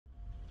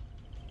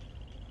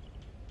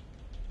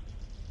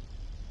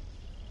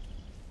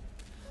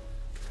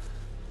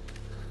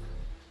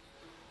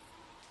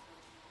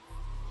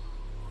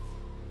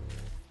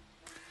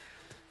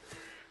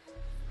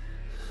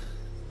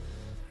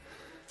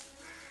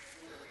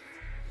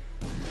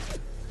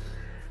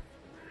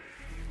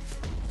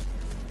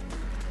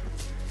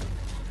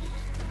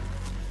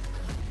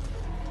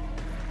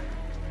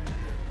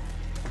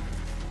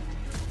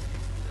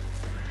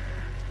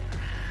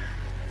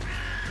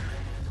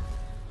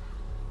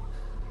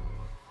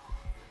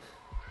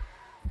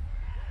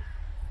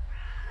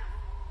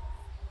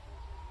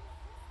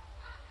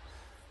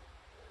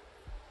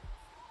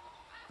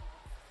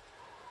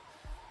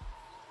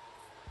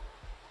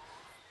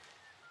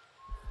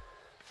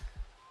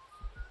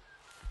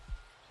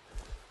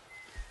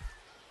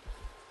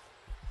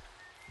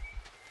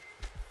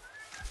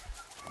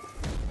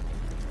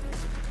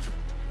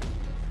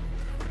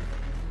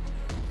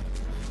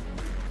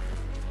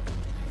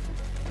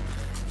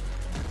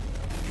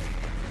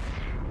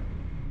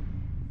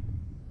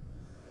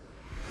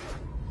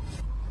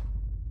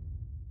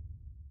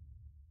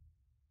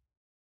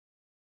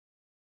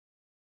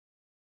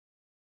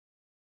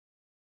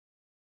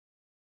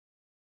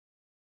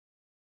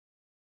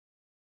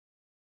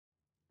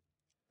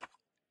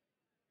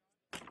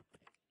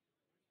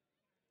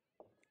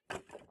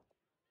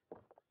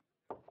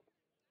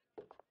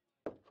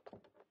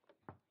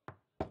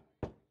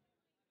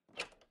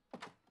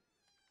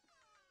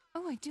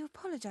I do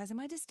apologize. Am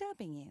I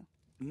disturbing you?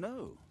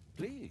 No,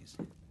 please.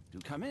 Do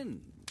come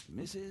in,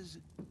 Mrs.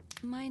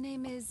 My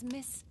name is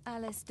Miss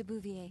Alice de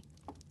Bouvier.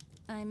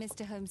 I'm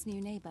Mr. Holmes'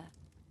 new neighbor.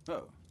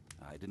 Oh,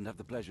 I didn't have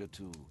the pleasure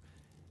to...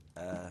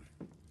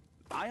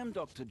 I am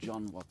Dr.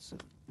 John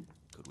Watson.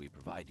 Could we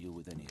provide you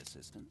with any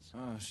assistance?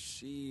 Oh,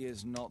 she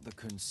is not the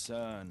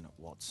concern,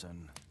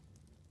 Watson.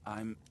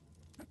 I'm...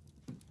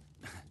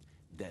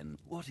 Then,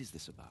 what is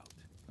this about?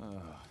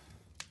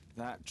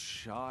 That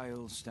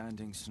child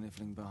standing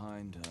sniffling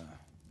behind her.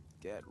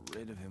 Get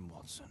rid of him,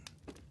 Watson.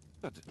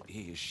 But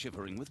he is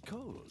shivering with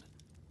cold.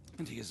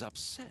 And he is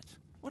upset.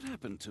 What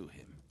happened to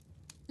him?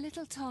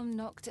 Little Tom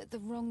knocked at the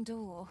wrong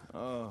door.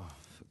 Oh,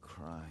 for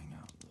crying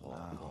out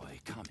loud. Oh, boy,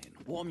 come in.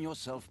 Warm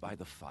yourself by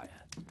the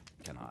fire.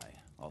 Can I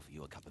offer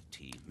you a cup of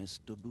tea, Miss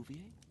de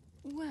Bouvier?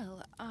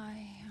 Well,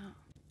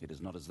 It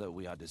is not as though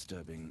we are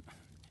disturbing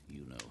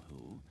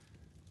you-know-who.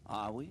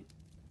 Are we?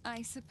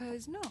 I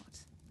suppose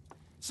not.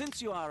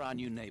 Since you are our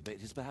new neighbor,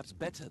 it is perhaps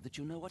better that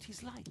you know what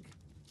he's like.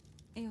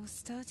 You're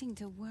starting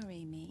to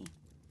worry me.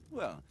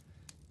 Well,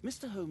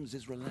 Mr. Holmes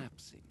is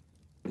relapsing.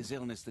 This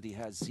illness that he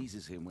has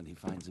seizes him when he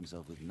finds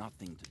himself with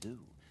nothing to do.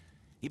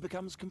 He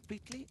becomes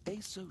completely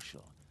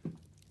asocial.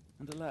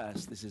 And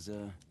alas, this is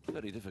a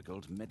very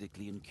difficult,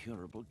 medically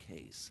incurable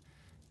case.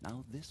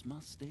 Now this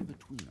must stay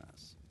between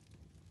us.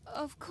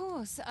 Of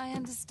course, I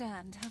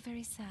understand. How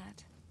very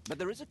sad. But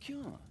there is a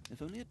cure,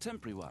 if only a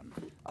temporary one.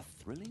 A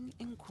thrilling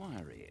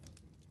inquiry.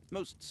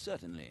 Most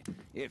certainly.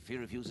 If he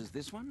refuses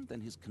this one, then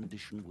his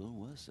condition will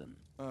worsen.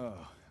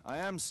 Oh, I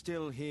am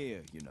still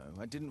here, you know.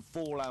 I didn't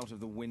fall out of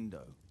the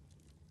window.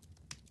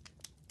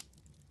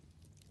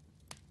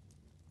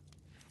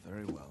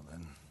 Very well,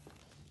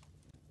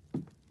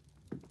 then.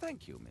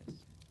 Thank you,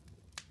 miss.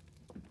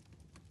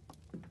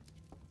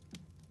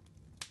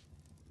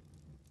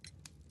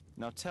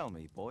 Now tell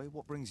me, boy,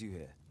 what brings you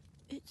here?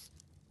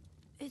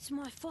 It's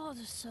my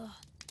father, sir.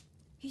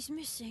 He's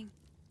missing.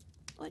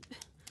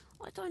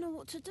 I don't know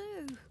what to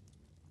do.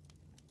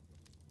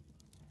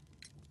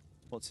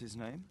 What's his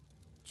name?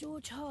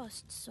 George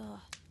Hurst, sir.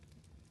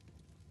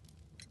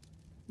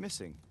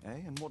 Missing,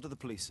 eh? And what do the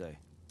police say?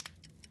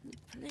 The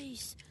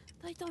police,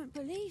 they don't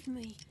believe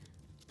me.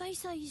 They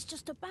say he's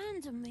just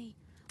abandoned me.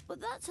 But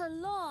that's a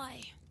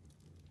lie.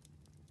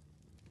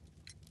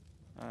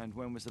 And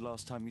when was the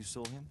last time you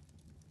saw him?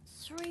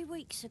 3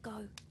 weeks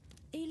ago.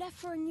 He left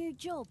for a new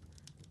job.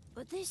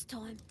 But this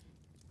time,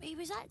 he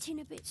was acting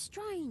a bit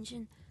strange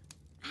and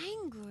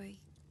angry.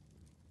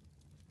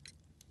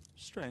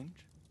 Strange?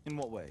 In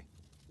what way?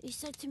 He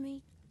said to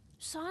me,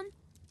 "Son,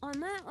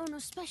 I'm out on a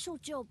special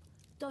job.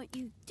 Don't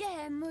you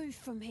dare move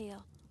from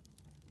here."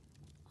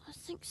 I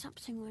think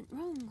something went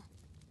wrong.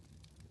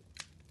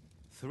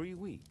 3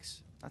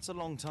 weeks? That's a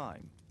long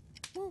time.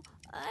 Well,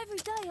 every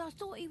day I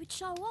thought he would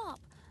show up.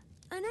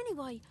 And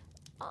anyway,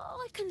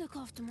 I can look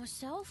after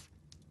myself.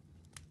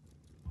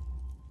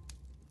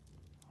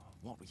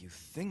 What were you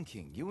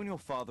thinking? You and your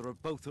father are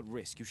both at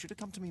risk. You should have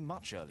come to me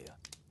much earlier.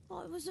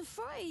 I was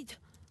afraid.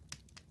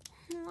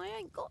 I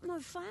ain't got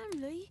no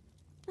family,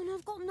 and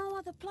I've got no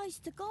other place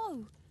to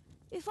go.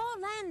 If our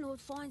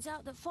landlord finds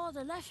out that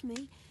father left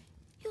me,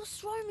 he'll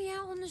throw me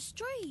out on the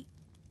street.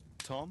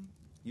 Tom,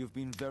 you've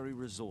been very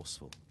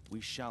resourceful.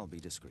 We shall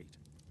be discreet.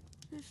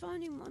 If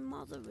only my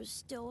mother was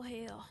still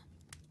here.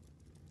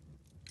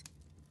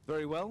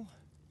 Very well.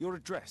 Your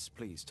address,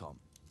 please, Tom.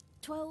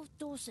 12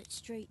 Dorset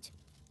Street,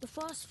 the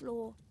first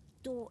floor,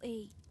 door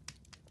E.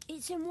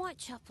 It's in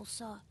Whitechapel,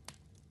 sir.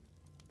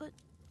 But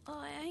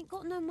I ain't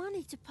got no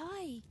money to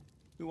pay.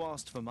 Who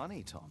asked for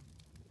money, Tom?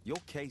 Your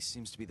case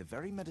seems to be the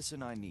very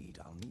medicine I need.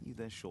 I'll meet you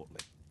there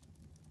shortly.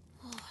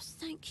 Oh,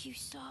 thank you,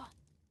 sir.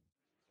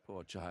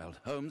 Poor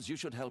child. Holmes, you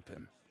should help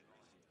him.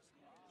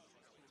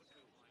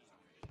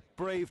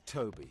 Brave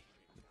Toby,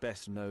 the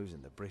best nose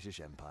in the British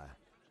Empire.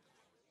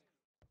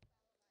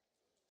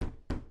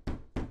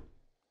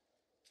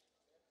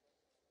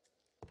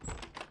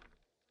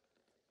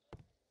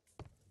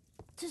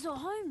 'Tis our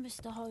home,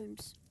 Mr.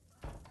 Holmes.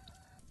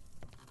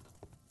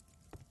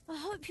 I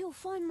hope you'll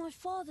find my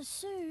father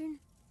soon.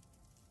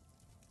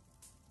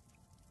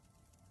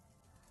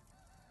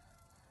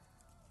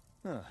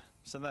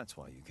 So that's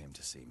why you came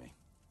to see me.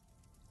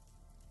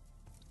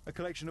 A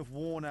collection of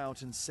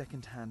worn-out and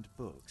second-hand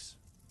books.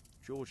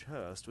 George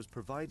Hurst was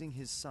providing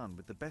his son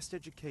with the best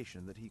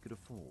education that he could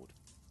afford.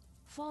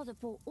 Father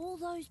bought all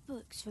those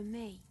books for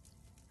me.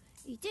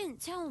 He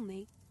didn't tell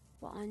me,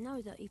 but I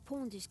know that he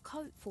pawned his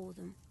coat for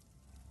them.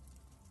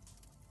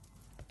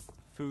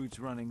 Food's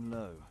running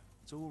low.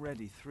 It's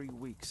already 3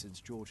 weeks since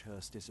George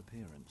Hurst's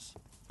disappearance.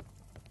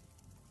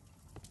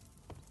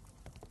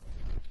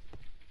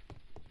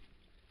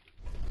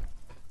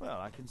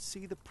 Well, I can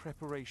see the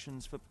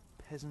preparations for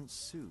peasant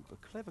soup, a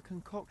clever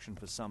concoction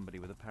for somebody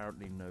with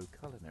apparently no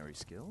culinary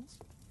skills.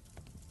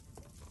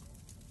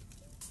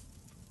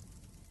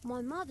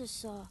 My mother,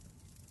 sir.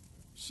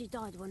 She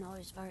died when I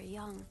was very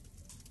young.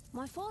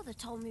 My father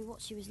told me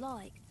what she was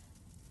like,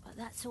 but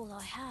that's all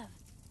I have.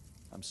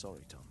 I'm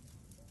sorry, Tom.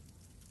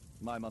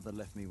 My mother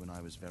left me when I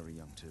was very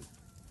young, too.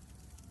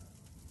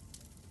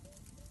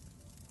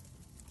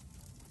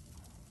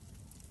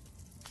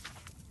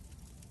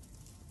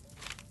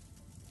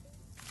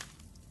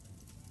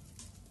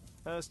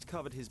 Hurst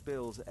covered his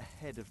bills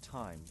ahead of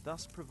time,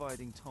 thus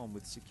providing Tom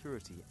with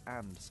security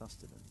and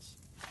sustenance.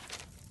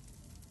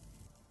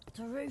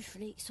 The roof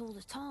leaks all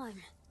the time.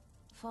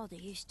 Father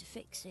used to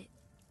fix it.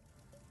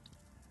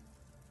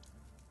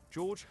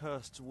 George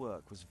Hurst's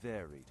work was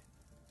varied.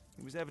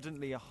 He was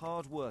evidently a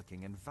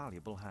hard-working and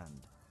valuable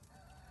hand.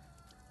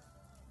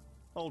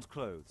 Old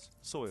clothes,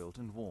 soiled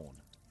and worn.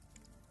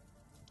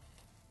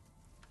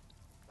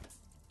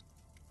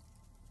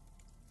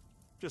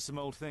 Just some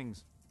old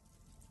things.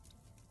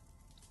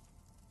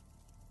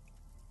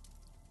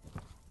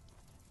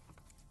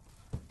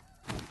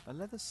 A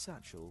leather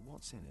satchel,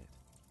 what's in it?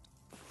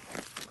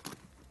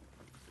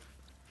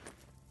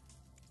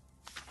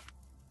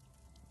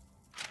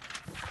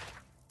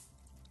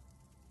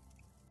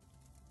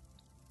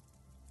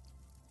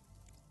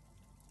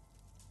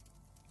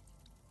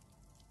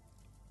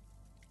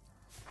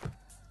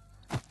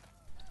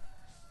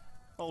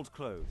 Old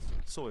clothes,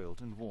 soiled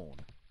and worn.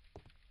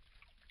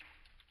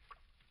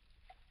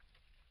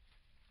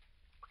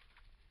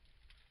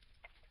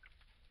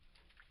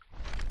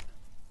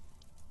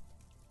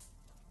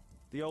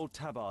 The old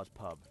Tabard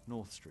pub,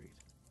 North Street.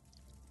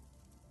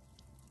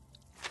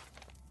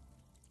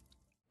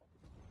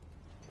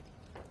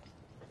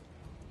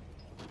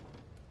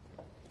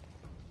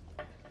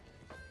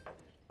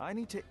 I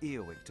need to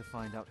Earwig to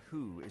find out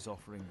who is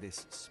offering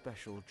this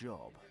special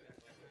job.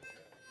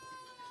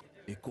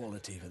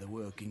 Equality for the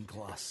working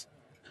class.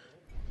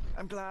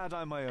 I'm glad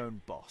I'm my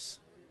own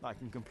boss. I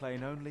can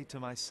complain only to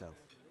myself.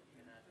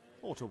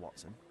 Or to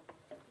Watson.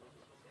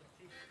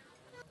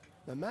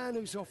 The man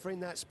who's offering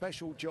that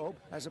special job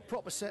has a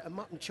proper set of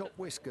mutton chop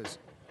whiskers.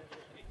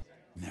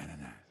 No.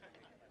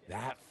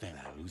 That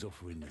fellow who's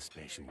offering the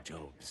special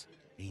jobs,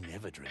 he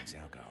never drinks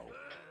alcohol.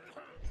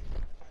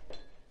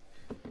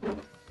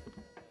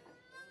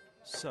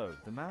 So,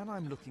 the man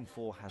I'm looking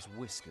for has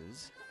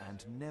whiskers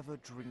and never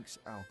drinks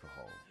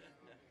alcohol.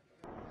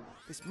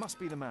 This must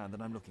be the man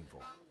that I'm looking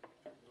for.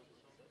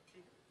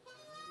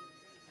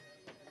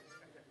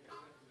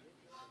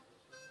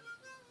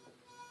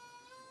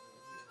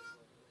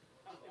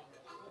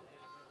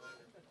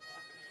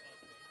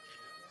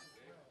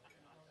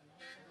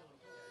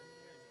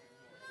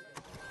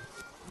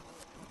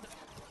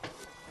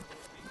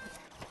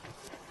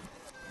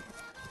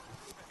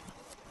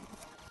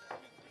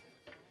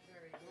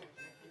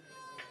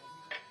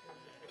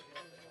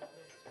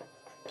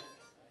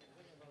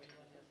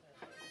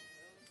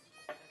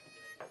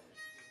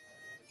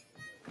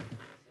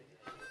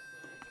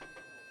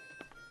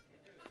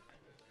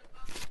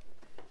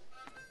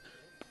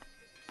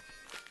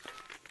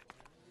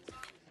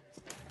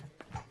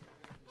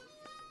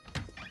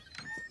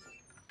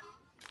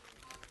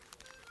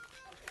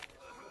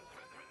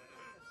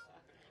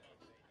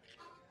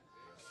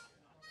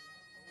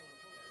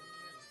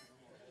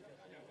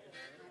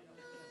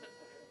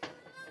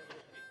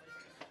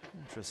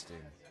 Interesting.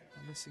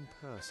 A missing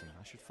person.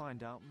 I should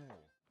find out more.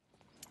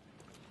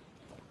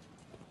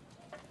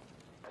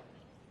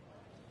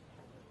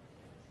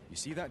 You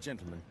see that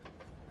gentleman?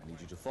 I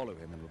need you to follow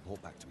him and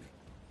report back to me.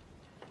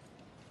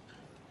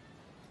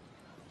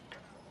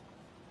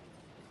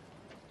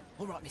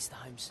 All right, Mr.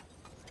 Holmes.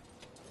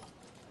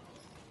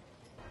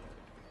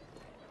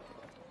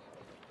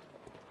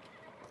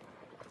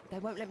 They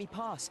won't let me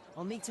pass.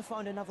 I'll need to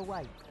find another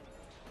way.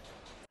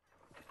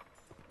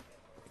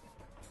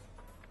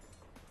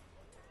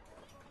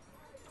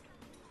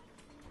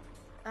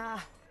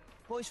 Ah,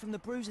 boys from the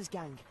Bruisers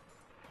gang.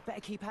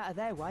 Better keep out of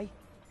their way.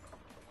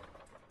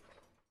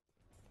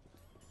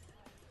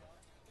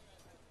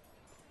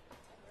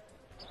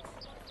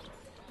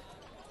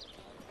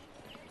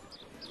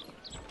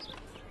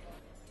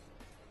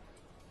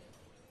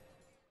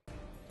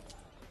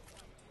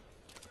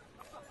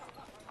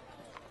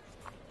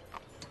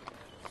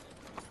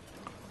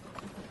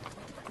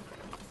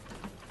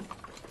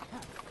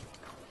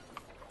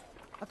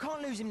 I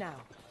can't lose him now.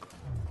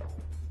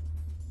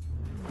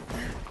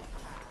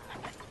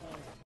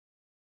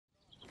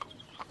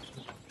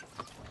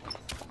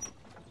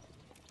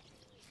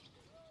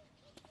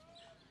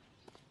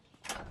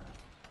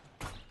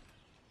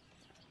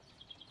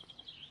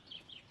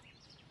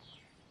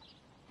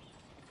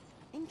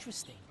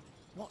 Interesting.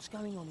 What's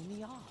going on in the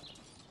yard?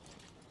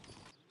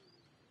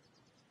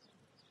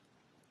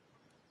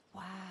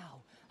 Wow,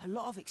 a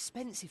lot of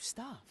expensive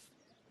stuff.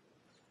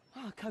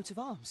 Ah, a coat of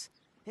arms.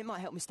 It might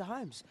help Mr.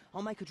 Holmes.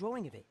 I'll make a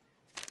drawing of it.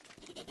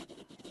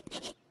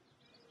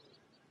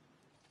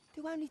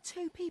 Do only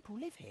 2 people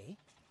live here?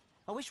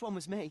 I wish one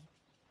was me.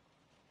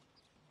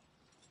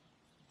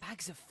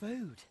 Bags of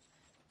food.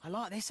 I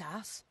like this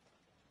house.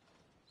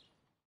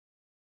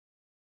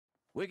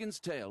 Wigan's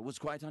tale was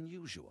quite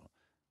unusual.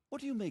 What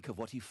do you make of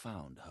what he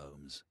found,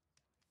 Holmes?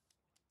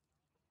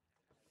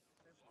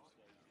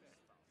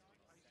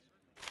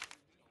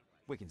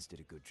 Wiggins did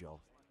a good job.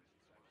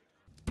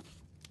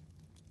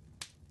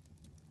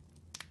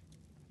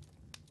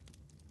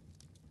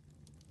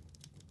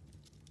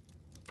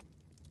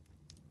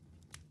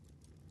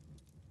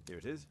 Here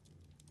it is.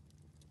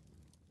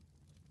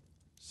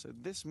 So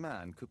this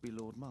man could be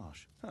Lord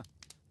Marsh. Huh.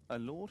 A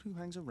lord who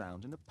hangs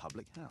around in a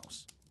public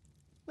house.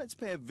 Let's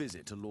pay a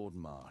visit to Lord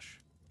Marsh.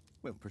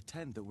 We'll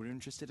pretend that we're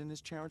interested in his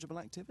charitable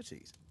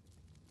activities.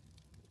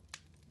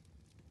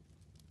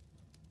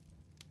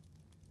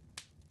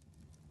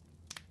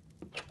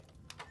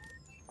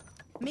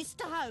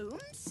 Mr.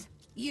 Holmes,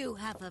 you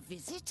have a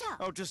visitor.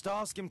 Oh, just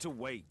ask him to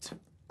wait.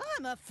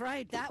 I'm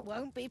afraid that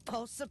won't be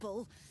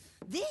possible.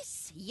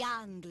 This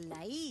young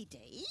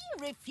lady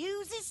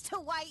refuses to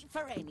wait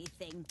for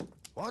anything.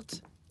 What?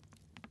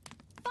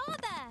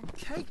 Father!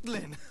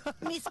 Caitlin!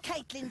 Miss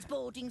Caitlin's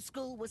boarding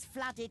school was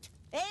flooded.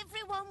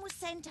 Everyone was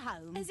sent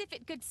home. As if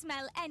it could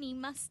smell any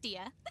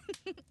mustier.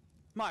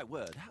 My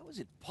word, how is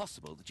it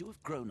possible that you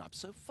have grown up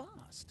so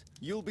fast?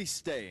 You'll be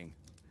staying.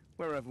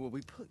 Wherever will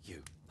we put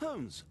you?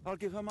 Holmes, I'll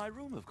give her my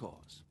room, of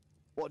course.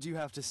 What do you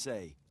have to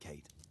say,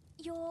 Kate?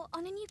 You're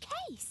on a new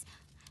case.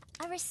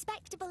 A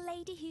respectable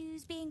lady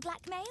who's being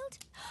blackmailed?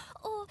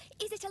 Or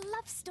is it a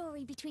love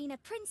story between a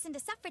prince and a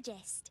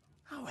suffragist?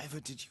 However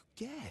did you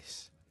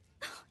guess?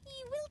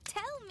 You will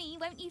tell me,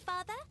 won't you,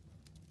 Father?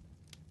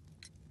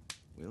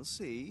 We'll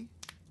see,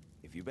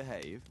 if you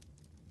behave.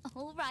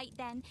 All right,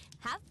 then.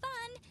 Have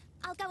fun.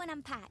 I'll go and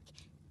unpack.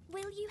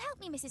 Will you help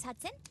me, Mrs.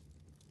 Hudson?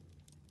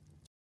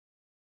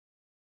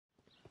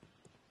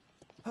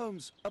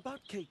 Holmes, about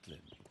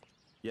Caitlin.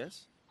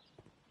 Yes?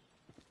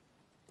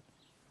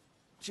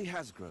 She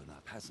has grown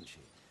up, hasn't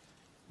she?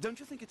 Don't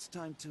you think it's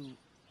time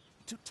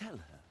to tell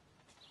her?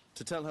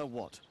 To tell her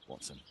what,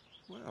 Watson?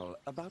 Well,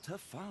 about her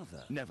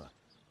father. Never.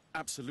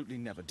 Absolutely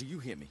never. Do you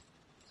hear me?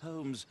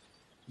 Holmes,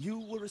 you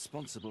were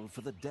responsible for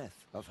the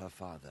death of her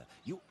father.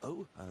 You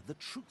owe her the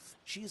truth.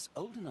 She is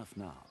old enough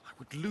now. I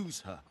would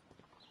lose her.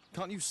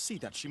 Can't you see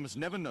that? She must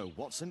never know,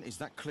 Watson. Is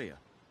that clear?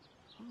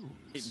 Holmes.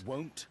 It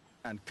won't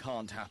and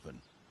can't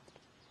happen.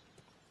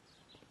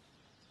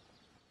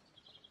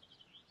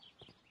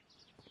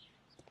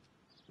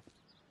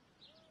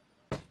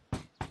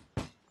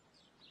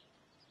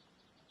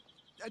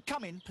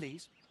 Come in,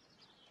 please.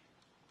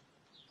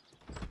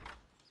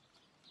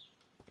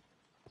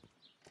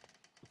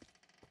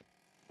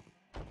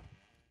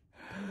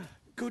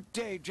 Good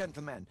day,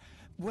 gentlemen.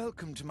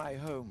 Welcome to my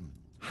home.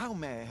 How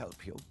may I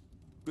help you?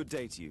 Good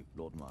day to you,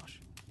 Lord Marsh.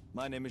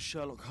 My name is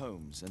Sherlock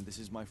Holmes, and this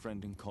is my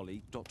friend and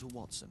colleague, Dr.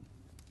 Watson.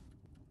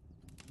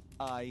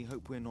 I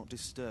hope we're not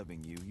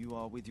disturbing you. You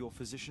are with your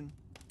physician?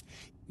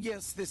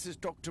 Yes, this is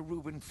Dr.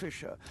 Reuben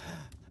Fisher.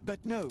 But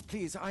no,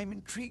 please, I'm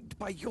intrigued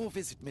by your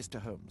visit,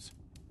 Mr. Holmes.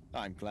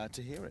 I'm glad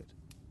to hear it.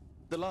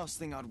 The last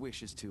thing I'd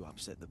wish is to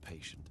upset the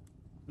patient.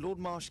 Lord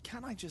Marsh,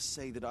 can I just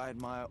say that I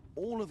admire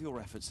all of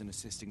your efforts in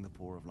assisting the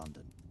poor of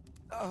London?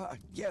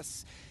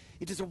 Yes.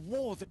 It is a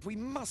war that we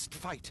must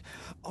fight,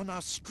 on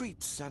our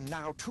streets and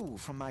now, too,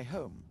 from my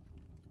home.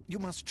 You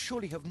must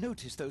surely have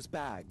noticed those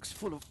bags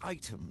full of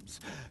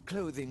items,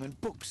 clothing and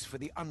books for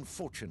the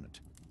unfortunate.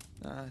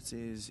 That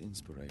is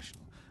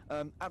inspirational.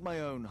 At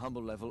my own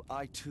humble level,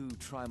 I too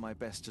try my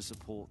best to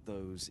support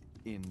those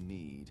in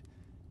need.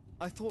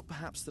 I thought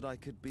perhaps that I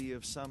could be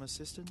of some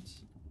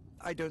assistance.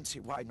 I don't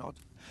see why not.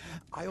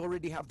 I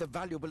already have the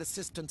valuable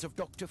assistance of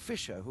Dr.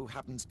 Fisher, who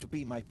happens to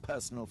be my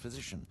personal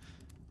physician.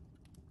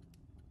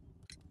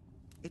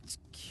 It's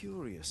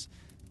curious.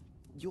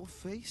 Your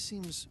face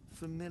seems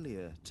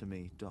familiar to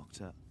me,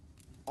 Doctor.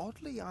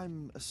 Oddly,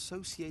 I'm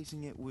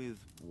associating it with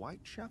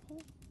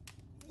Whitechapel?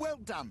 Well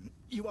done.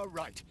 You are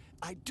right.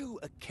 I do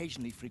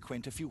occasionally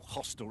frequent a few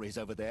hostelries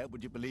over there,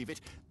 would you believe it?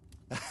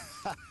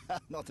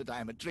 Not that I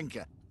am a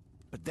drinker.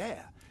 But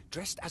there,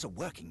 dressed as a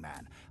working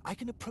man, I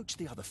can approach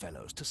the other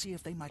fellows to see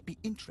if they might be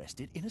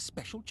interested in a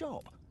special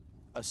job.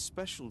 A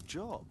special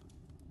job?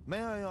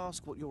 May I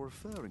ask what you're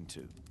referring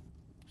to?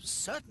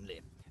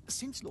 Certainly.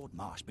 Since Lord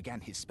Marsh began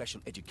his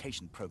special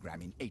education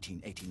program in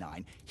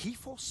 1889, he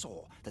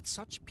foresaw that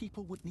such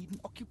people would need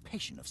an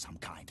occupation of some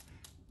kind.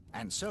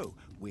 And so,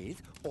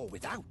 with or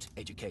without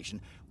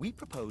education, we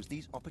propose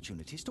these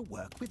opportunities to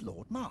work with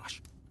Lord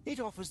Marsh.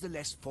 It offers the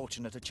less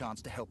fortunate a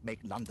chance to help make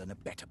London a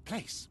better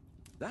place.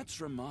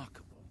 That's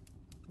remarkable.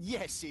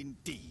 Yes,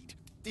 indeed.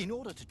 In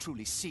order to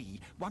truly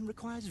see, one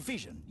requires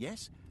vision,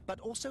 yes?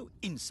 But also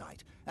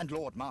insight. And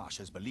Lord Marsh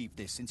has believed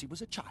this since he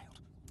was a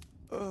child.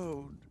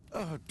 Oh,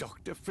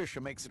 Dr.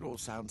 Fisher makes it all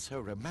sound so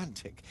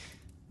romantic.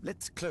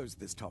 Let's close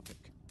this topic.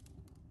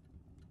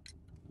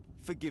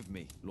 Forgive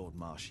me, Lord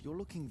Marsh. You're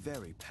looking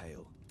very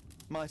pale.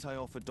 Might I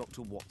offer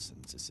Dr.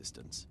 Watson's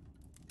assistance?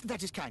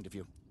 That is kind of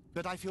you.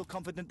 But I feel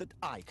confident that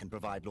I can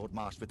provide Lord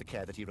Marsh with the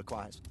care that he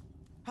requires.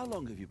 How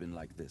long have you been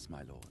like this,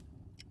 my lord?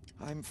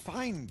 I'm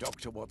fine,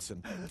 Dr.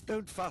 Watson.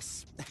 Don't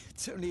fuss.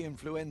 It's only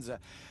influenza.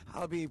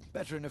 I'll be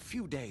better in a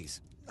few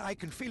days. I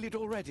can feel it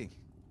already.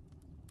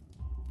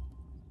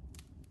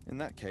 In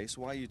that case,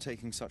 why are you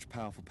taking such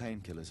powerful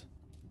painkillers?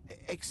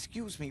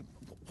 Excuse me,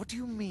 what do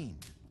you mean?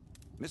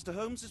 Mr.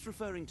 Holmes is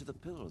referring to the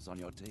pills on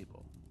your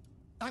table.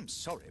 I'm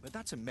sorry, but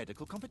that's a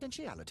medical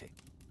confidentiality.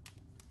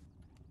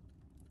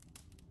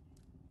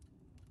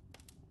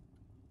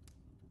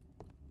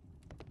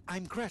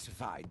 I'm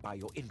gratified by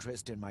your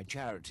interest in my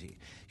charity.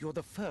 You're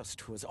the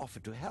first who has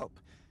offered to help.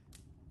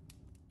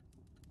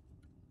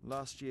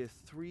 Last year,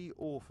 3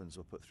 orphans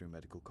were put through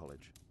medical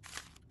college.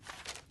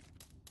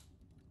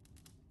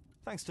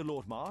 Thanks to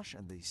Lord Marsh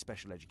and the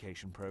special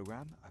education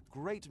program, a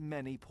great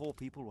many poor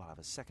people will have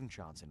a second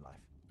chance in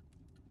life.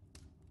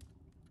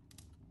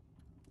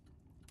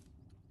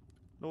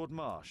 Lord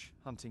Marsh,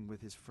 hunting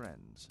with his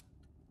friends.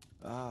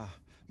 Ah,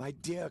 my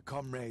dear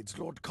comrades,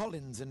 Lord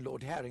Collins and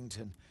Lord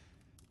Harrington.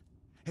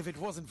 If it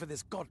wasn't for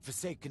this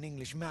godforsaken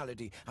English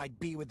malady, I'd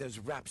be with those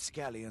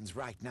rapscallions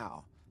right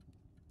now.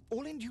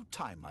 All in due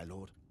time, my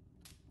lord.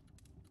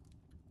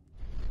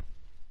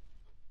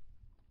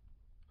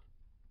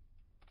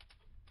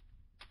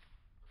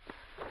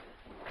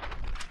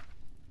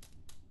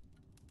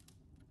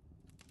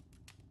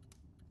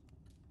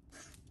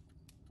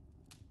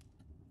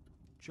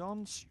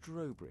 John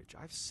Strobridge.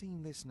 I've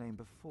seen this name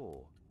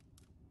before.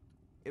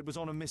 It was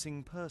on a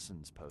missing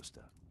persons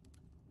poster.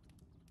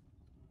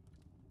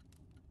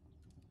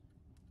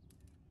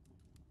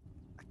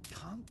 I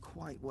can't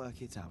quite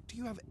work it out. Do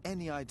you have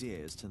any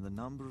idea as to the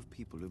number of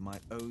people who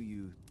might owe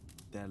you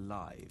their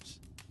lives?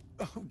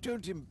 Oh,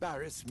 don't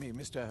embarrass me,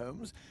 Mr.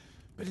 Holmes.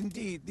 But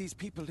indeed, these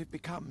people have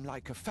become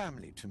like a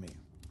family to me.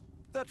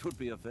 That would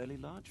be a fairly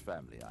large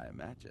family, I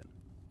imagine.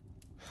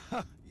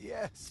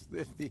 Yes,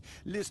 the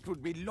list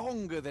would be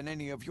longer than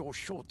any of your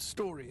short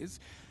stories.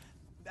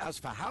 As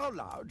for how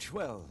large,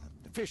 well,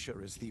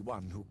 Fisher is the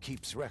one who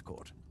keeps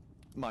record.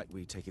 Might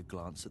we take a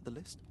glance at the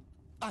list?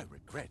 I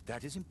regret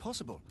that is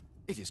impossible.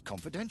 It is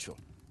confidential.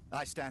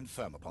 I stand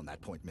firm upon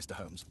that point, Mr.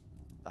 Holmes.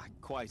 I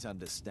quite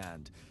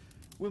understand.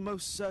 We'll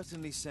most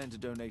certainly send a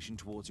donation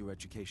towards your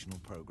educational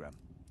program.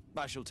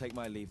 I shall take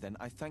my leave then.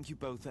 I thank you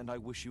both, and I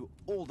wish you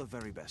all the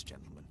very best,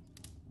 gentlemen.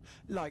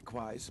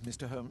 Likewise,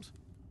 Mr. Holmes.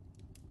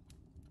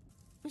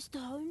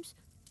 Mr. Holmes,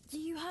 do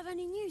you have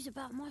any news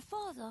about my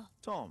father?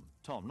 Tom,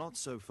 not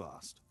so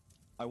fast.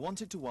 I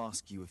wanted to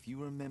ask you if you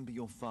remember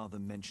your father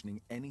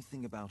mentioning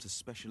anything about a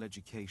special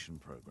education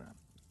program.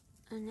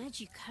 An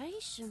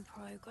education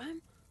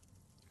program?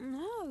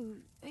 No,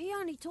 he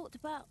only talked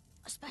about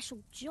a special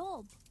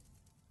job.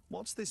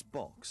 What's this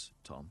box,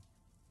 Tom?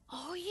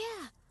 Oh,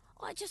 yeah.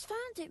 I just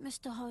found it,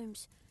 Mr.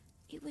 Holmes.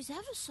 It was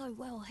ever so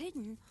well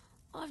hidden.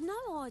 I've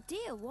no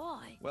idea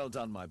why. Well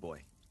done, my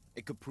boy.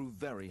 It could prove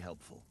very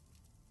helpful.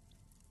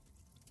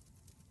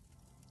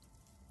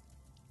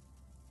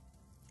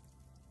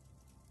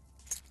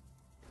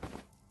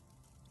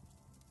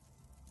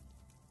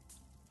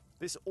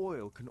 This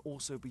oil can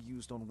also be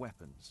used on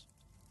weapons.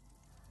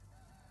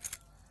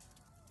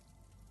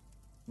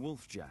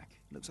 Wolfjack.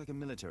 Looks like a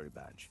military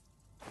badge.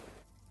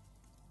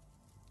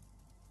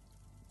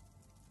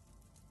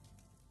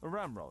 A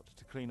ramrod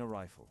to clean a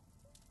rifle.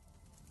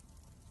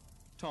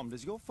 Tom,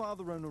 does your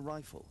father own a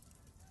rifle?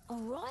 A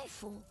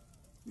rifle?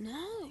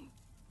 No.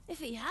 If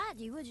he had,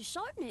 he would have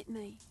shown it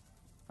me.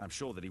 I'm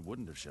sure that he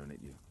wouldn't have shown it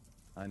you.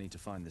 I need to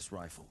find this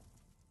rifle.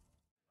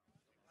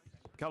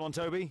 Come on,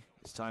 Toby.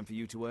 It's time for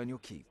you to earn your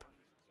keep.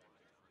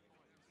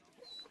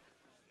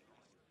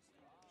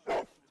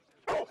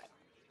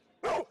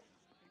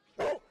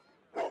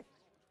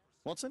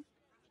 Watson?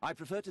 I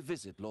prefer to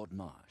visit Lord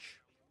Marsh.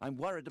 I'm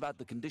worried about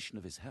the condition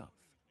of his health.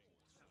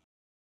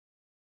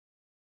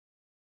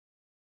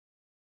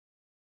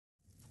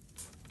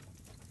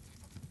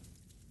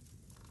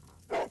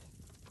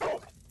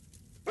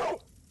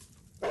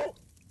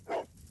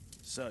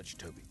 Search,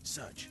 Toby,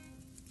 search.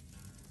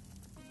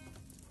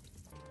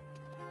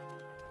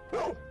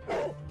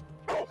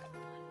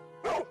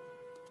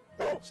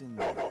 What's in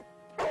there?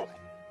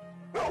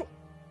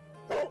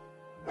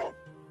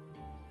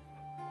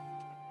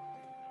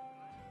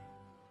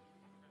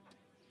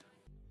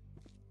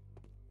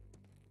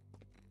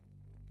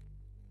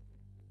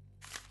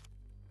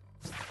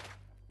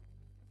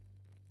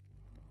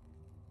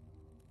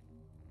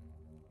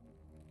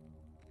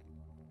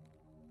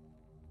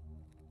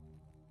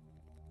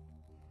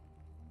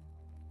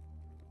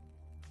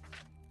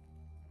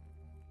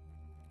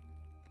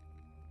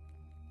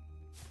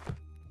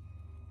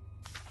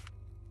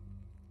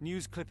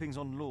 News clippings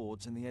on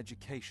Lords and the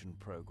education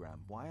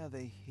program. Why are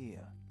they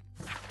here?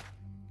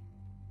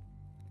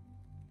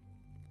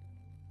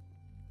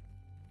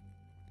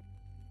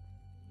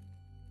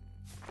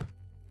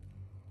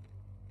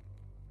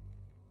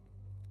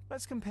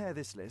 Let's compare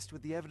this list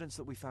with the evidence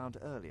that we found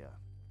earlier.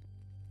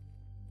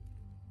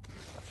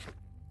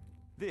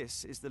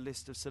 This is the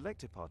list of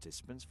selected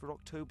participants for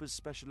October's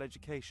special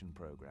education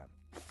program.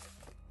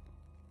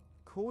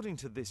 According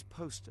to this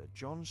poster,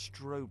 John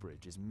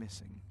Strobridge is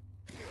missing.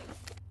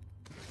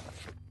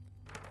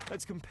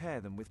 Let's compare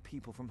them with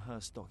people from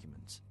Hearst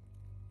documents.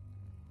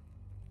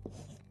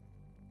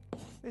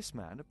 This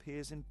man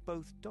appears in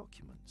both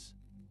documents.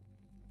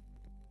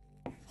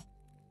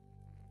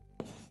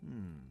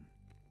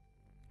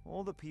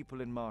 All the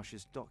people in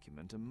Marsh's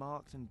document are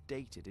marked and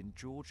dated in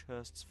George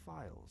Hearst's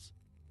files.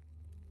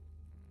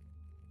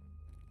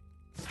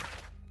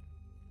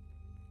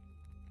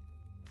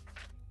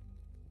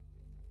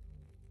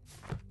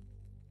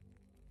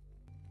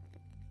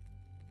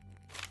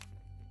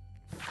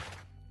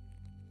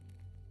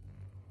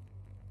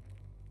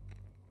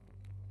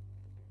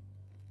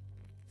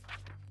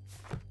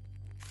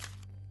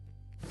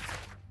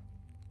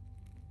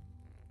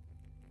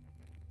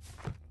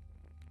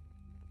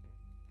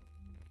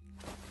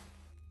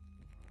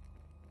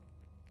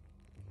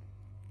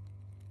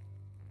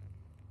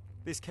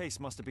 This case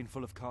must have been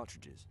full of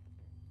cartridges.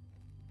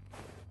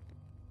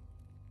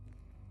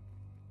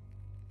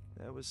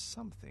 There was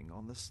something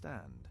on the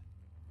stand.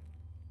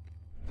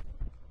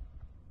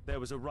 There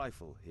was a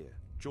rifle here.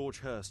 George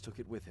Hurst took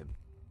it with him.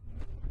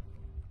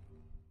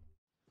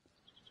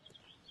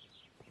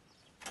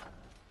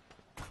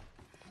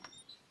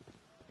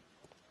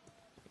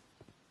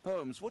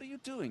 Holmes, what are you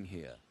doing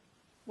here?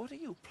 What are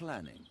you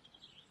planning?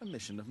 A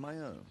mission of my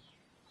own.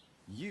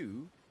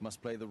 You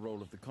must play the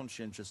role of the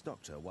conscientious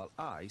doctor while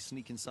I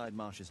sneak inside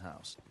Marsh's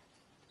house.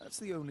 That's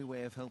the only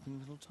way of helping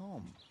little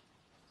Tom.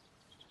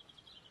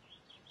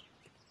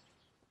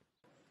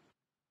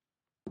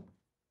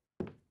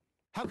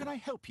 How can I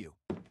help you?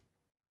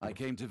 I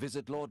came to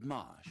visit Lord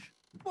Marsh.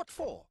 What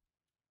for?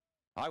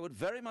 I would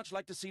very much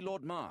like to see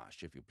Lord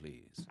Marsh, if you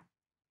please.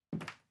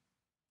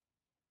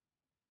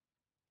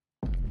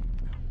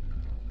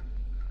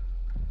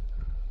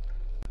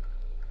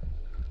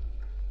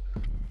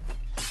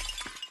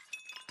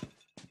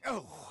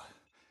 Oh,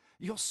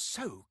 you're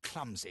so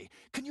clumsy.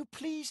 Can you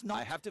please not...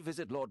 I have to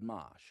visit Lord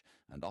Marsh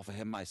and offer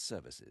him my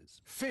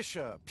services.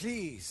 Fisher,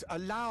 please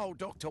allow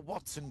Dr.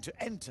 Watson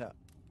to enter.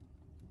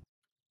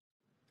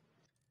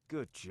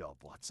 Good job,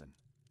 Watson.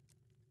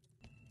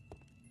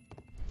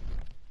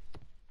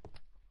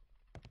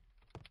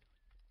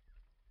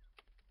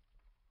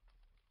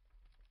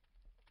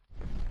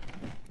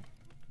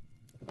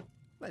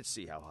 Let's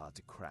see how hard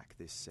to crack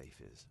this safe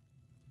is.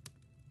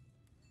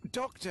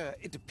 Doctor,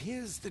 it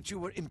appears that you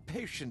were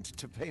impatient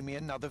to pay me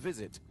another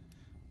visit.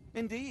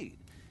 Indeed.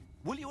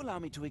 Will you allow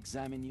me to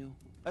examine you?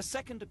 A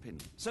second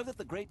opinion, so that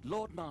the great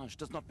Lord Marsh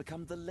does not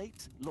become the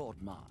late Lord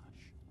Marsh.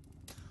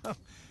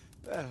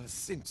 Well,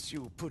 since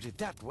you put it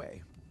that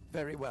way,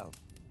 very well.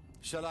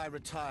 Shall I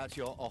retire to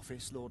your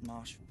office, Lord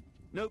Marsh?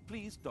 No,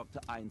 please, Doctor.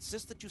 I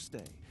insist that you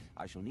stay.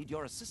 I shall need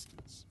your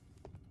assistance.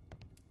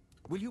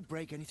 Will you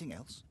break anything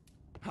else?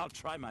 I'll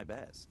try my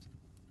best.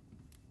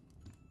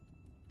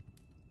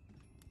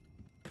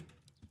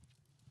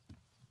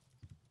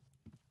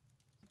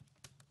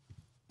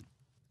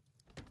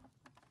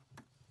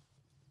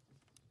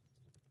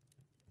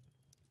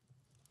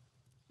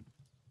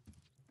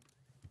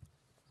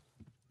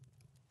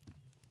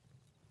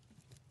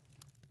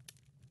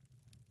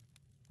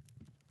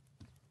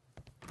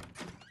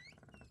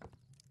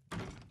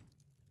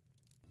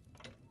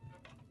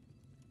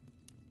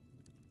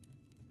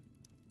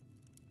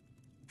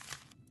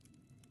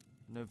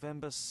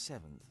 November 7th.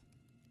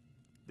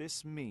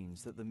 This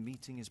means that the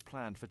meeting is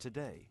planned for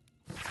today.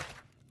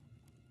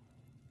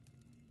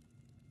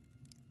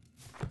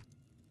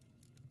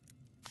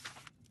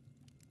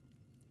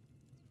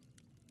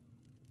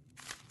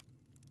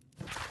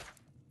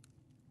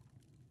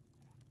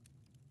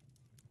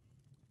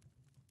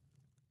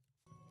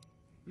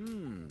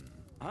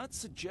 I'd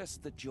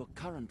suggest that your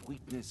current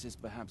weakness is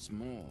perhaps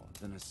more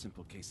than a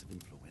simple case of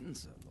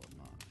influenza, Lord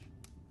Marsh.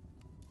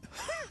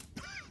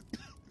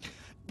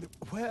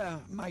 Where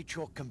might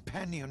your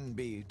companion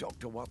be,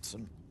 Dr.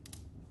 Watson?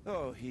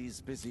 Oh,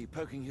 he's busy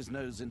poking his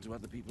nose into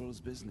other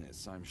people's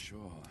business, I'm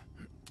sure.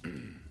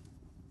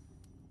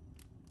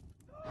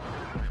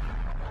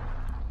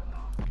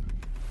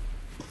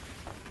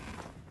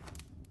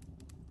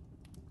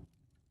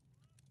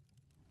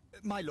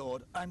 My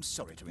lord, I'm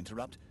sorry to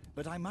interrupt,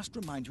 but I must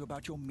remind you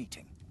about your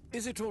meeting.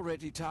 Is it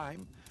already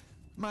time?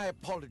 My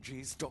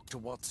apologies, Dr.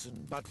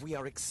 Watson, but we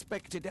are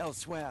expected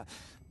elsewhere.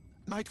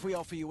 Might we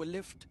offer you a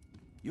lift?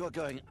 You're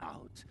going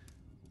out?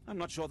 I'm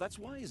not sure that's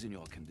wise in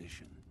your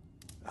condition.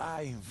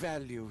 I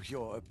value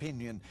your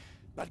opinion,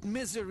 but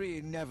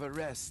misery never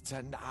rests,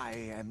 and I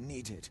am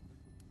needed.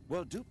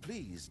 Well, do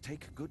please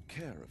take good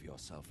care of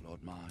yourself,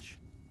 Lord Marsh.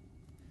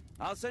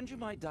 I'll send you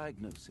my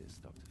diagnosis,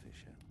 Dr.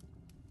 Fisher.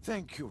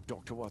 Thank you,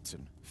 Dr.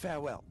 Watson.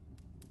 Farewell.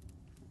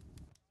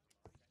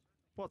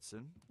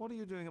 Watson, what are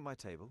you doing at my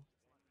table?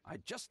 I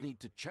just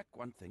need to check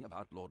one thing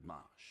about Lord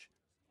Marsh.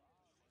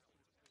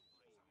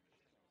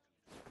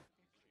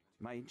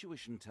 My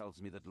intuition tells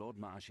me that Lord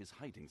Marsh is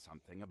hiding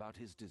something about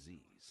his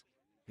disease.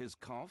 His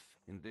cough,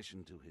 in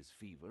addition to his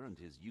fever and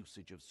his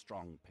usage of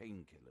strong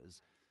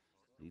painkillers,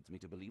 leads me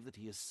to believe that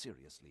he is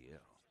seriously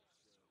ill.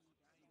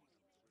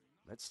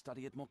 Let's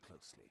study it more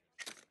closely.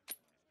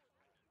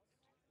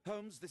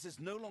 Holmes, this is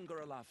no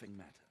longer a laughing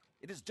matter.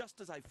 It is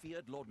just as I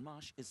feared. Lord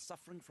Marsh is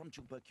suffering from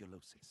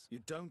tuberculosis. You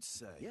don't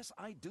say. Yes,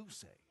 I do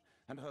say.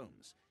 And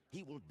Holmes,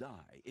 he will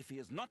die if he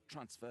is not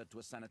transferred to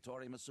a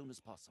sanatorium as soon as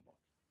possible.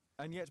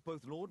 And yet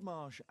both Lord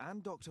Marsh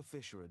and Dr.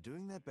 Fisher are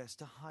doing their best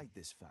to hide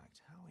this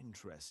fact. How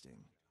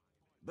interesting.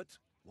 But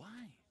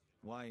why?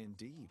 Why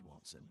indeed,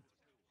 Watson?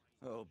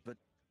 Oh,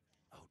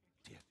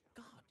 dear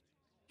God.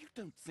 You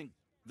don't think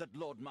that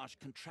Lord Marsh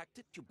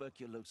contracted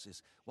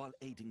tuberculosis while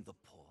aiding the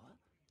poor?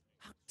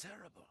 How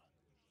terrible.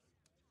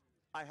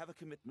 I have a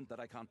commitment that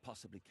I can't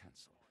possibly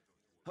cancel.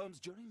 Holmes,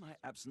 during my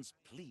absence,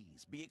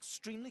 please be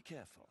extremely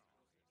careful.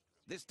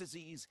 This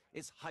disease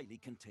is highly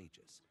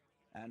contagious.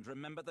 And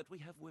remember that we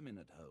have women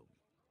at home.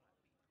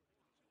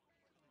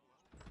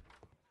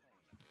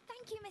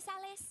 Thank you, Miss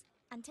Alice.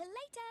 Until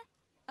later.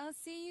 I'll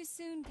see you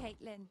soon,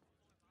 Caitlin.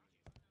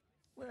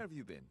 Where have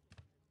you been?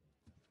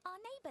 Our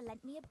neighbour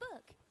lent me a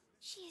book.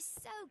 She is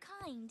so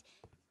kind.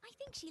 I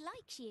think she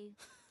likes you.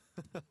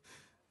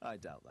 I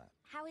doubt that.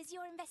 How is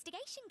your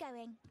investigation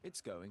going?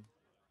 It's going.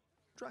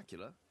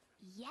 Dracula?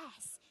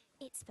 Yes,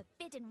 it's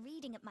forbidden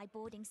reading at my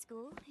boarding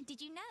school.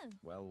 Did you know?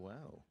 Well,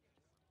 well.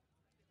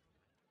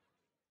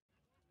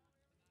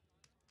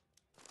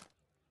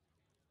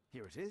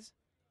 Here it is.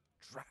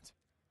 Drat.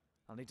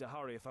 I'll need to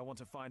hurry if I want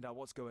to find out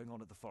what's going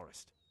on at the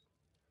forest.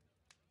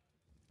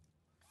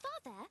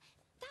 Father,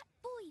 that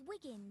boy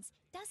Wiggins,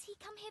 does he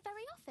come here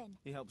very often?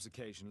 He helps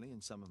occasionally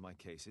in some of my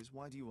cases.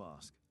 Why do you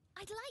ask?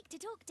 I'd like to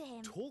talk to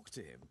him. Talk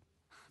to him?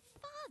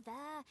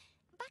 Father,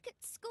 back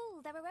at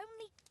school there are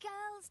only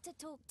girls to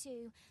talk to,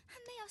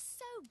 and they are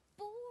so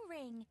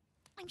boring.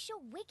 I'm sure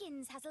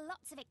Wiggins has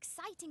lots of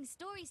exciting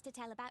stories to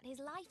tell about his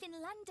life in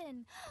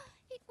London.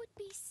 It would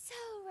be so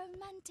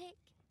romantic.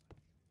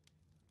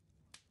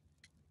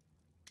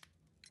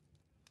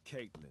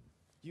 Caitlin,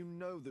 you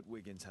know that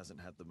Wiggins hasn't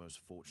had the most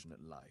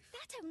fortunate life.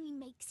 That only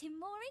makes him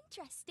more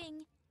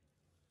interesting.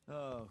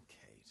 Oh,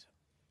 Kate.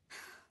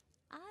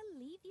 I'll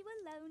leave you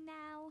alone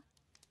now.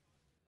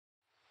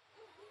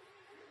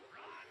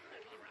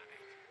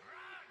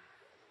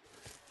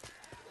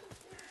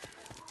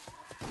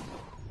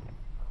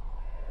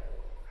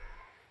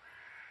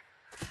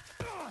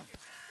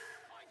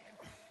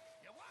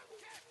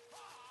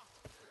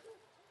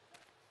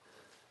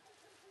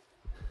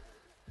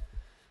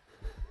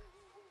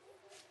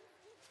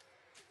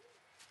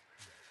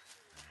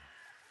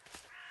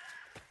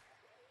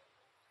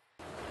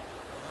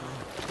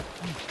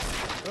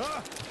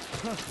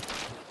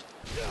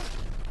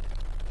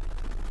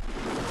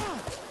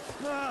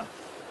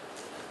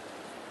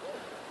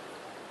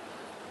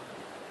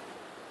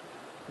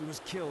 He was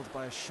killed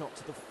by a shot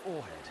to the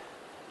forehead.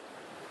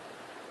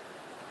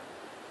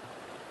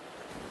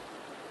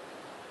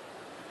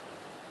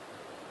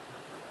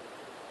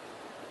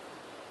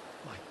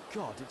 My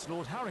God, it's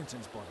Lord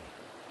Harrington's body.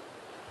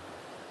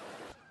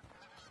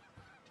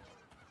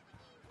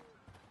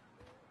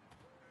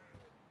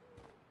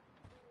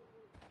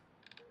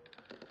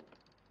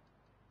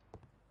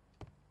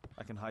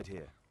 I can hide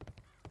here.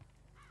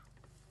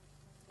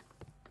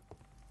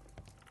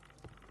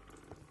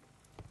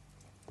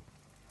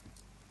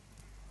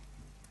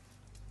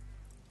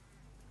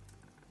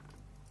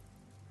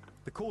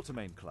 The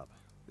Quartermain Club.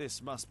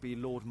 This must be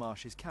Lord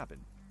Marsh's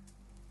cabin.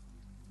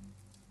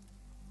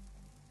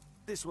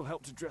 This will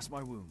help to dress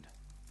my wound.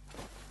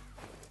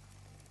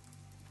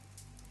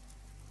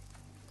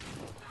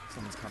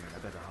 Someone's coming, I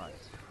better hide.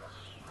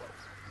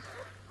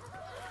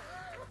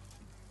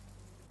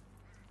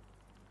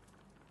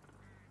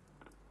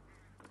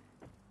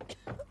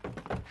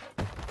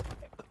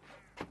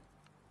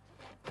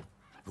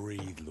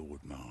 Breathe, Lord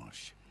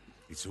Marsh.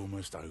 It's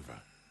almost over.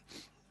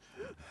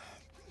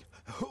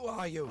 Who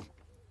are you?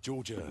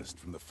 George Hurst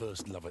from the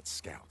 1st Lovett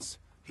Scouts,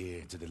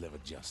 here to deliver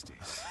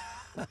justice.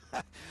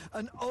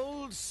 An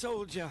old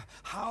soldier.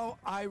 How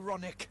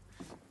ironic.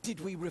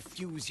 Did we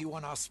refuse you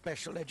on our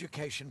special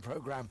education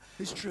program?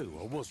 It's true,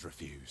 I was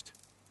refused.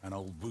 An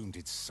old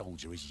wounded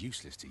soldier is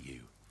useless to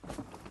you,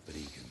 but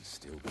he can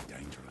still be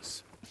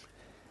dangerous.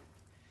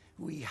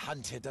 We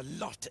hunted a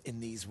lot in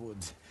these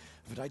woods,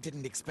 but I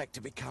didn't expect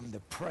to become the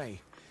prey.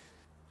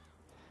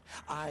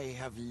 I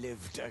have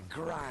lived a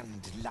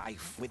grand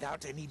life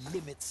without any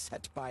limits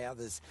set by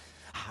others.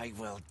 I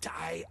will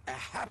die a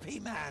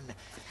happy man,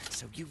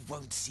 so you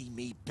won't see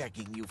me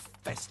begging, you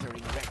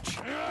festering wretch.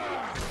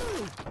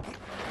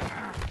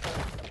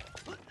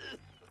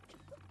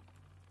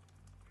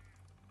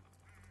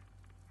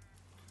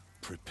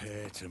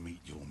 Prepare to meet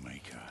your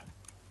maker.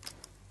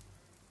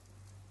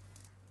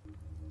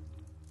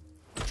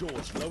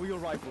 George, lower your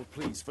rifle,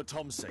 please, for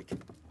Tom's sake.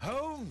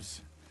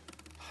 Holmes!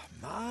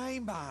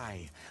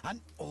 My,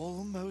 an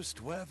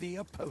almost worthy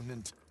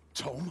opponent.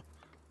 Tom?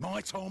 My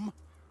Tom?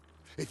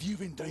 If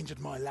you've endangered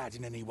my lad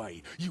in any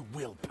way, you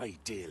will pay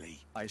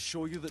dearly. I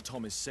assure you that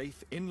Tom is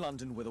safe in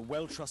London with a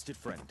well-trusted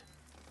friend.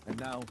 And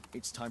now,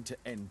 it's time to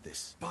end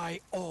this.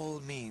 By all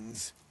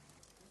means.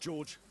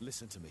 George,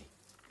 listen to me.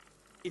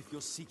 If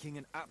you're seeking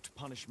an apt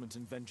punishment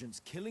and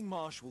vengeance, killing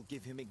Marsh will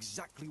give him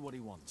exactly what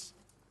he wants.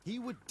 He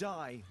would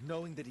die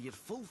knowing that he had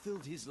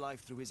fulfilled his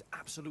life through his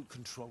absolute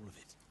control of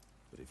it.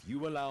 But if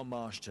you allow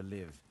Marsh to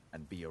live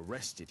and be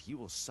arrested, he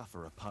will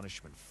suffer a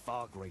punishment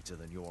far greater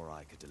than you or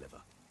I could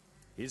deliver.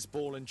 His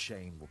ball and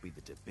chain will be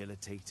the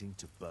debilitating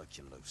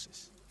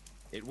tuberculosis.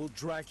 It will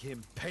drag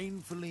him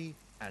painfully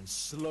and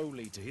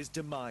slowly to his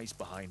demise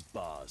behind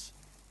bars.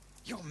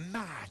 You're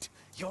mad.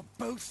 You're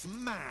both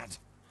mad.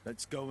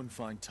 Let's go and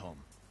find Tom.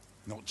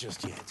 Not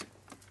just yet.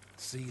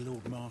 See,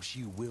 Lord Marsh,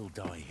 you will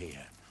die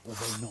here,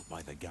 although not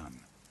by the gun.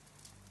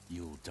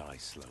 You'll die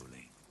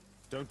slowly.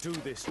 Don't do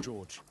this,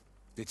 George.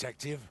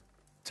 Detective,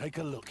 take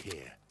a look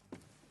here.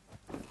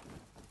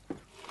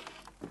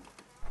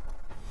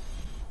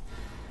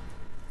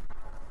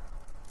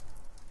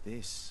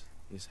 This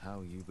is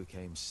how you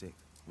became sick,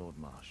 Lord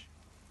Marsh.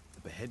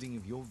 The beheading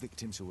of your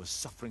victims who were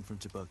suffering from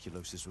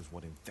tuberculosis was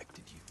what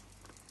infected you.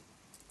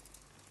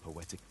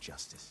 Poetic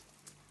justice.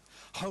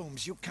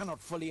 Holmes, you cannot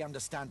fully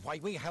understand why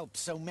we helped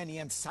so many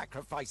and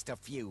sacrificed a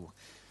few.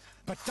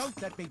 But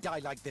don't let me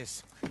die like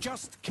this.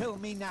 Just kill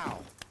me now.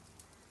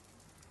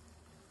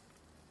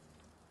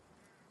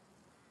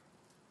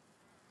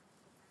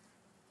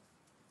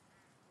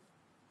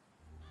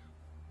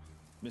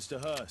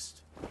 Mr.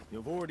 Hurst,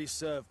 you've already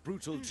served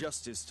brutal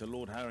justice to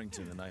Lord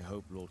Harrington and I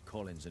hope Lord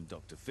Collins and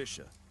Dr.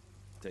 Fisher.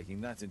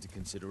 Taking that into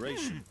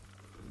consideration,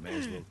 we may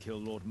as well kill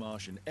Lord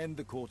Marsh and end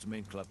the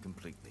Quartermain Club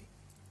completely.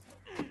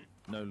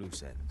 No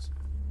loose ends.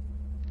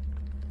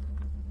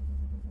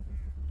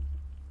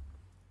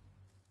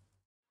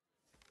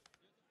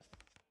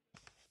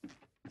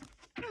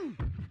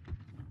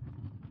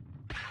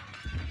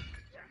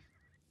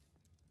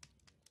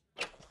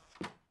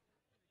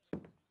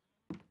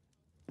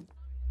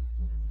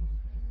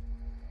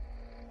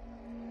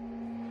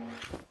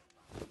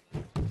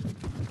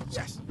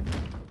 Yes!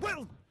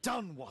 Well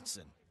done,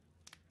 Watson!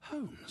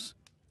 Holmes,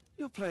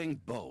 you're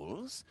playing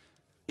bowls?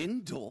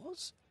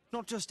 Indoors?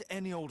 Not just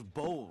any old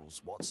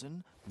bowls,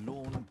 Watson.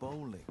 Lawn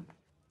bowling.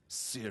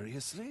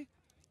 Seriously?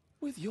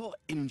 With your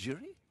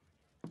injury?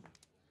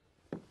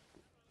 Oh,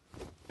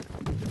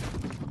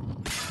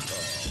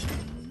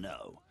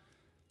 no.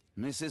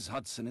 Mrs.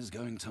 Hudson is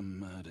going to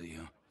murder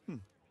you.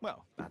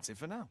 Well, that's it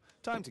for now.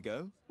 Time to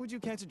go. Would you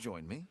care to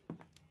join me?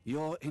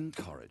 You're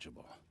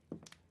incorrigible.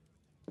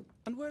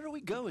 And where are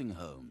we going,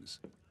 Holmes?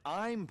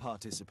 I'm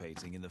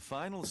participating in the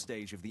final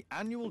stage of the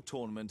annual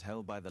tournament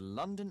held by the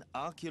London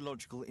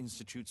Archaeological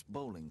Institute's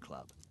bowling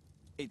club.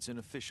 It's an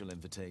official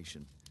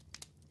invitation.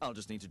 I'll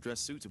just need to dress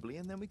suitably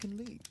and then we can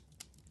leave.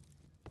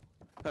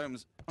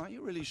 Holmes, are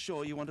you really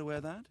sure you want to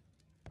wear that?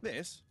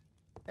 This?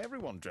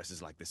 Everyone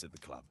dresses like this at the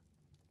club.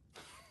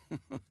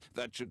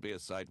 That should be a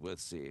sight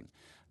worth seeing.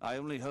 I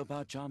only hope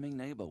our charming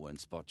neighbor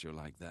won't spot you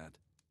like that.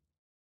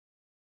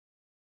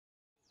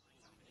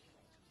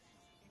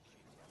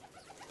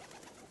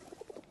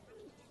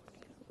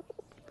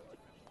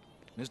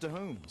 Mr.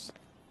 Holmes,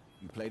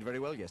 you played very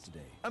well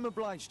yesterday. I'm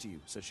obliged to you,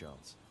 Sir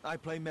Charles. I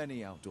play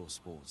many outdoor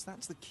sports.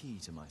 That's the key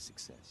to my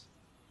success.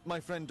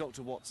 My friend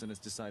Dr. Watson has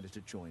decided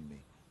to join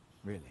me.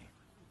 Really?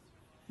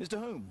 Mr.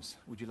 Holmes,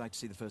 would you like to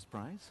see the first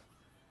prize?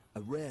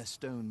 A rare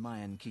stone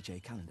Mayan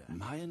Quiche calendar.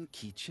 Mayan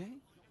Quiche?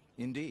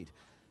 Indeed.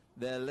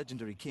 Their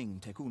legendary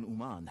king, Tekun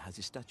Uman, has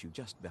his statue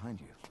just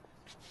behind you.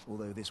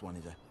 Although this one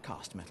is a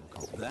cast metal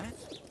copy. That?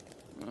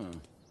 Oh.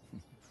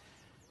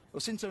 Well,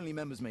 since only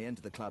members may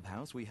enter the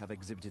clubhouse, we have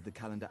exhibited the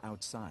calendar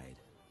outside.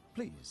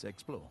 Please,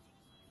 explore.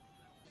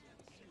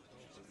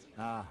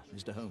 Ah,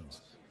 Mr. Holmes.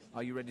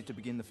 Are you ready to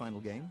begin the final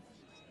game?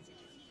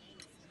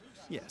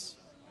 Yes.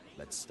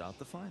 Let's start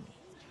the final.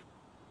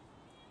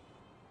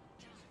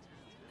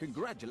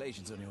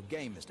 Congratulations on your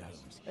game, Mr.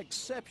 Holmes.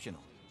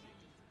 Exceptional.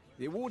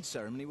 The awards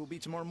ceremony will be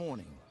tomorrow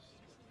morning.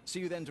 See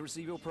you then to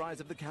receive your prize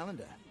of the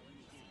calendar.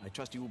 I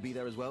trust you will be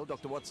there as well,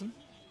 Dr. Watson?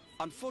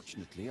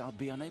 Unfortunately, I'll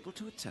be unable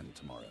to attend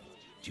tomorrow.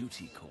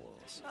 Duty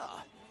calls.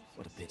 Ah,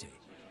 what a pity.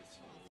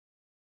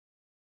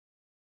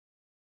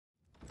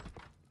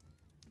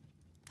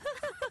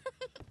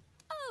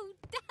 Oh,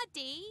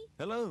 Daddy!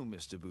 Hello,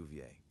 Mr.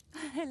 Bouvier.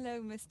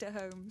 Hello, Mr.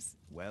 Holmes.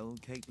 Well,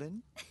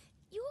 Caitlin?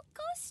 Your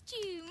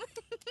costume!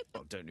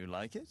 Oh, don't you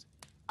like it?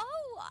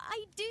 Oh,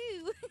 I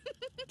do!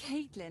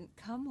 Caitlin,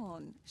 come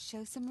on.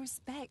 Show some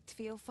respect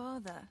for your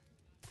father.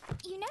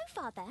 You know,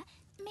 Father,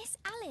 Miss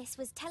Alice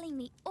was telling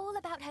me all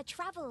about her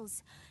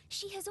travels.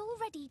 She has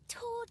already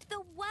toured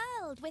the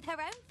world with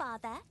her own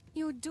father.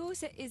 Your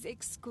daughter is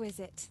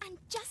exquisite. And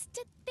just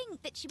to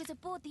think that she was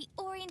aboard the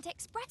Orient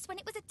Express when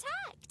it was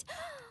attacked.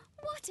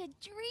 What a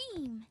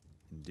dream.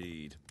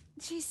 Indeed.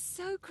 She's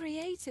so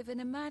creative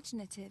and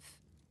imaginative.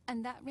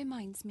 And that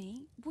reminds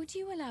me, would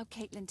you allow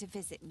Caitlin to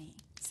visit me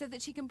so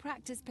that she can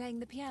practice playing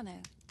the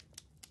piano?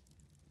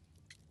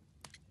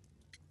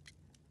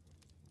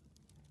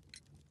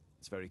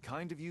 It's very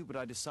kind of you, but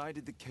I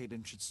decided that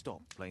Caitlin should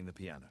stop playing the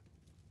piano.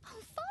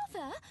 Oh,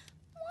 Father,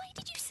 why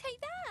did you say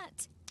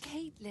that?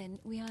 Caitlin,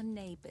 we are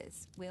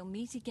neighbours. We'll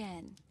meet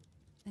again.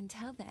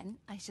 Until then,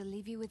 I shall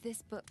leave you with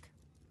this book.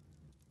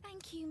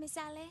 Thank you, Miss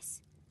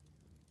Alice.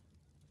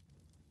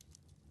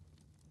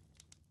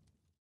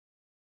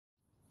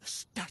 The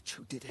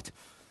statue did it.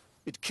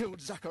 It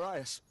killed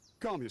Zacharias.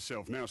 Calm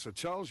yourself now, Sir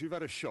Charles. You've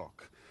had a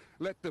shock.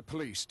 Let the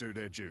police do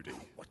their duty.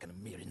 What can a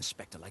mere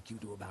inspector like you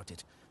do about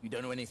it? You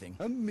don't know anything.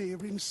 A mere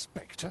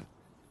inspector?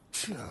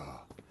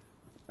 Pshaw.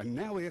 And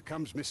now here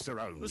comes Mr.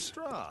 Holmes.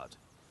 Lestrade,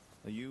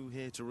 are you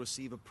here to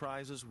receive a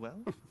prize as well?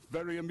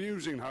 Very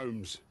amusing,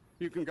 Holmes.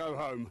 You can go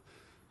home.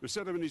 The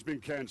ceremony's been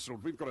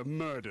cancelled. We've got a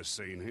murder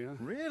scene here.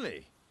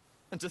 Really?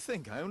 And to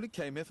think I only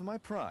came here for my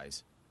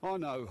prize. I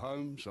know,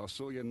 Holmes. I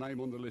saw your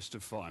name on the list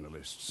of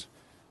finalists.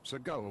 So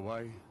go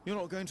away. You're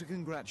not going to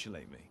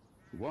congratulate me?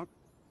 What?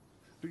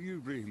 Do you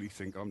really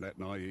think I'm that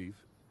naive?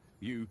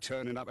 You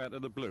turning up out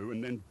of the blue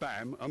and then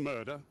bam, a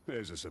murder?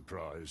 There's a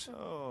surprise.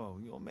 Oh,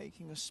 you're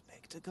making a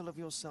spectacle of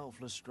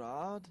yourself,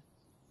 Lestrade.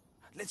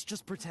 Let's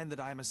just pretend that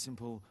I'm a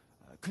simple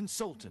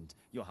consultant,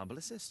 your humble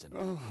assistant.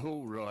 Oh,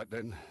 all right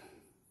then.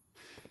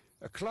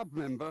 A club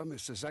member,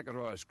 Mr.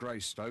 Zacharias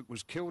Greystoke,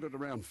 was killed at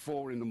around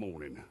 4 in the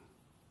morning.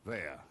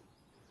 There.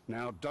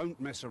 Now, don't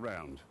mess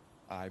around.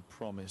 I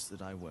promise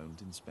that I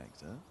won't,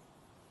 Inspector.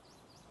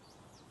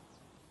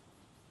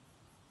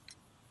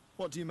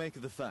 What do you make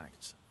of the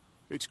facts?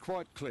 It's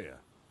quite clear.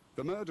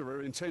 The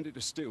murderer intended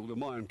to steal the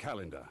Mayan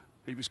calendar.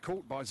 He was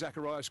caught by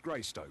Zacharias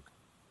Greystoke.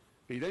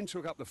 He then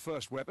took up the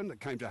first weapon that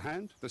came to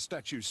hand, the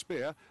statue's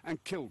spear,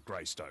 and killed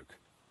Greystoke.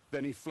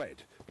 Then he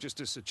fled,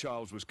 just as Sir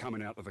Charles was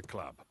coming out of the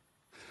club.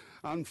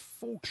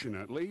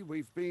 Unfortunately,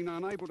 we've been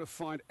unable to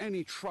find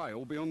any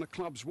trail beyond the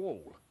club's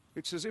wall.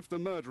 It's as if the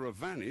murderer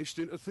vanished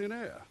into thin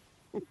air.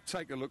 Well,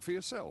 take a look for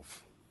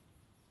yourself.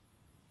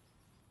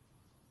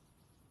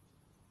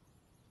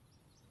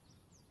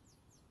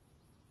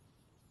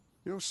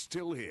 You're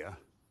still here?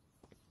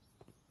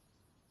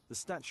 The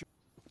statue...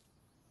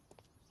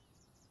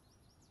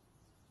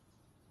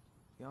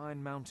 The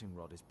iron mounting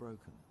rod is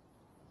broken.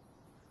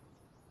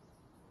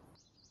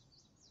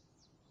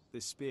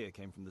 This spear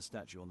came from the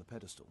statue on the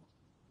pedestal.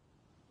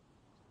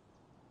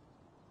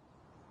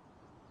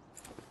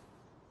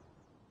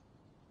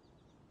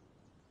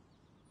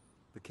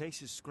 The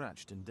case is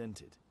scratched and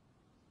dented.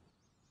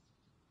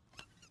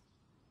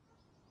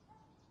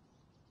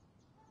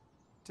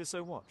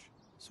 Tissot watch,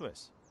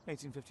 Swiss,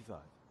 1855.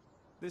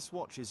 This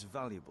watch is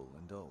valuable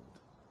and old.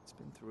 It's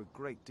been through a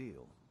great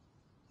deal.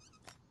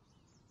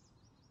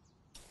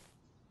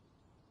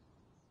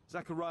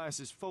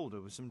 Zacharias'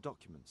 folder with some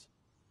documents.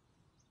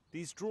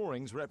 These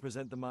drawings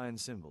represent the Mayan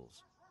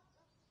symbols.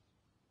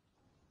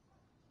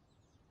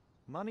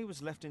 Money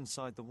was left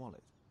inside the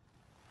wallet.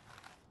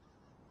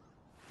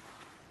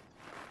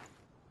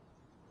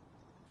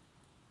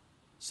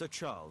 Sir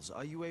Charles,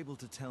 are you able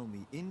to tell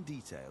me in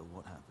detail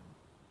what happened?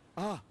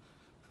 Ah,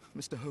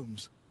 Mr.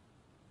 Holmes.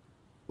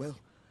 Well,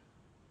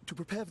 to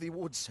prepare for the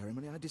awards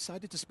ceremony, I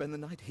decided to spend the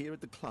night here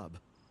at the club.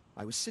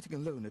 I was sitting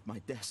alone at my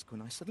desk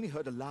when I suddenly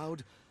heard a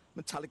loud,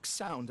 metallic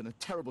sound and a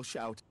terrible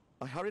shout.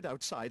 I hurried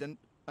outside and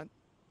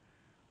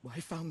well, I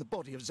found the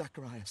body of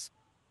Zacharias.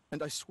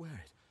 And I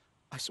swear it,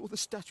 I saw the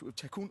statue of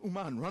Tekun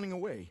Uman running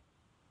away.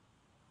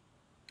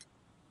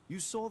 You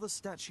saw the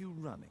statue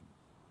running?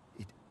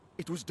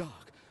 It was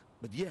dark,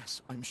 but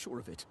yes, I'm sure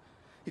of it.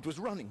 It was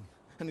running,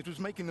 and it was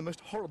making the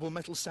most horrible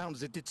metal sound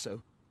as it did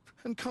so.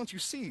 And can't you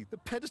see, the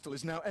pedestal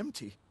is now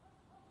empty.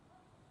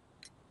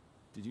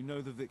 Did you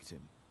know the victim?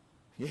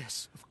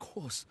 Yes, of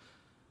course.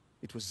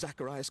 It was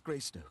Zacharias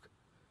Greystoke.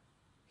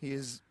 He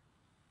is...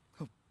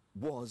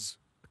 was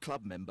a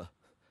club member,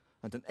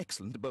 and an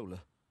excellent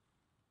bowler.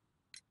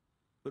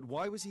 But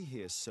why was he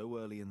here so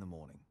early in the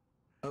morning?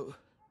 Oh,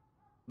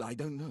 I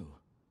don't know.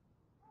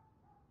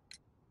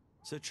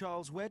 Sir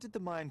Charles, where did the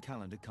Mayan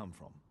calendar come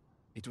from?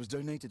 It was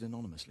donated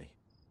anonymously.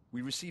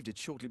 We received it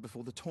shortly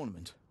before the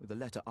tournament, with a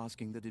letter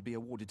asking that it be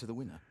awarded to the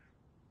winner.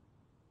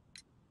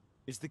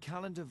 Is the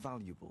calendar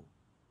valuable?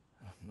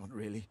 Not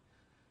really.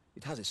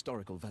 It has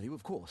historical value,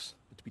 of course,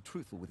 but to be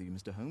truthful with you,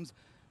 Mr. Holmes,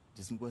 it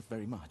isn't worth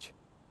very much.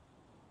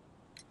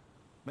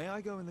 May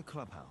I go in the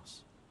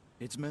clubhouse?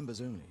 It's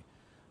members only.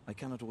 I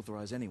cannot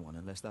authorize anyone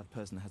unless that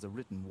person has a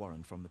written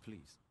warrant from the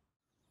police.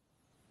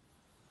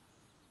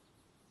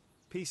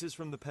 Pieces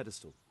from the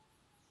pedestal.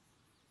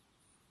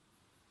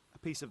 A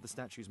piece of the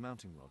statue's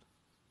mounting rod.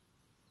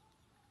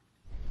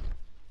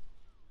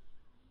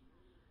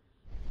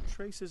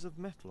 Traces of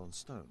metal on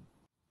stone.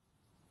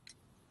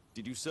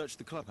 Did you search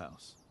the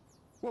clubhouse?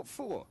 What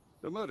for?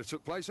 The murder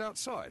took place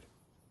outside.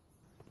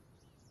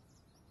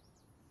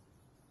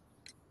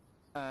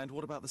 And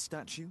what about the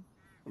statue?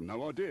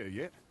 No idea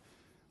yet.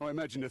 I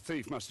imagine the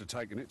thief must have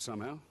taken it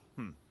somehow.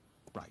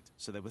 Right,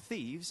 so there were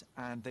thieves,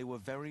 and they were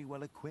very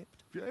well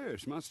equipped?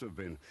 Yes, must have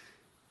been.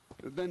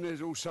 Then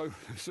there's also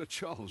Sir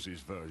Charles's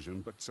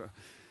version, but...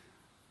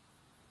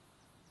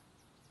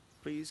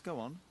 Please, go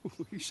on.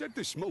 He said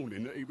this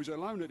morning that he was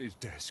alone at his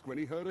desk when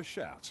he heard a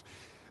shout.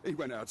 He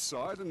went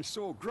outside and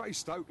saw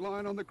Greystoke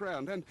lying on the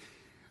ground, and...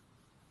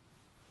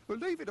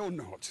 believe it or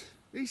not,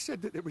 he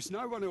said that there was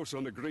no one else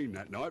on the green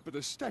that night but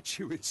the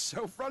statue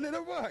itself running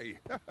away.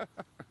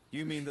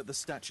 You mean that the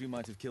statue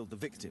might have killed the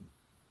victim?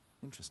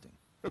 Interesting.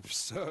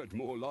 Absurd,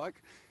 more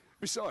like.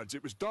 Besides,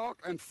 it was dark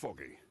and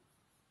foggy.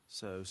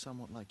 So,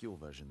 somewhat like your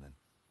version, then.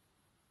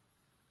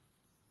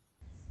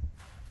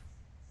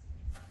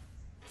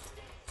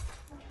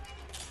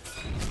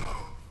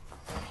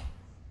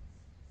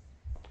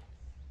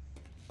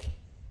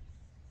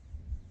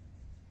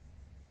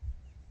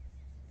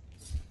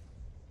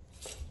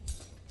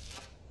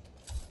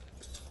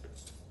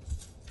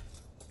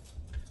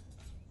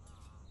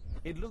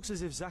 It looks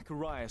as if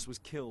Zacharias was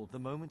killed the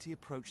moment he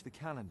approached the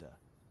calendar,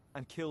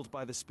 and killed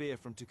by the spear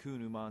from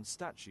Tekun Uman's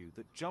statue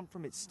that jumped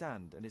from its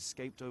stand and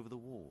escaped over the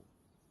wall.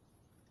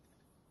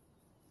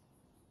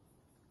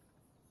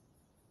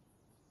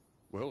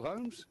 Well,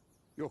 Holmes,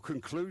 your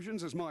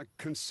conclusions as my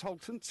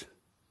consultant?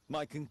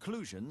 My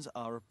conclusions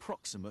are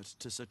approximate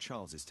to Sir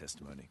Charles's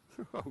testimony.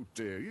 Oh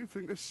dear, you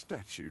think the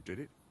statue did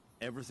it?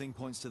 Everything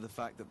points to the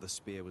fact that the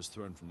spear was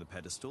thrown from the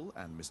pedestal,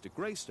 and Mr.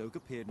 Greystoke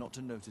appeared not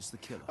to notice the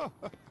killer.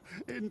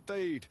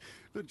 Indeed.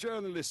 The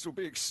journalists will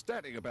be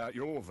ecstatic about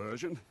your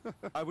version.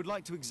 I would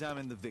like to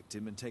examine the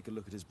victim and take a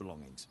look at his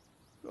belongings.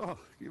 Oh,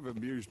 you've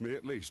amused me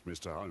at least,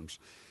 Mr. Holmes.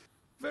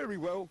 Very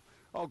well.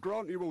 I'll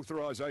grant you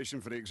authorization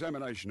for the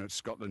examination at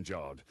Scotland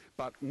Yard,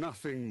 but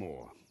nothing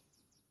more.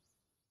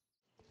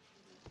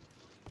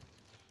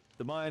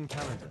 The Mayan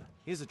calendar.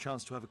 Here's a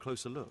chance to have a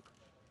closer look.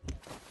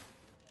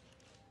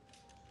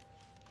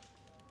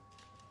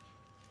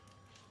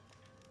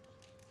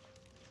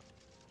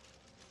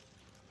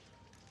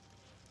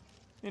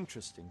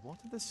 Interesting. What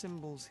are the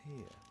symbols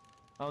here?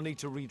 I'll need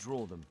to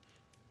redraw them.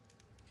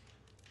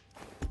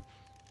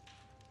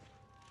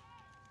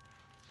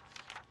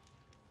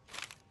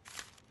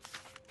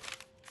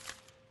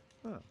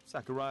 Oh,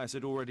 Zacharias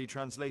had already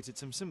translated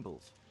some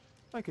symbols.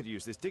 I could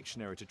use this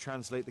dictionary to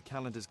translate the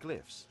calendar's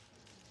glyphs.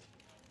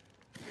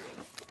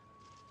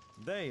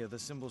 They are the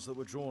symbols that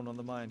were drawn on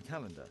the Mayan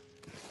calendar.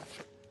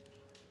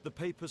 The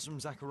papers from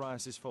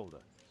Zacharias'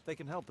 folder. They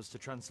can help us to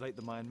translate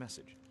the Mayan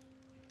message.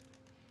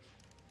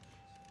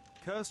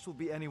 Cursed will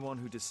be anyone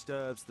who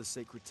disturbs the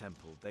sacred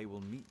temple. They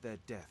will meet their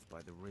death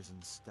by the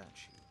risen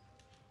statue.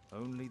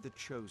 Only the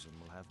chosen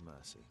will have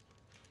mercy.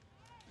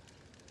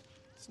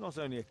 It's not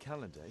only a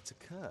calendar, it's a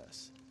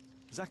curse.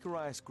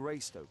 Zacharias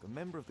Greystoke, a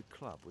member of the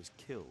club, was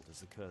killed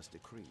as the curse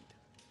decreed.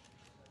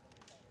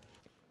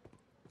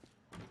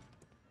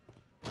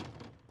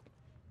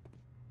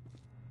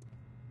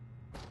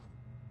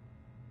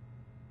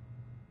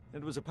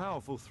 It was a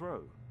powerful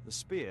throw. The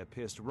spear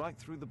pierced right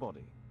through the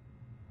body.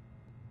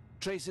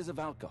 Traces of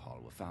alcohol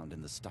were found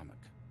in the stomach.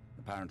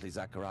 Apparently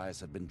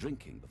Zacharias had been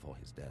drinking before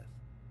his death.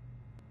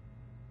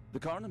 The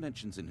coroner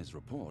mentions in his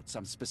report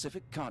some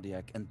specific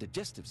cardiac and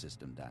digestive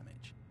system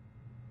damage.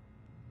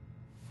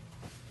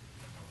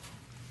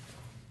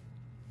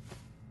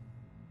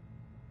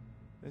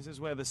 This is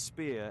where the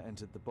spear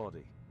entered the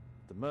body.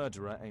 The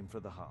murderer aimed for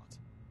the heart.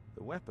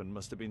 The weapon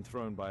must have been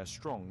thrown by a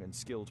strong and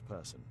skilled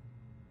person.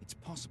 It's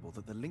possible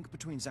that the link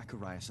between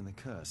Zacharias and the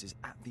curse is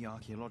at the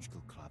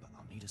archaeological club.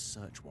 I'll need a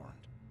search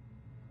warrant.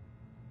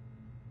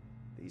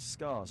 These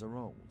scars are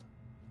old.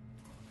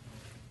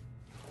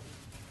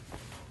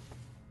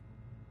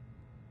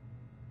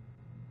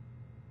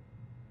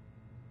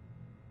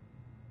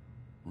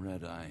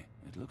 Red eye.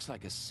 It looks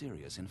like a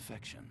serious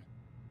infection.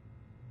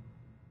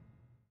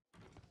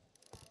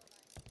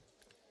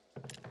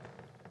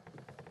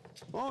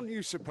 Aren't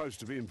you supposed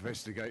to be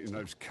investigating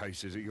those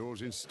cases of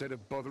yours instead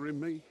of bothering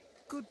me?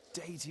 Good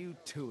day to you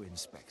too,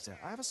 Inspector.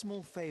 I have a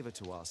small favor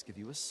to ask of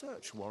you, a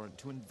search warrant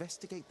to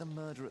investigate the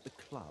murder at the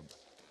club.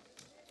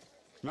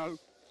 No,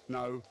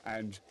 no,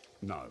 and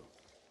no.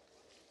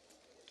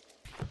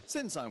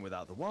 Since I'm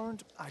without the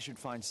warrant, I should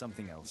find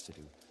something else to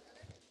do.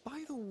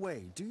 By the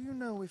way, do you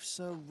know if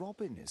Sir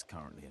Robin is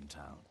currently in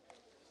town?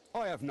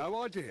 I have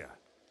no idea.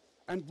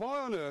 And why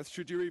on earth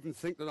should you even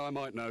think that I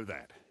might know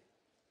that?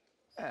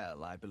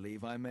 Well, I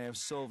believe I may have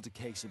solved a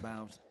case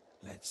about,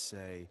 let's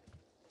say,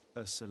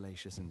 a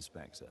salacious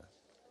inspector.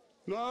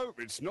 No,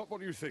 it's not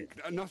what you think.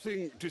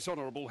 Nothing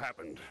dishonorable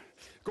happened.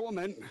 Go on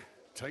then,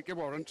 take your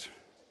warrant.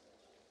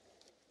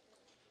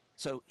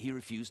 So he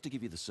refused to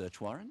give you the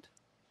search warrant?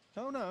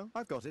 Oh no,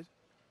 I've got it.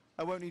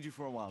 I won't need you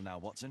for a while now,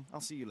 Watson.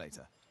 I'll see you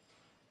later.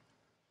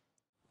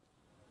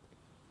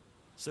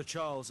 Sir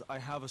Charles, I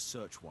have a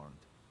search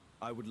warrant.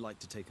 I would like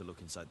to take a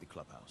look inside the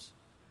clubhouse.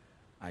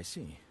 I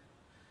see.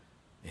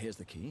 Here's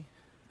the key,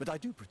 but I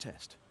do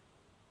protest.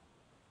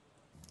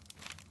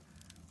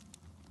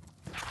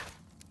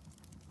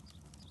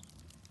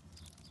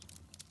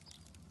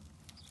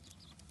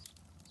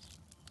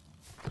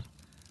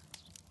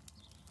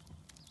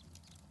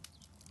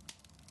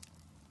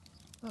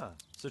 Ah,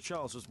 Sir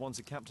Charles was once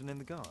a captain in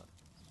the guard.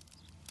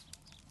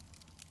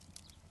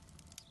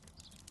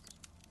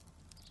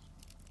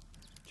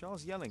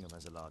 Charles Yellingham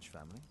has a large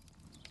family.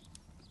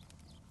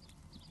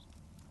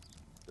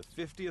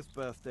 The 50th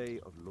birthday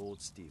of Lord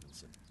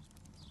Stevenson.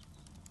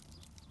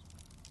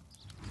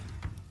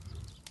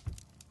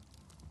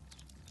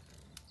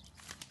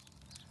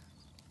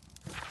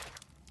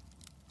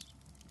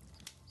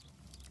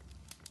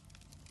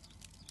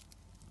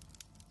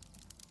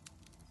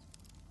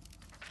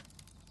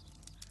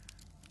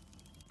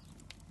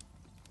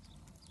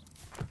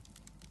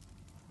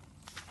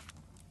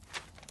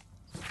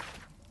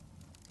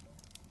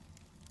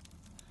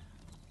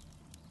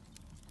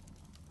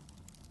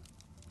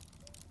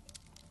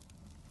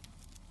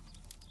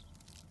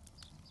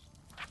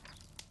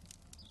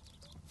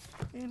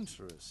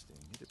 Interesting.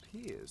 It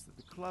appears that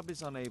the club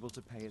is unable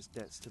to pay its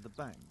debts to the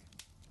bank.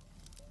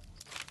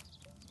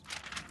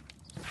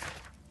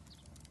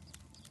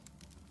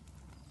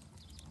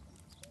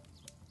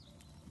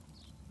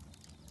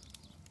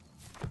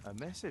 A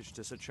message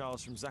to Sir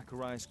Charles from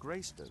Zacharias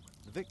Greystoke,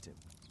 the victim.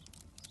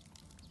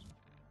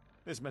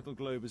 This metal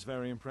globe is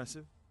very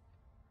impressive.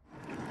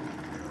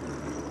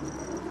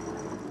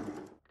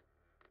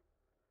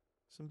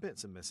 Some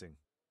bits are missing.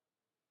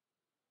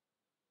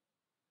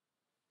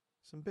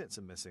 Some bits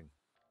are missing.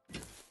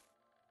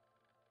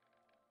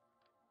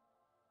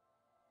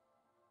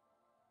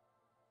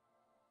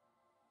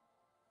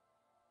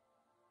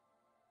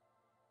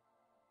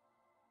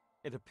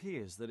 It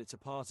appears that it's a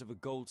part of a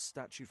gold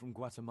statue from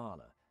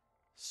Guatemala.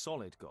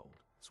 Solid gold.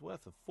 It's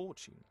worth a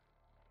fortune.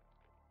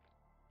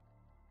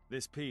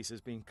 This piece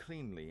has been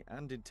cleanly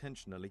and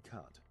intentionally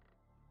cut.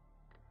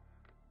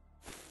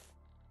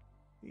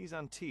 These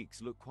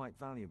antiques look quite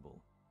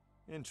valuable.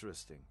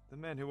 Interesting. The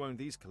men who own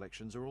these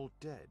collections are all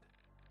dead.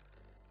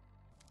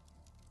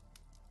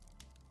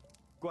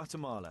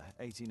 Guatemala,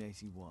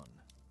 1881.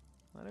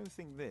 I don't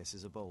think this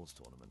is a bowls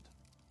tournament.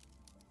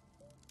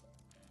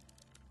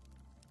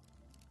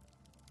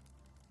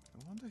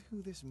 I wonder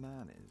who this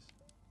man is.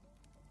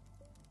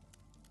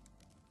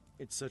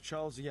 It's Sir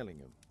Charles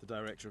Yellingham, the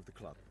director of the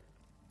club.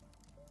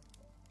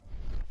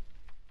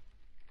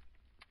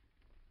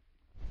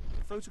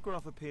 The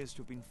photograph appears to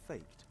have been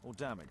faked or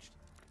damaged.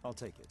 I'll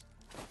take it.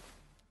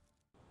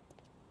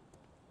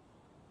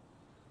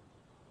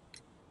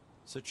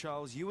 Sir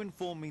Charles, you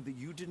informed me that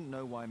you didn't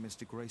know why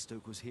Mr.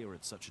 Greystoke was here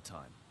at such a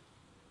time.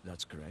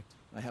 That's correct.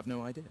 I have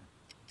no idea.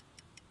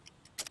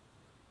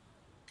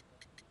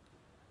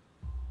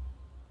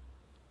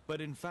 But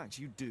in fact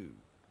you do.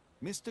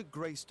 Mr.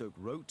 Greystoke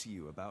wrote to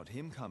you about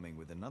him coming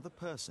with another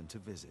person to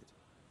visit.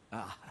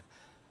 Ah,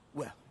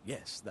 well,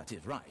 yes, that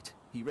is right.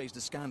 He raised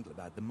a scandal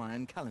about the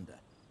Mayan calendar,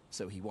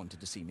 so he wanted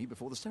to see me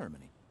before the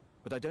ceremony.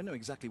 But I don't know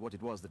exactly what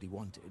it was that he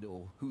wanted,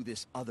 or who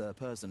this other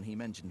person he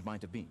mentioned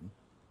might have been.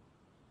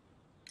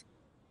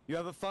 You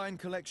have a fine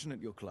collection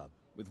at your club,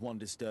 with one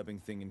disturbing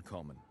thing in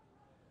common.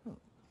 Oh,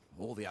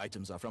 all the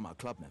items are from our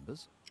club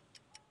members.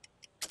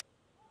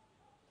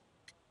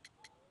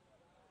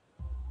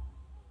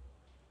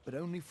 But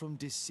only from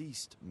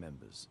deceased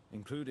members,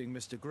 including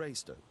Mr.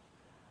 Greystoke.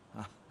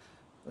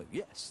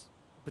 Yes,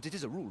 but it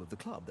is a rule of the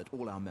club that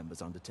all our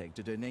members undertake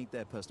to donate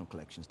their personal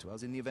collections to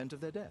us in the event of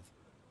their death.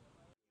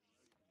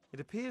 It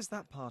appears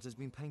that part has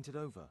been painted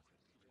over.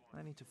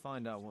 I need to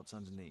find out what's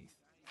underneath.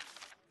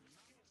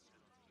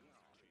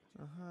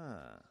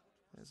 Aha,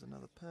 there's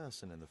another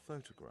person in the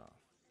photograph.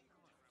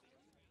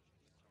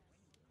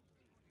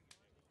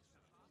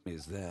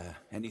 Is there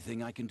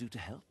anything I can do to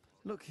help?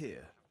 Look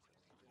here.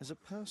 There's a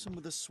person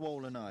with a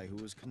swollen eye who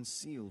was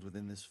concealed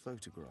within this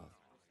photograph.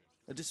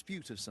 A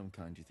dispute of some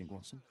kind, do you think,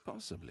 Watson?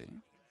 Possibly.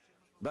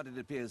 But it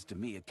appears to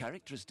me a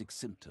characteristic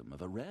symptom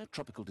of a rare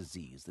tropical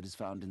disease that is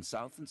found in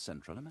South and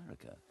Central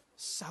America.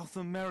 South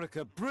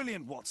America!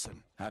 Brilliant,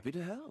 Watson! Happy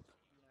to help.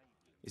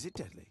 Is it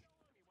deadly?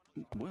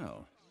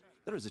 Well,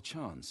 there is a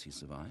chance he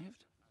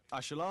survived.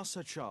 I shall ask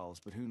Sir Charles,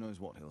 but who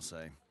knows what he'll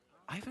say.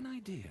 I've an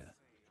idea.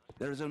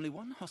 There is only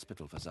one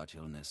hospital for such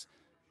illness.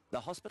 The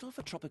Hospital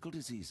for Tropical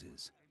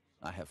Diseases.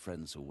 I have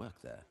friends who work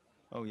there.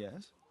 Oh,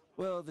 yes?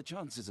 Well, the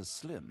chances are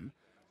slim,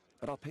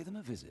 but I'll pay them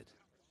a visit.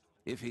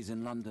 If he's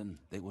in London,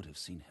 they would have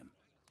seen him.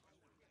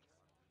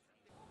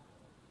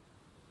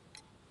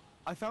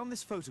 I found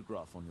this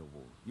photograph on your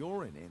wall.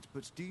 You're in it,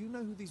 but do you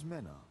know who these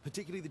men are?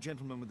 Particularly the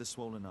gentleman with the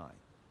swollen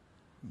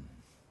eye.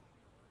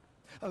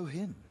 Oh,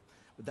 him.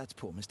 But that's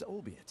poor Mr.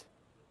 Albeit.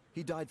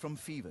 He died from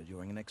fever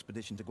during an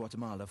expedition to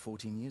Guatemala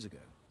 14 years ago.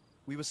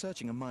 We were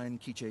searching a Mayan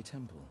Quiche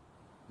temple,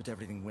 but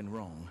everything went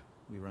wrong.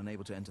 We were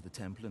unable to enter the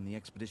temple, and the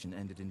expedition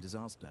ended in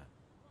disaster.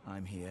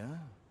 I'm here,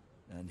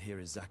 and here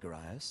is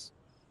Zacharias.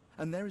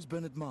 And there is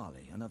Bernard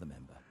Marley, another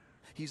member.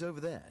 He's over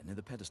there, near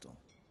the pedestal.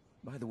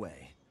 By the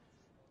way,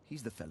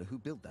 he's the fellow who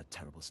built that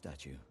terrible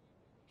statue.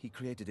 He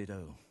created it,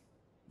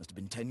 must have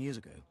been 10 years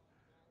ago.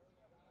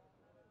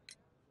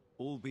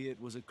 Albeit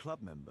was a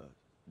club member.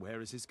 Where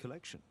is his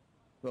collection?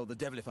 Well, the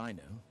devil if I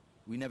know.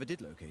 We never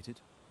did locate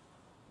it.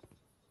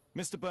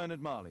 Mr.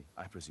 Bernard Marley,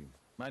 I presume.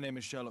 My name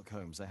is Sherlock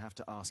Holmes. I have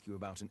to ask you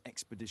about an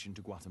expedition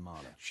to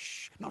Guatemala.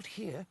 Shh, not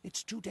here.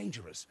 It's too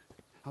dangerous.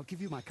 I'll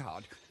give you my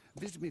card.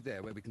 Visit me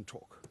there where we can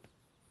talk.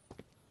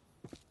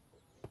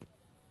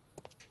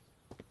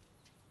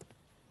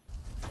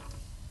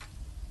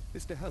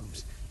 Mr.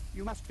 Holmes,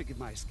 you must forgive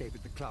my escape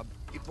at the club.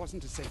 It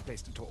wasn't a safe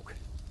place to talk.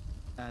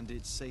 And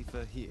it's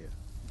safer here?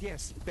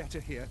 Yes, better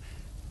here.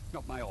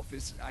 Not my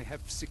office. I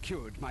have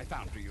secured my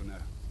foundry, you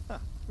know.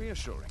 Ah,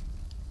 reassuring.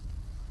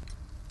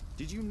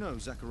 Did you know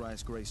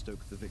Zacharias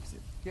Greystoke, the victim?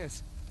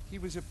 Yes, he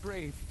was a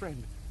brave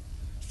friend.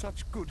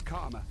 Such good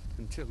karma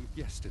until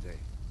yesterday.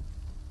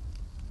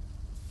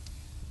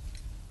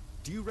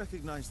 Do you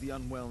recognize the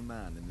unwell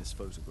man in this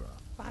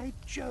photograph? By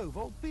Jove,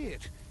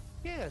 albeit.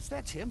 Yes,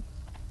 that's him.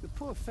 The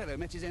poor fellow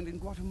met his end in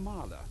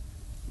Guatemala.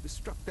 He was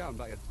struck down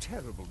by a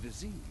terrible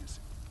disease.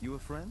 You were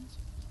friends?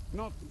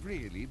 Not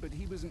really, but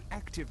he was an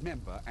active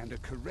member and a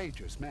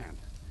courageous man.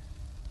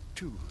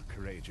 Too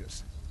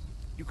courageous.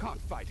 You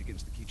can't fight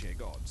against the Quiche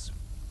gods.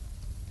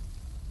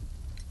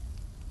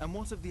 And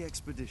what of the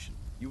expedition?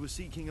 You were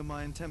seeking a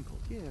Mayan temple?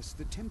 Yes,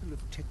 the temple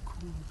of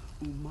Tekun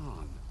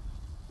Uman.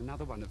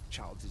 Another one of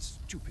Charles's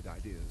stupid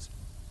ideas.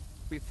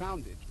 We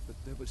found it, but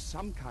there was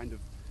some kind of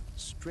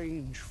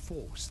strange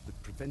force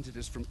that prevented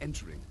us from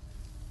entering.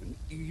 An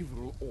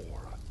evil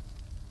aura.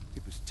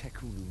 It was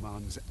Tekun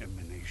Uman's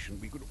emanation.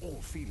 We could all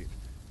feel it.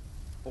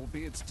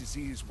 Albeit's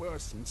disease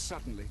worsened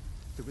suddenly.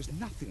 There was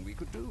nothing we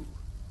could do.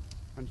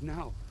 And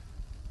now,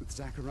 with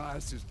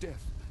Zacharias'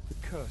 death,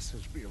 The curse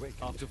has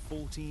reawakened. After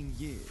 14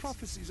 years.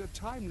 Prophecies are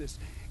timeless.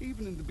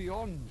 Even in the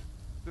beyond,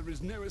 there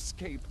is no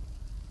escape.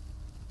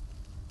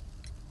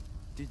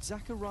 Did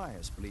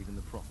Zacharias believe in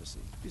the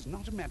prophecy? It is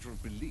not a matter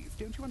of belief,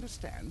 don't you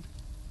understand?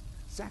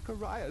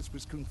 Zacharias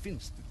was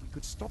convinced that we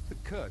could stop the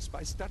curse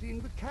by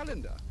studying the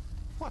calendar.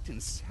 What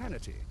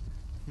insanity!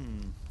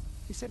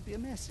 He sent me a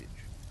message.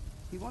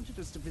 He wanted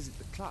us to visit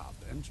the club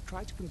and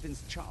try to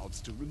convince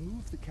Charles to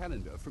remove the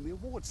calendar from the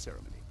awards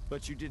ceremony.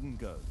 But you didn't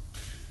go.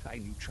 I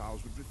knew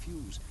Charles would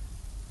refuse.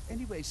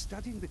 Anyway,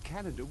 studying the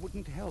calendar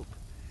wouldn't help.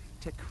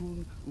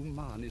 Tekun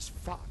Uman is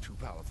far too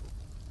powerful.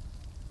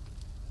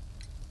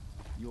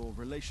 Your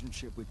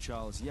relationship with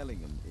Charles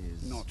Yellingham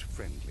is... Not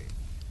friendly.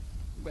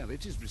 Well,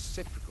 it is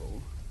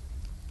reciprocal.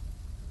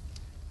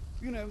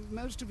 You know,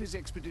 most of his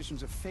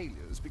expeditions are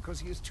failures because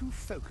he is too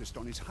focused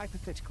on his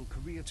hypothetical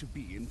career to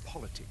be in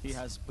politics. He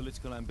has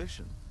political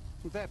ambition.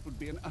 Well, that would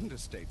be an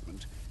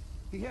understatement.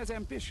 He has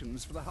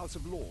ambitions for the House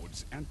of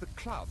Lords, and the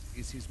club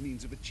is his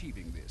means of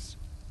achieving this.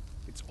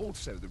 It's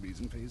also the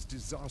reason for his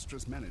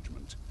disastrous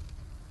management.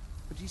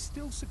 But he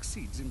still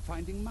succeeds in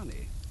finding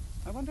money.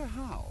 I wonder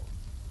how.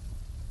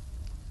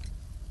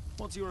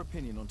 What's your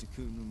opinion on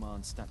Tekun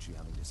Uman's statue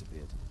having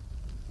disappeared?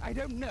 I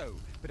don't know,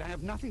 but I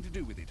have nothing to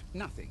do with it.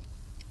 Nothing.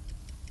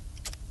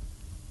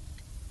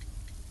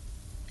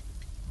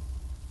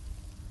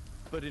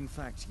 But in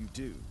fact you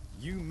do.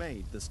 You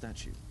made the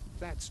statue.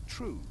 That's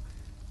true.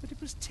 But it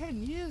was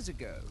 10 years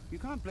ago. You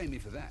can't blame me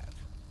for that.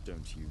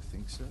 Don't you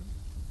think so?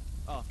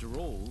 After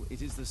all,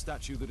 it is the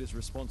statue that is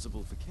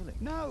responsible for killing.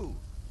 No!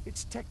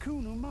 It's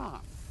Tekun Uman.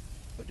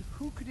 But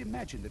who could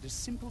imagine that a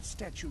simple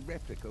statue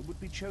replica would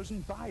be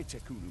chosen by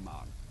Tekun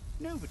Uman?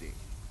 Nobody.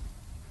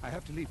 I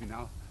have to leave you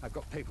now. I've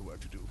got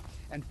paperwork to do.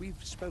 And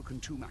we've spoken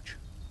too much.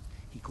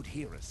 He could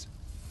hear us.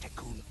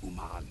 Tekun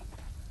Uman.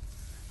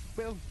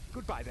 Well,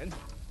 goodbye then.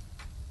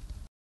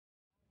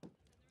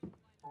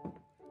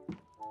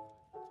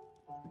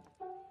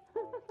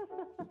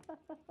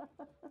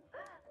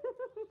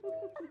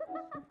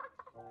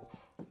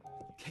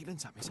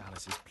 Caitlin's at Miss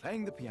Alice's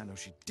playing the piano.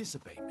 She'd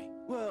disobey me.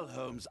 Well,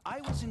 Holmes,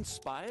 I was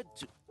inspired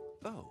to...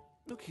 Oh,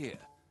 look here.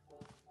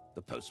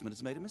 The postman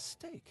has made a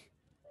mistake.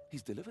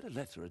 He's delivered a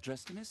letter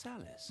addressed to Miss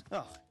Alice.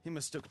 Oh, he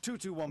mistook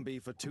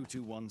 221B for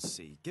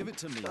 221C. Give it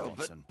to me,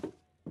 Watson.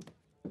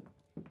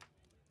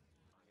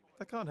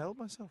 I can't help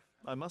myself.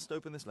 I must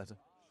open this letter.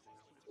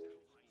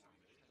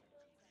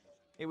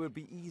 It would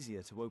be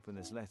easier to open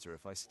this letter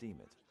if I steam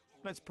it.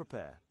 Let's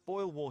prepare.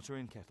 Boil water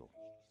in kettle.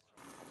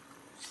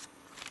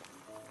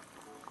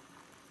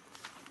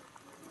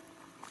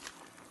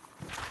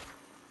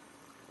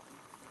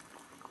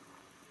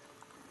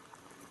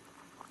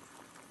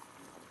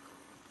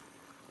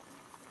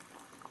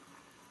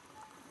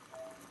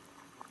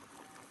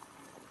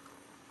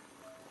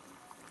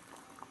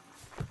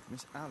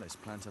 Miss Alice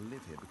planned to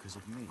live here because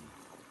of me.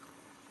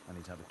 I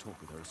need to have a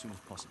talk with her as soon as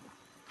possible.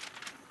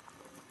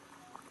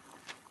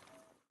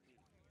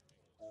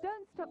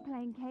 Don't stop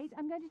playing, Kate.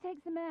 I'm going to take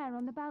some air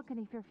on the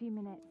balcony for a few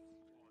minutes.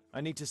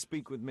 I need to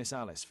speak with Miss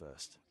Alice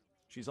first.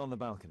 She's on the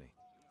balcony.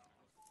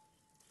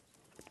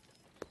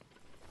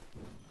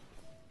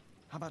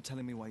 How about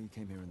telling me why you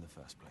came here in the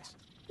first place?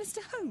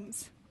 Mr.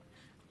 Holmes,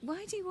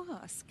 why do you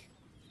ask?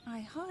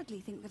 I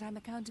hardly think that I'm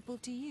accountable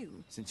to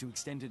you. Since you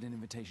extended an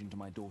invitation to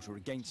my daughter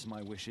against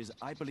my wishes,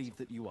 I believe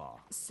that you are.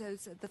 So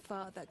said the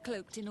father,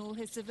 cloaked in all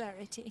his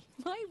severity.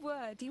 My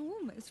word, you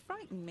almost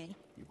frightened me.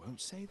 You won't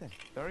say then.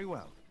 Very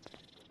well.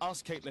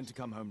 Ask Caitlin to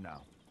come home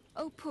now.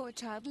 Oh, poor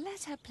child,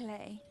 let her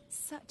play.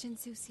 Such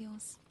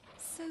insouciance.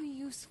 So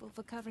useful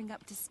for covering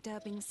up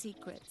disturbing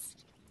secrets.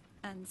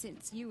 And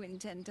since you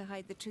intend to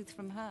hide the truth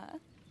from her...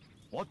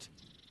 What?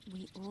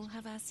 We all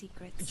have our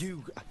secrets.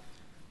 You...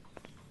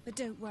 But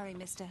don't worry,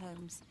 Mr.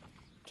 Holmes.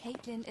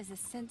 Caitlin is a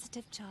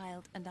sensitive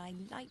child, and I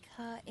like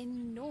her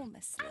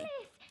enormously. Alice,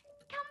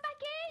 come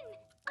back in!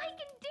 I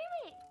can do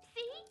it,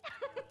 see?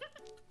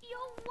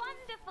 You're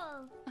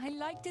wonderful! I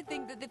like to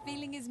think that the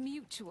feeling is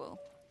mutual.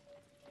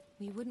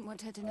 We wouldn't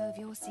want her to know of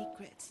your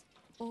secrets,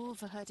 or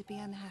for her to be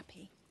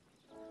unhappy.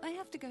 I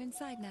have to go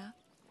inside now.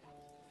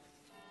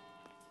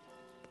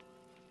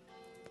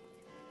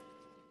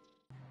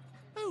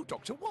 Oh,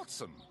 Dr.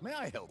 Watson, may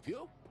I help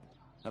you?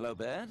 Hello,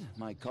 Baird.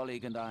 My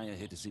colleague and I are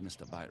here to see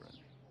Mr. Byron.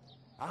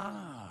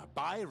 Ah,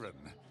 Byron.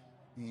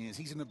 Yes,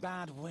 he's in a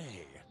bad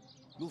way.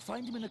 You'll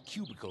find him in a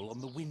cubicle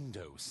on the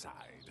window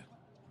side.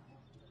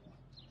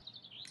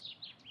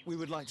 We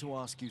would like to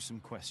ask you some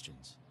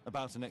questions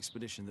about an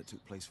expedition that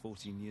took place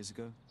 14 years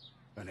ago.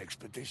 An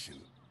expedition?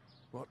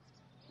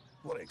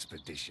 What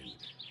expedition?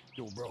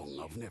 You're wrong.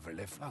 I've never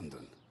left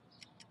London.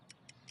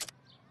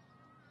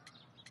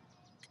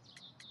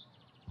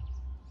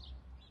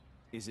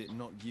 Is it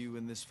not you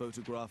in this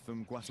photograph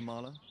from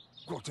Guatemala?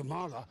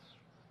 Guatemala?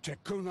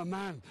 Tekun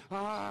Uman!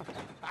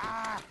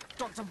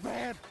 Dr.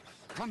 Baird!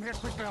 Come here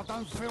quickly, I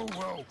don't feel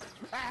well!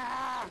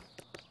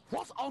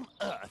 What on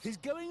earth is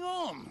going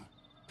on?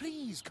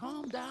 Please,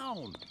 calm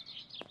down.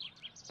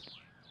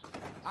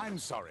 I'm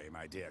sorry,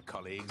 my dear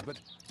colleagues, but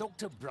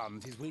Dr.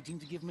 Brunt is waiting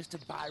to give Mr.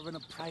 Byron a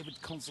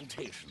private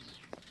consultation.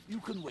 You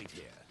can wait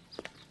here.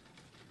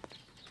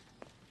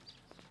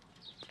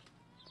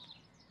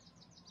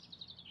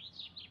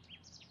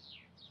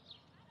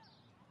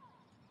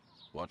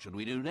 What should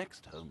we do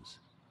next, Holmes?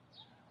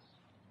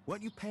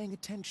 Weren't you paying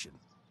attention?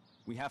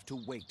 We have to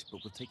wait,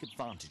 but we'll take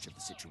advantage of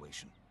the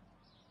situation.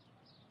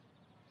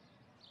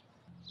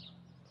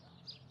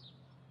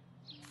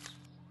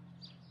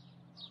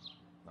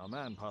 Our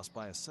man passed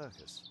by a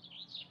circus.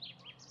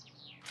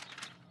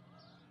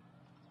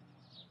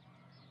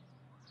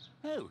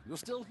 Oh, you're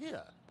still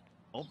here?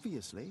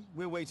 Obviously.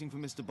 We're waiting for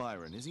Mr.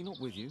 Byron. Is he not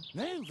with you?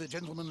 No, the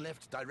gentleman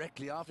left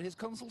directly after his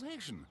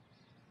consultation.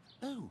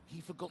 Oh, he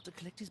forgot to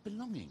collect his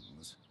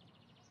belongings.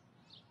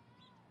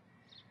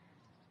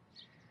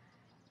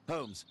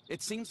 Holmes,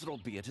 it seems that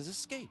Albeit has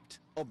escaped.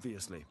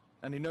 Obviously.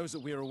 And he knows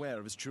that we are aware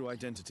of his true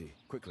identity.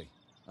 Quickly.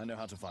 I know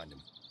how to find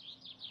him.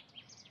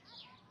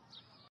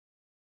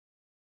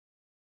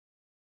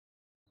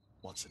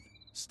 Watson,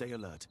 stay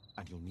alert,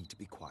 and you'll need to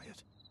be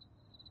quiet.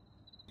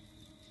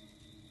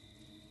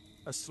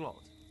 A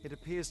slot. It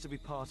appears to be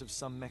part of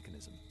some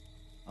mechanism.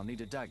 I'll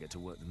need a dagger to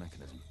work the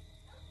mechanism.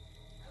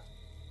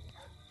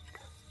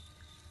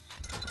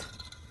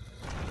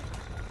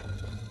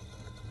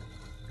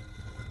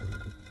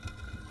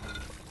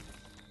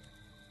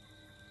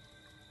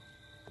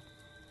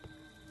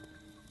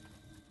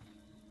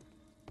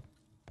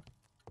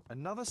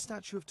 Another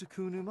statue of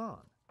Tikkun Uman.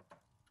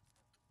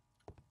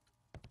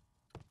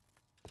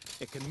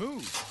 It can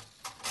move,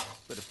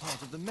 but a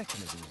part of the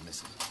mechanism is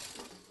missing.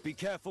 Be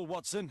careful,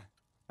 Watson,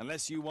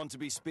 unless you want to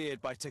be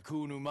speared by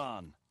Tikkun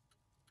Uman.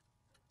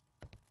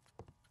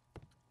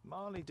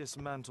 Marley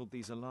dismantled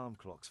these alarm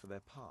clocks for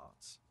their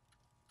parts.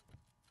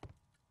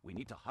 We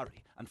need to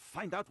hurry and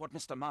find out what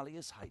Mr. Marley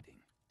is hiding.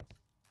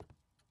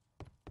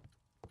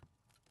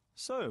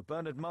 So,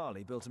 Bernard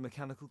Marley built a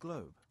mechanical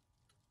globe.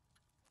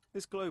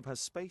 This globe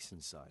has space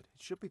inside.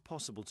 It should be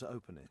possible to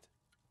open it.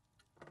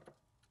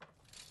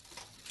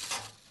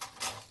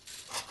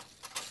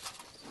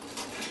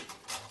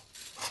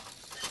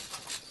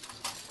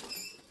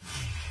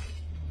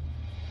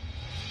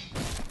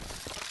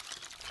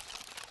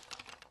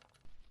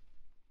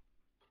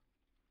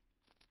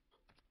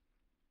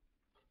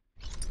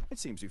 It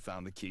seems you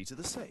found the key to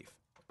the safe.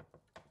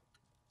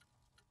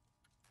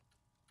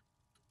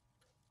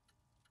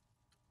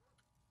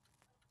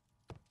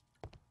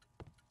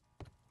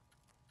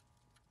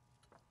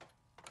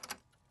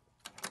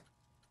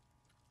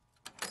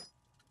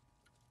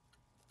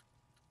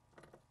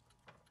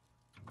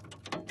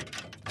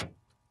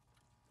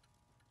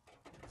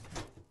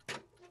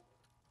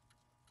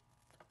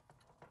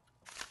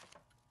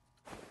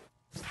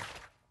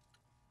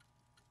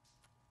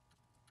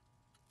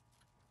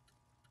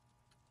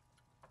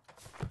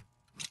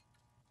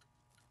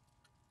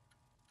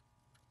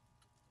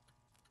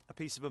 A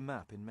piece of a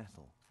map in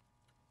metal.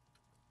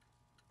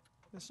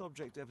 This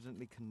object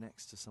evidently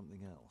connects to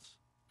something else.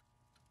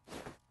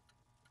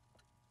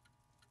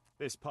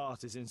 This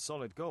part is in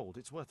solid gold.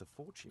 It's worth a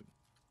fortune.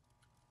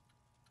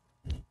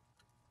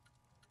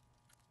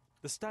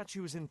 The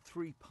statue is in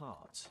 3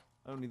 parts.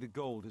 Only the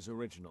gold is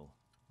original.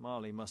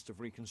 Marley must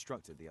have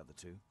reconstructed the other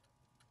 2.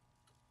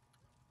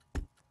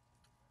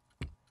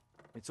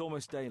 It's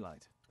almost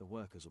daylight. The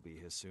workers will be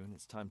here soon.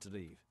 It's time to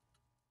leave.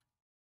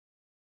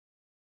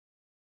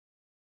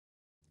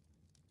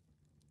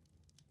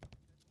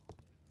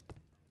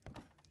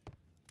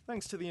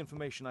 Thanks to the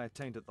information I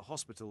obtained at the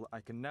hospital, I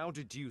can now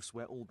deduce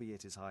where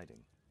Albeit is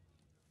hiding.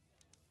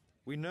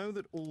 We know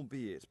that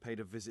Albeit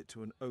paid a visit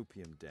to an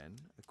opium den,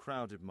 a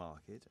crowded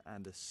market,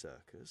 and a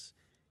circus.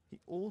 He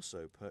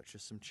also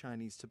purchased some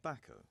Chinese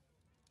tobacco.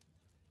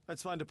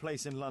 Let's find a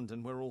place in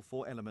London where all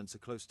 4 elements are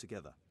close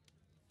together.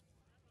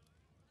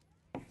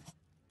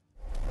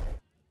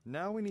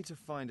 Now we need to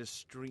find a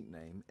street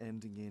name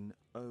ending in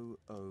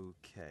OOK.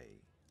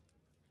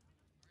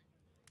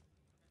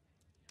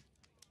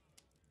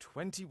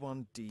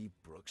 21D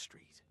Brook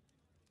Street.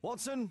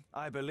 Watson,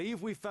 I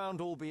believe we found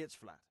Albeit's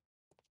flat.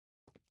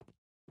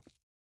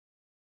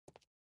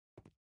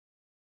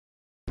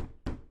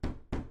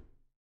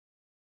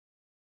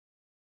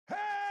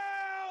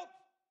 Help!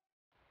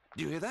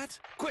 Do you hear that?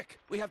 Quick,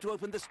 we have to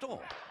open this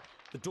door.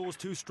 The door's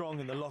too strong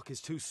and the lock is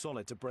too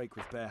solid to break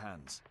with bare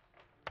hands.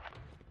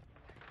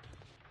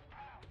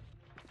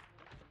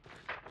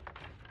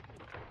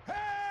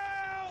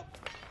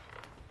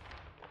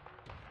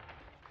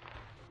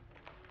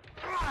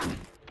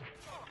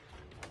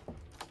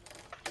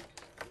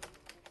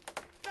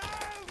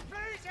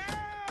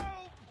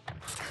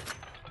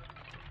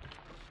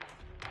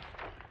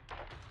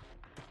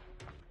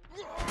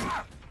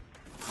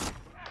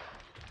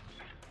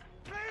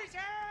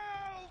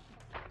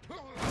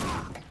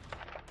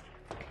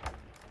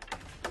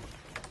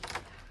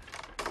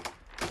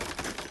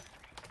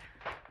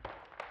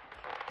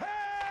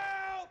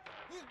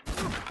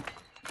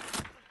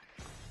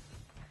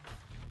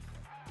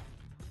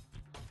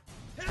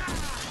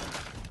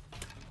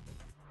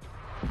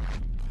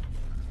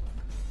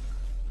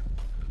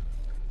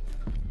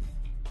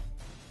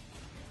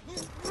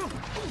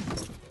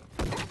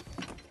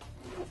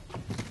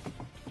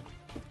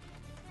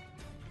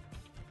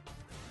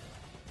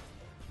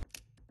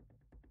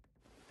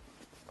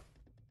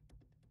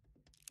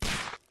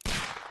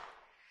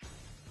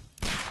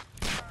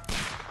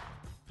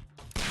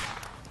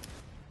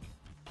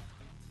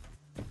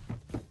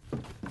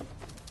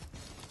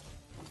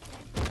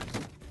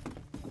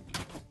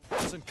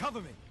 Watson,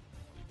 cover me!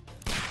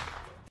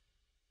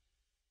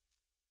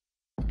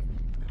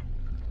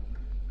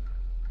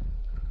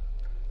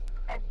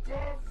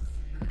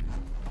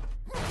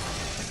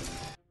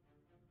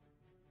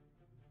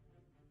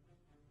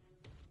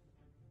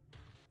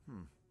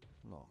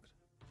 Locked.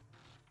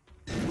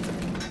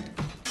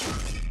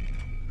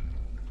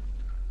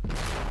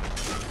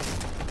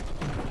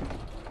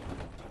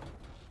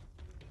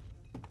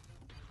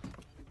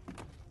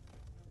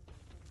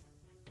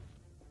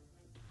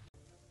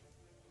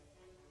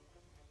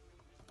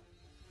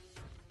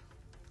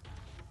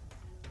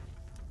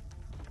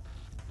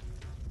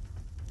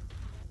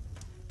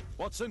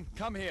 Watson,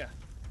 come here.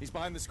 He's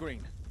behind the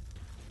screen.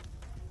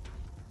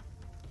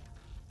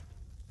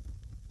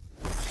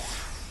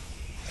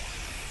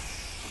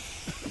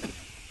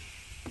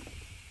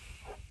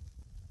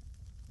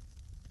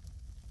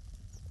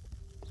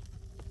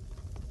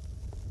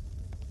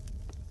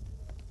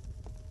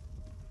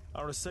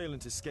 Our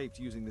assailant escaped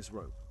using this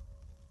rope.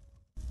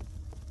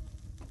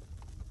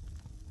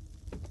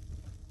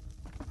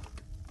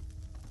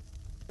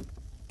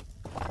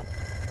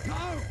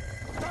 No!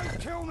 Don't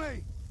kill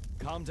me!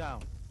 Calm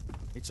down.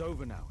 It's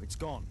over now. It's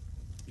gone.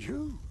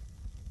 You?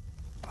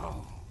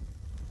 Oh.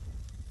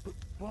 But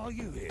why are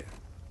you here?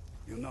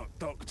 You're not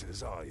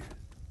doctors, are you?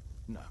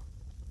 No.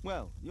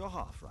 Well, you're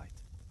half right.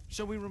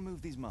 Shall we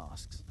remove these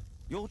masks?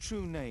 Your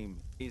true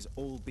name is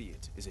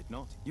Albeit, is it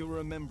not? You were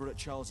a member at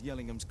Charles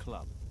Yellingham's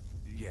club.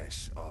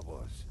 Yes, I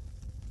was.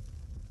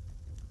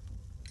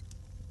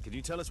 Can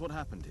you tell us what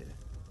happened here?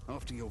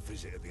 After your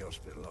visit at the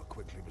hospital, I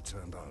quickly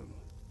returned home.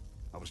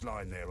 I was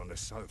lying there on the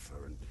sofa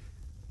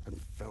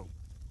and felt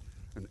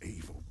an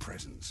evil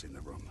presence in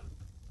the room.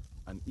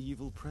 An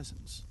evil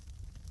presence?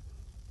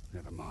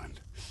 Never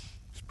mind.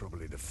 It's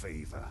probably the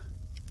fever.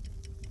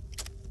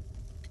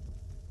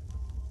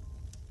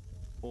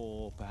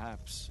 Or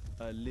perhaps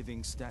a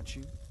living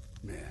statue?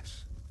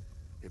 Yes.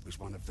 It was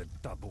one of the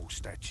double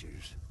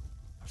statues.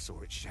 I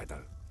saw its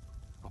shadow.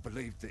 I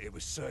believed that it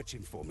was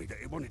searching for me, that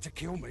it wanted to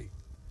kill me.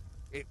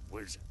 It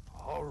was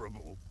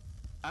horrible.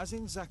 As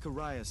in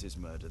Zacharias'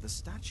 murder, the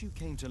statue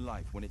came to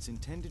life when its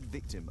intended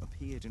victim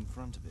appeared in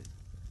front of it.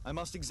 I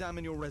must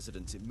examine your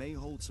residence. It may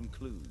hold some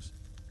clues.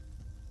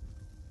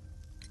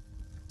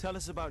 Tell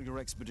us about your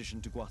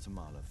expedition to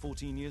Guatemala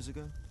 14 years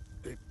ago?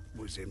 It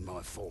was in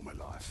my former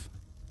life.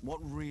 What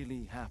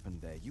really happened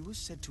there? You were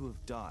said to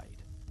have died.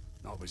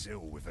 I was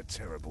ill with a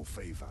terrible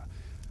fever.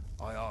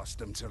 I asked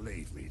them to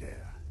leave me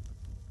there.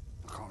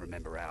 I can't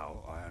remember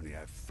how. I only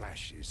have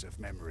flashes of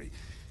memory.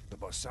 But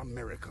by some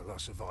miracle, I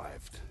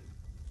survived.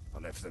 I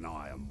left an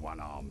eye and one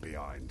arm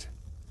behind.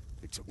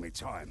 It took me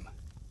time.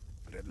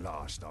 But at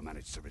last, I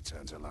managed to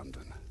return to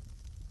London.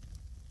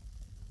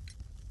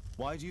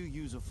 Why do you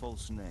use a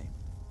false name?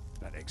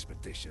 That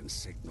expedition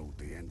signaled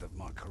the end of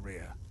my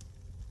career.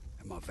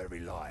 And my very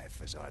life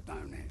as I'd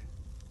known it.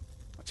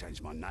 I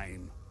changed my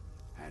name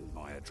and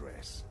my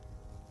address.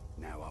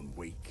 Now I'm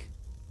weak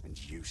and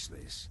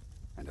useless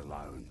and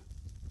alone.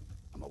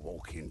 I'm a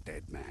walking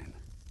dead man.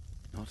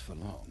 Not for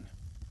long.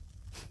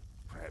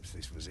 Perhaps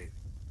this was it.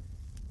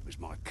 It was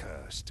my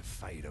curse to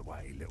fade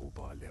away little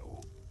by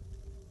little.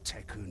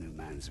 Tekunu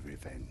man's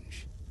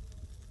revenge.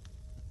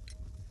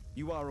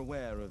 You are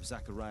aware of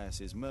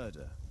Zacharias'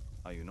 murder,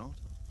 are you not?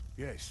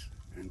 Yes,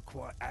 and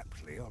quite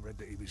aptly I read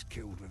that he was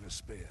killed with a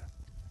spear.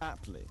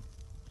 Aptly?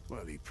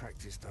 Well, he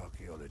practiced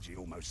archaeology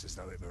almost as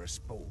though it were a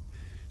sport,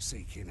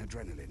 seeking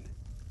adrenaline.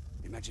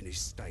 Imagine his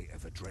state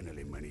of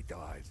adrenaline when he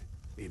died,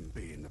 him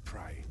being the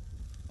prey.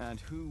 And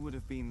who would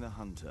have been the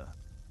hunter?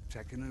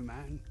 Tekunu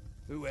man?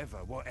 Whoever,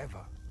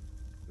 whatever.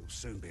 It'll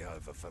soon be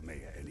over for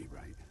me at any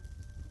rate.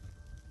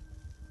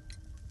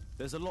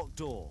 There's a locked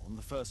door on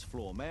the first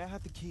floor. May I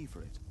have the key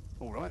for it?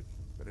 All right,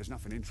 but there's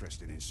nothing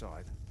interesting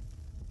inside.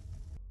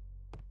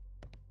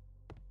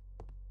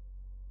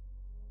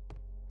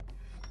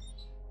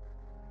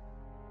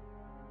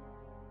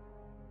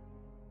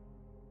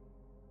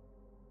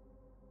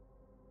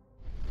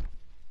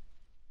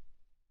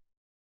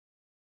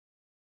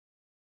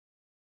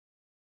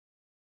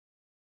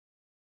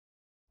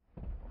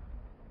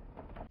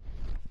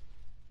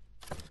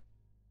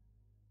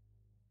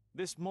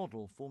 This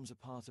model forms a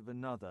part of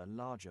another,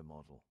 larger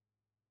model.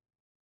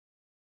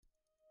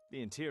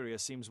 The interior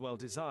seems well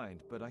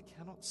designed, but I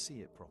cannot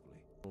see it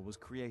properly. It was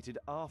created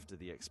after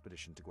the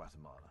expedition to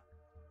Guatemala.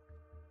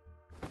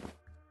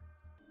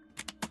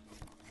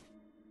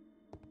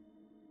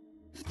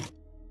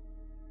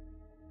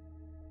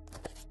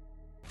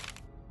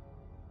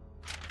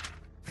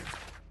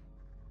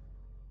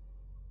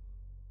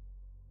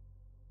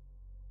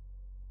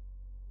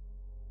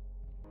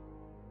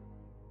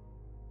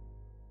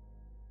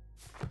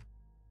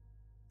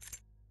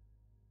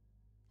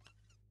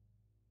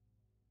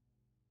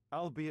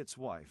 Albiet's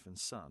wife and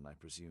son, I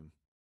presume.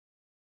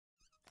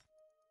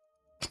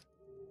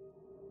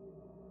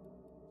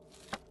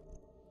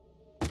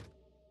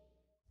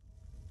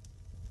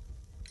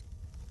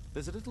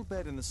 There's a little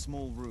bed in the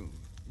small room.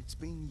 It's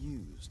been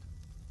used.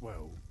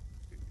 Well,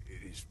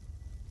 it is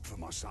for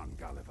my son,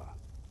 Gulliver.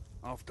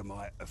 After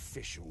my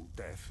official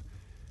death,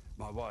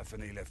 My wife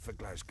and he left for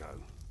Glasgow.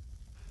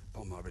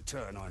 Upon my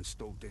return, I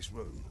installed this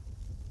room.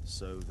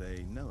 So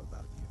they know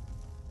about you?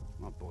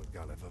 My boy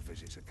Gulliver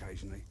visits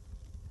occasionally.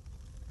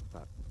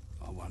 But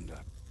I wonder,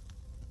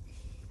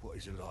 what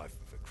is the life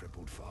of a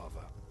crippled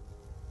father?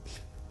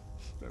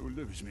 They will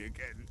lose me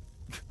again.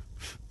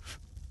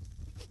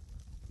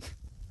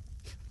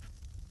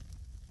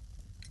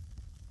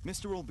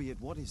 Mr. Albeit,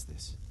 what is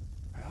this?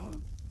 How?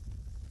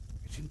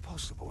 It's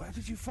impossible. How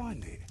did you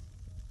find it?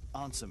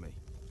 Answer me.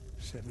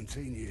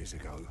 17 years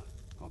ago,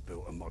 I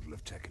built a model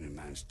of Tekkanen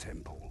Man's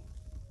temple.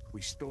 We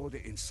stored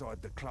it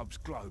inside the club's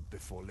globe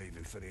before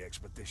leaving for the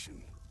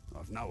expedition.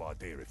 I've no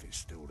idea if it's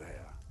still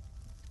there.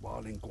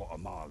 While in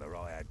Guatemala,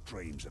 I had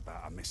dreams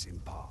about a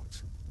missing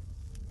part.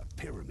 A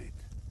pyramid.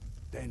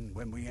 Then,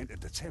 when we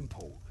entered the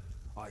temple,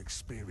 I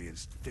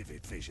experienced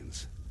vivid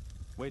visions.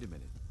 Wait a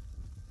minute.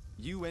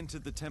 You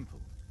entered the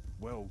temple?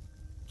 Well,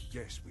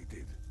 yes, we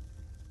did.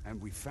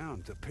 And we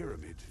found the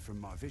pyramid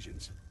from my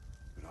visions.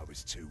 But I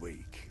was too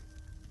weak.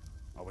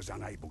 I was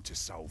unable to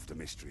solve the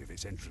mystery of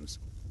its entrance.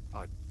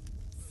 I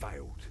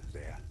failed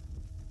there.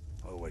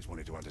 I always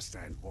wanted to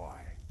understand why.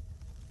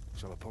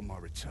 So upon my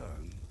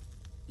return...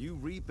 You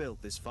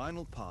rebuilt this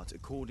final part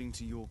according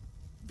to your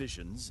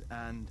visions,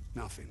 and...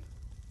 Nothing.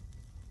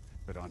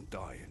 But I'm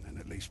dying, and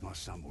at least my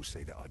son will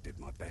see that I did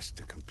my best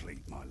to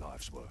complete my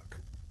life's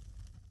work.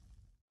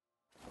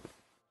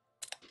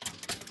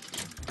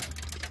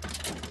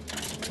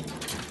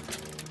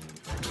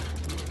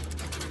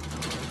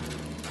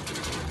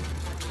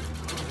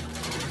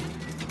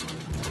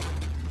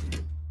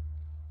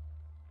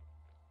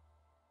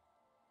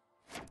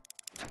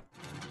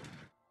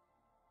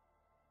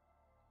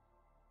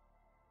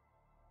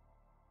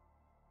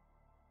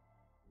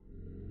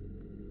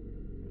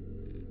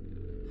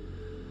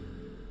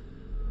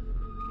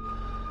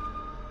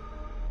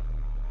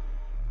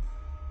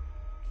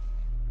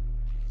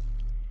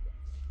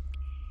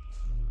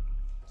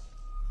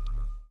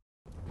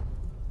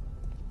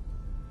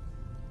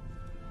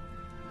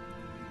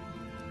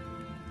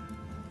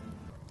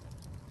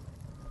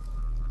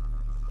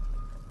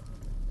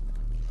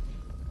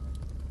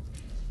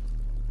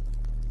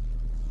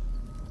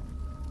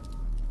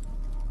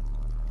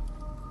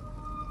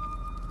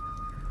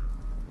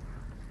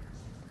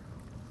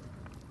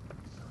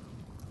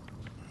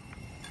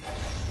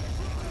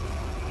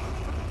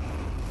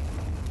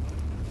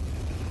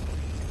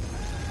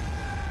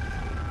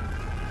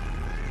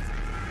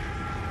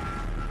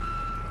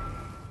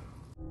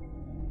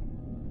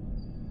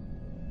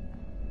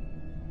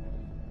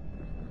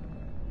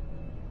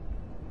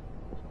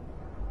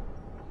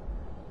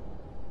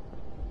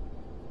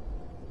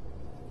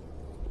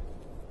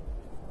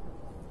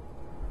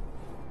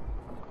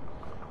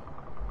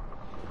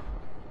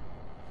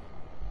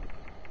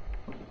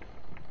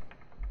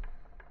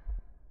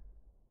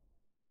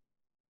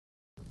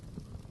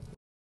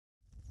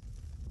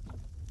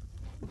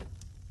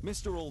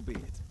 Mr.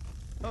 Albeit.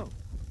 Oh,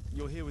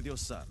 you're here with your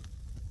son.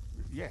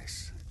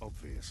 Yes,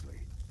 obviously.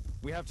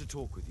 We have to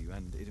talk with you,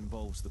 and it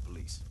involves the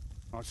police.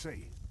 I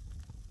see.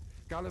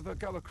 Gulliver,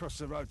 go across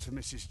the road to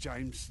Mrs.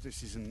 James.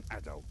 This is an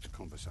adult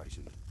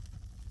conversation.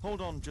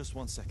 Hold on just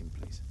 1 second,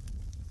 please.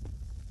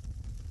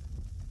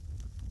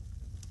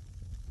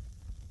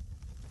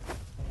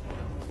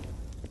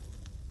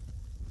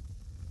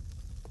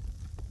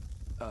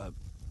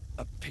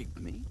 A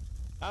pygmy?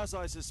 As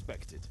I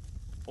suspected.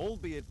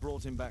 Albeit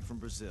brought him back from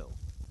Brazil.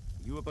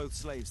 You were both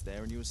slaves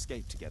there and you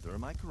escaped together,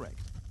 am I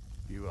correct?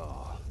 You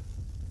are.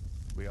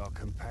 We are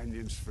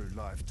companions through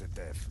life to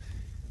death.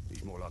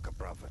 He's more like a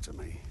brother to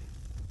me.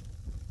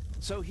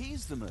 So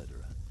he's the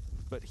murderer?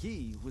 But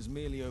he was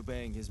merely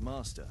obeying his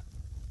master.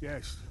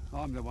 Yes,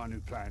 I'm the one who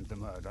planned the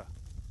murder.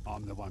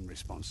 I'm the one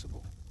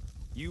responsible.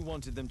 You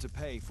wanted them to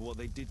pay for what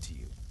they did to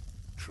you.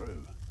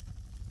 True.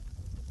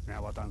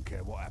 Now I don't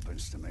care what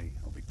happens to me.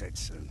 I'll be dead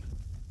soon.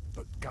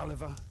 But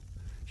Gulliver,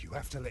 you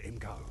have to let him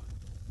go.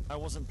 I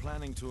wasn't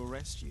planning to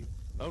arrest you,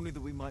 only that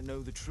we might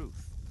know the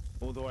truth.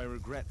 Although I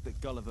regret that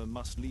Gulliver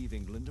must leave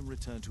England and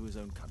return to his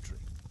own country.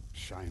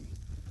 Shame.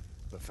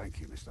 But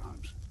thank you, Mr.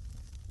 Holmes.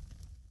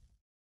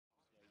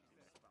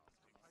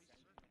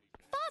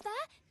 Father,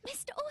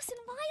 Mr. Orson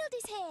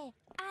Wilde is here,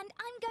 and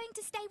I'm going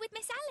to stay with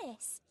Miss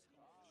Alice.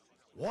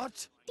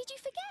 What? Did you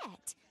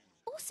forget?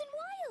 Orson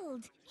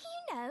Wilde,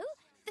 you know,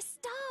 the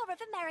star of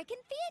American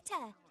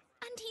theatre.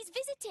 And he's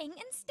visiting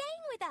and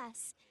staying with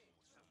us.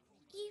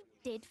 You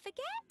did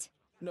forget?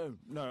 No,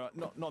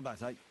 not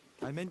that.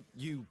 I meant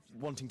you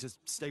wanting to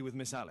stay with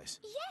Miss Alice.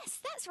 Yes,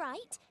 that's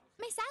right.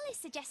 Miss Alice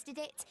suggested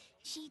it.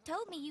 She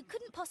told me you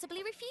couldn't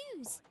possibly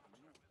refuse.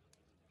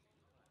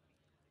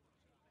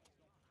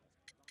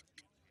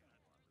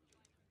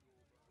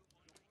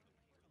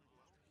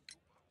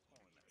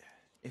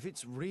 If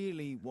it's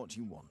really what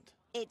you want.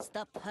 It's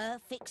the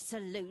perfect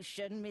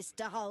solution,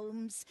 Mr.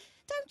 Holmes.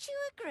 Don't you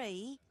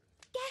agree?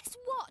 Guess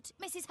what,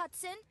 Mrs.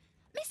 Hudson?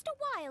 Mr.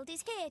 Wilde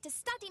is here to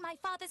study my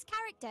father's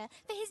character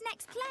for his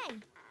next play.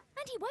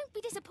 And he won't be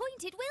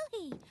disappointed,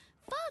 will he?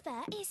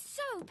 Father is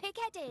so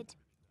pig-headed.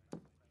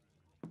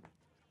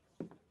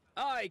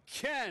 I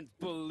can't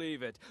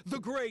believe it! The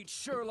great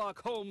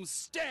Sherlock Holmes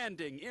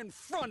standing in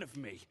front of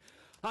me!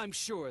 I'm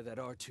sure that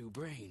our two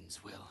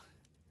brains will...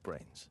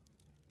 Brains.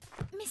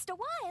 Mr.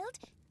 Wilde,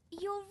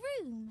 your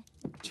room.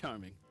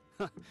 Charming.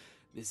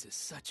 This is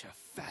such a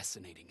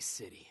fascinating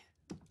city.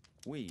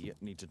 We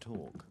need to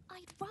talk.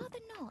 I'd rather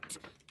not.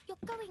 You're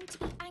going to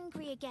be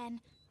angry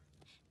again.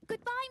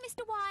 Goodbye,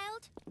 Mr.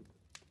 Wilde.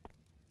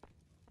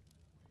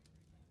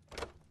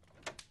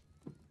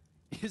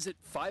 Is it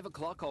 5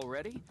 o'clock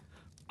already?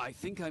 I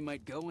think I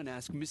might go and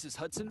ask Mrs.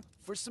 Hudson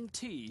for some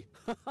tea.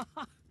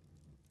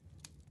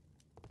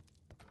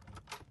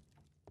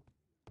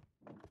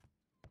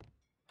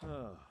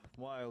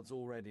 Wilde's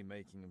already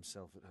making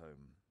himself at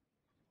home.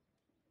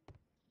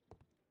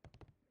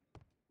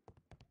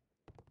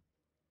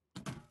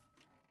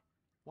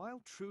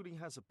 Wilde truly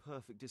has a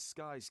perfect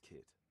disguise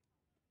kit.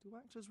 Do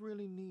actors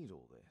really need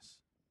all this?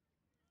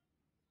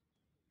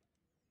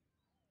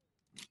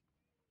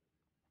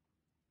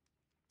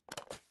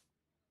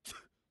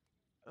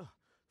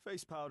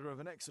 Face powder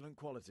of an excellent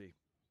quality.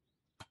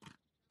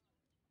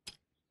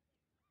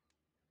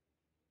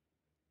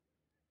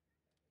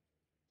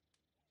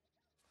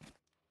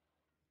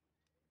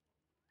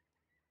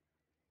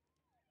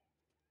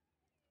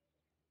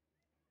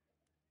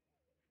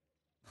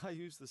 I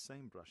use the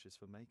same brushes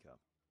for makeup.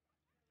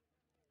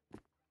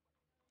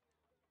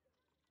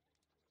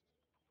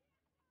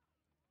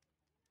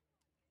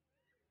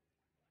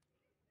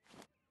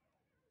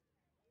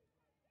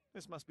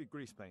 This must be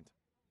grease paint.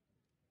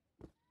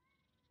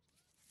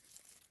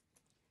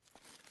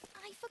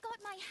 I forgot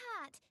my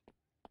hat.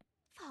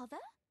 Father?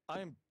 I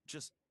am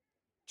just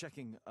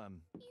checking,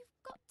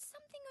 You've got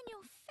something on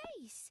your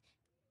face.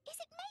 Is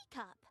it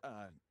makeup?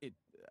 It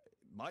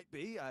might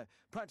be.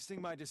 Practicing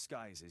my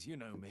disguises, you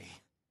know me.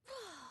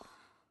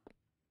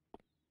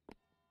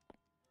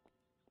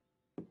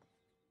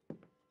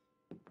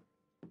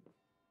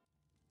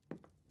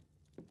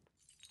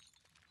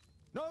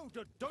 No,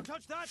 don't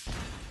touch that!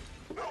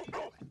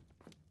 No!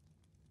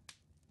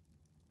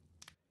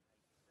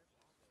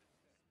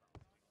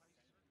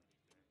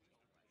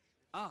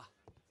 Ah,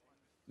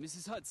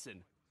 Mrs.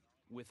 Hudson,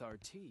 with our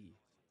tea.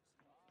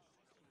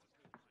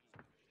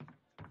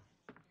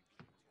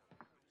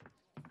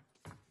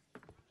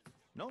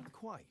 Not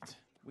quite.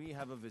 We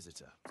have a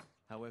visitor.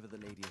 However, the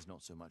lady is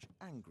not so much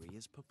angry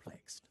as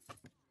perplexed.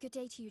 Good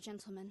day to you,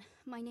 gentlemen.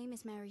 My name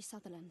is Mary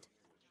Sutherland.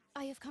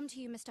 I have come to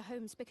you, Mr.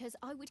 Holmes, because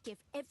I would give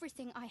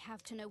everything I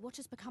have to know what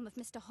has become of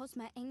Mr.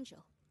 Hosmer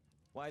Angel.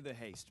 Why the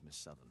haste, Miss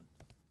Sutherland?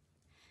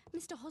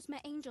 Mr. Hosmer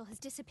Angel has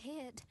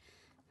disappeared,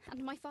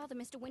 and my father,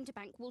 Mr.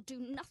 Winterbank, will do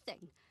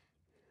nothing.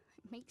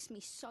 It makes me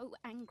so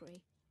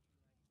angry.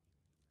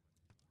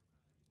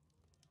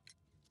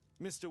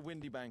 Mr.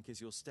 Windybank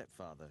is your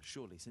stepfather,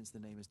 surely, since the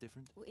name is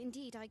different?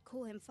 Indeed, I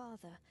call him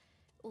father,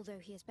 although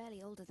he is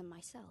barely older than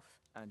myself.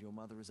 And your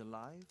mother is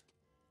alive?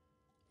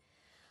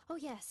 Oh,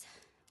 yes.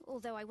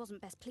 Although I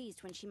wasn't best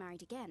pleased when she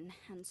married again,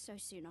 and so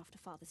soon after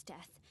father's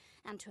death,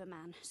 and to a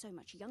man so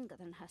much younger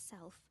than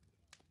herself.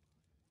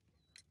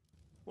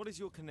 What is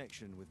your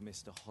connection with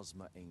Mr.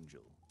 Hosmer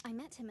Angel? I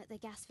met him at the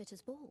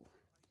gasfitters' ball.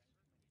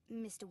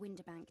 Mr.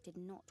 Winterbank did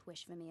not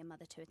wish for me and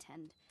Mother to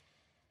attend.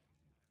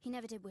 He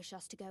never did wish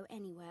us to go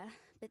anywhere,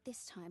 but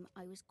this time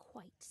I was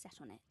quite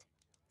set on it.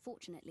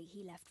 Fortunately,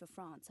 he left for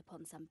France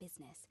upon some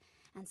business,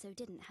 and so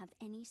didn't have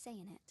any say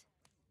in it.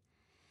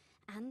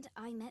 And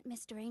I met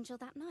Mr. Angel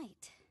that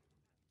night.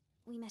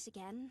 We met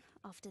again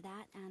after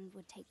that and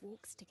would take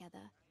walks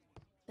together.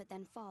 But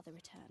then Father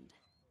returned,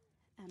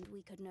 and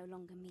we could no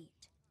longer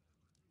meet.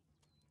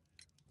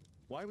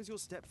 Why was your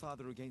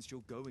stepfather against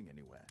your going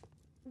anywhere?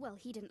 Well,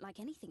 he didn't like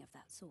anything of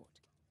that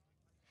sort.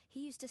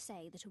 He used to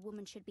say that a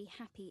woman should be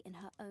happy in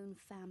her own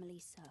family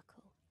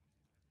circle.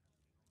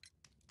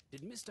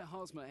 Did Mr.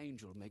 Hosmer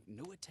Angel make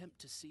no attempt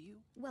to see you?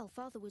 Well,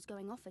 Father was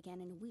going off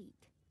again in a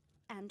week.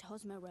 And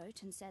Hosmer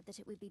wrote and said that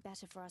it would be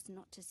better for us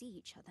not to see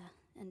each other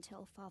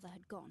until Father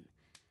had gone.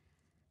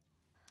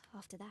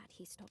 After that,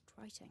 he stopped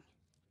writing.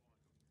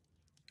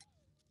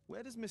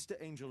 Where does Mr.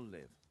 Angel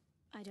live?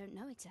 I don't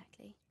know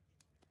exactly.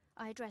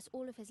 I address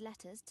all of his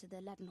letters to the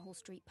Leadenhall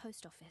Street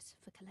Post Office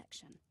for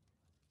collection.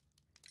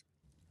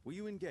 Were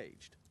you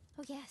engaged?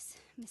 Oh yes,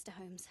 Mr.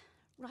 Holmes.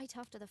 Right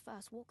after the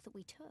first walk that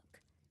we took.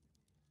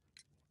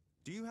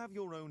 Do you have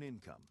your own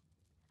income?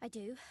 I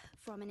do,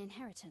 from an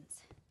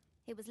inheritance.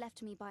 It was left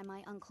to me by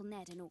my Uncle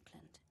Ned in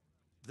Auckland.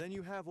 Then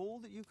you have all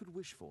that you could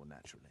wish for,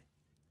 naturally.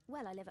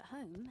 Well, I live at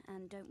home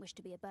and don't wish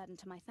to be a burden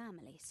to my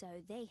family, so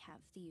they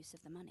have the use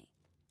of the money.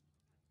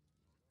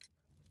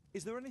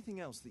 Is there anything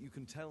else that you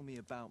can tell me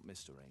about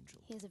Mr. Angel?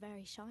 He is a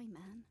very shy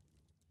man.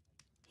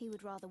 He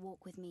would rather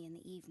walk with me in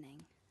the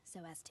evening,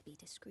 so as to be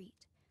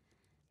discreet.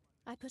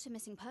 I put a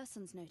missing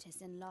persons notice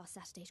in last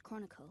Saturday's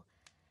Chronicle.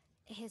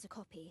 Here's a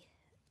copy,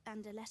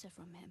 and a letter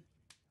from him.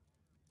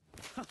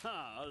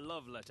 Ha-ha, a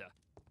love letter.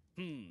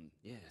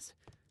 Yes,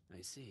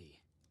 I see.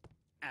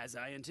 As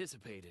I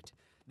anticipated,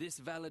 this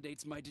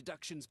validates my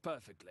deductions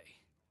perfectly.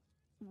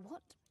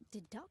 What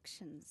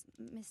deductions,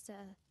 Mr.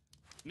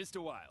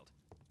 Mr. Wilde.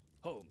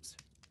 Holmes,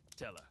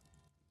 tell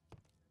her.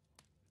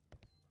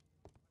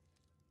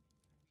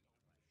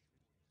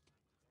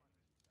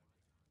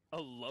 A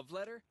love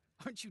letter?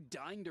 Aren't you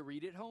dying to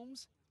read it,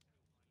 Holmes?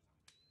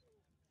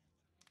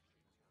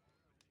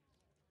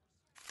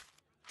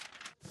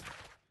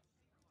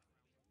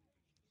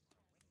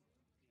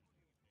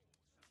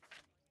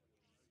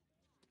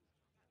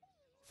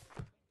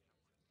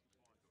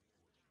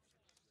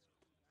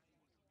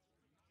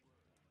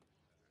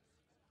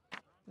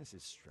 This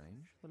is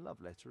strange. The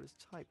love letter is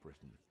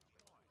typewritten.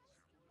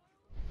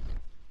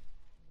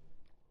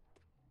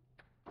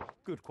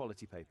 Good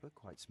quality paper,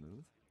 quite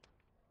smooth.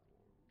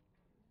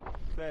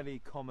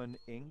 Fairly common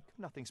ink,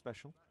 nothing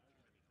special.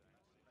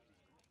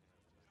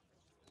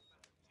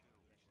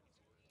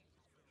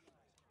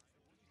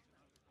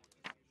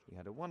 We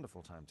had a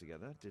wonderful time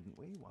together, didn't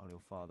we, while your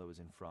father was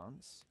in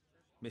France?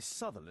 Miss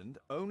Sutherland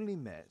only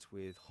met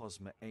with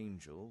Hosmer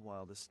Angel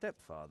while the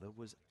stepfather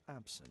was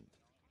absent.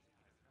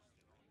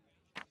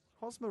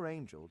 Hosmer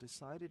Angel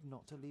decided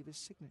not to leave his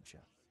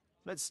signature.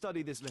 Let's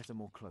study this letter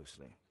more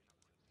closely.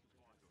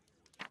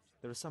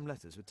 There are some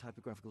letters with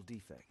typographical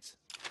defects.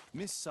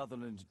 Miss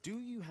Sutherland, do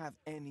you have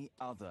any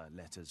other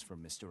letters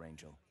from Mr.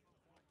 Angel?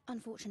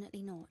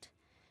 Unfortunately not.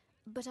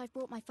 But I've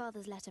brought my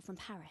father's letter from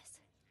Paris.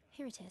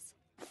 Here it is.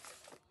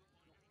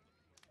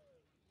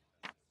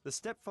 The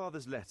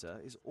stepfather's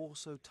letter is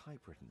also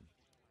typewritten.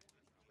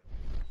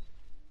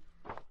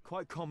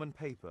 Quite common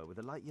paper with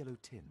a light yellow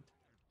tint.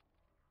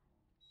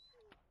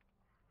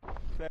 I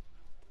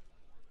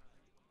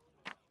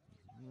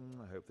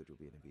hope that you'll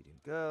be an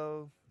obedient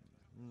girl.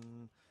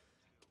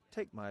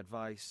 Take my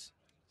advice.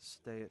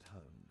 Stay at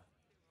home.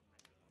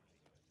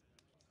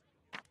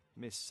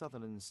 Miss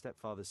Sutherland's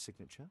stepfather's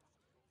signature.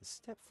 The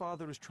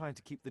stepfather is trying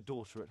to keep the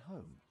daughter at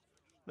home.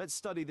 Let's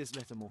study this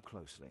letter more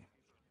closely.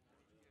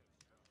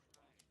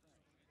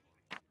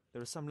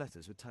 There are some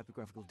letters with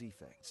typographical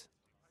defects.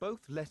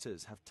 Both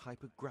letters have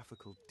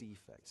typographical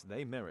defects.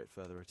 They merit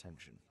further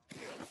attention.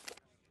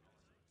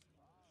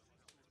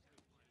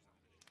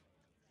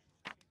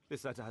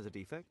 This letter has a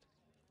defect.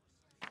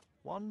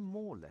 One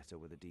more letter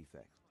with a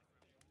defect.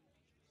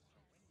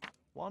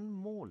 One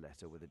more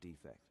letter with a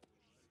defect.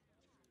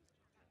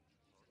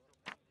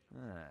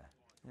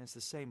 It's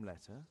the same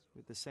letter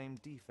with the same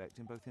defect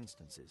in both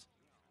instances.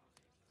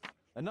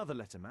 Another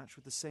letter match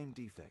with the same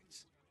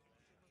defects.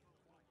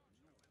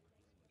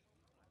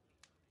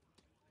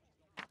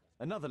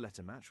 Another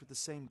letter match with the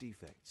same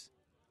defects.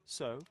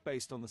 So,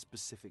 based on the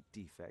specific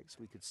defects,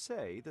 we could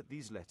say that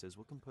these letters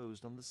were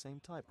composed on the same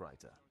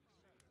typewriter.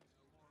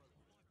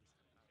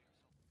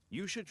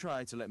 You should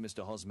try to let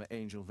Mr. Hosmer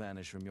Angel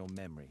vanish from your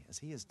memory, as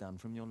he has done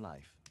from your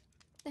life.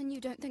 Then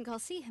you don't think I'll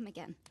see him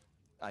again?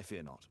 I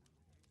fear not.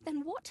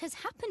 Then what has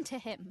happened to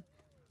him?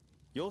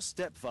 Your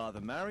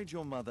stepfather married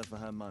your mother for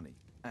her money,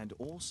 and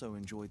also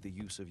enjoyed the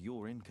use of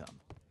your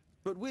income.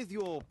 But with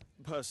your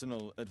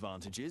personal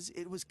advantages,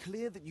 it was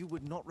clear that you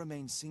would not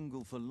remain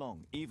single for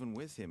long, even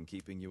with him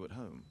keeping you at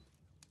home.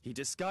 He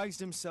disguised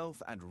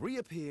himself and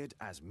reappeared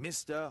as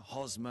Mr.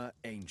 Hosmer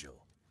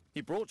Angel. He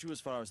brought you as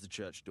far as the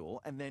church door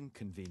and then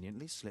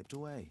conveniently slipped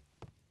away,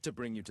 to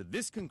bring you to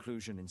this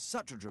conclusion in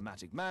such a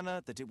dramatic manner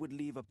that it would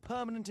leave a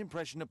permanent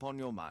impression upon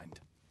your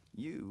mind.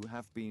 You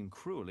have been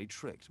cruelly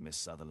tricked, Miss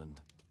Sutherland.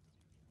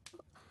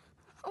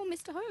 Oh,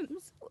 Mr.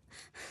 Holmes.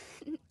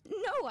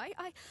 No,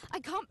 I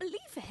can't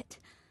believe it.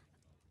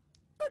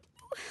 But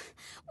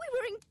we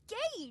were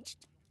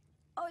engaged.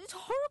 Oh, it's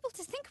horrible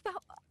to think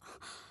about.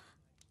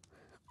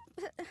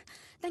 But,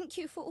 thank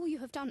you for all you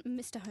have done,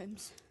 Mr.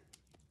 Holmes.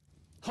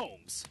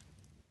 Holmes,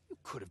 you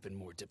could have been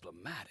more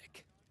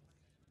diplomatic.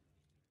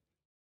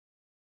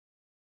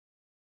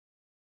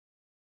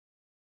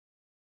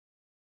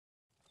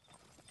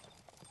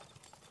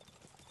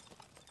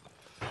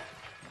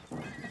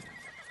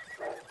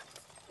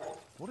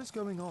 What is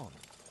going on?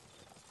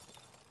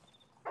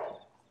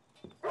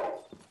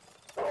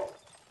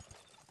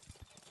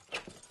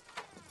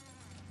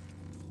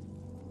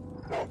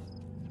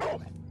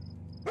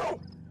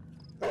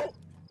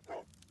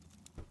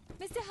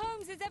 Mr.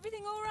 Holmes, is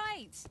everything all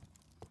right?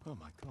 Oh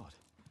my God.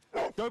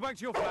 Go back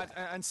to your flat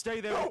and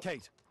stay there with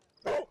Kate.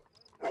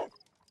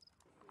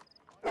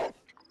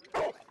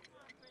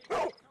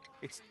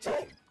 It's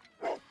ticking.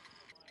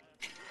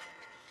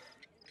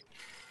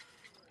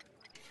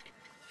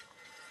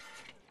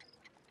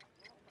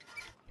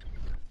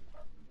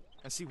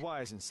 I see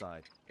wires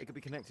inside. It could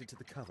be connected to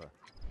the cover.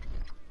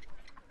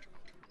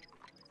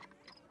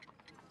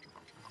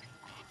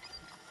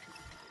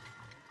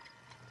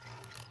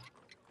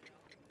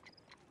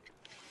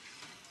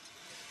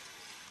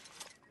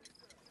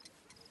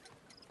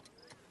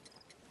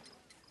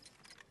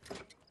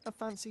 A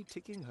fancy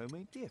ticking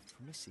homemade gift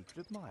from a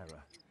secret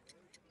admirer.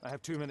 I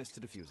have 2 minutes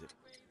to defuse it.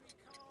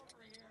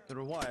 There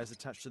are wires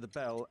attached to the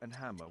bell and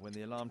hammer. When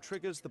the alarm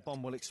triggers, the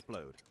bomb will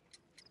explode.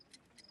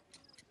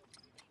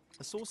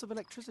 A source of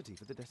electricity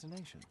for the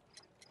detonation.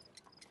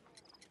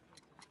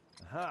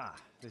 Aha!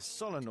 This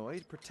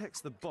solenoid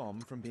protects the bomb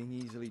from being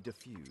easily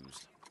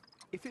diffused.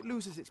 If it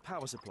loses its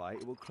power supply,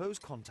 it will close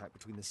contact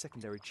between the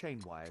secondary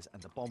chain wires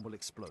and the bomb will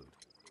explode.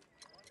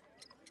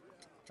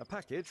 A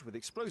package with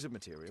explosive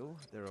material.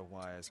 There are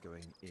wires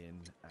going in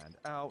and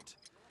out.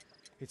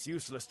 It's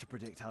useless to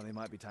predict how they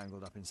might be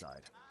tangled up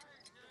inside.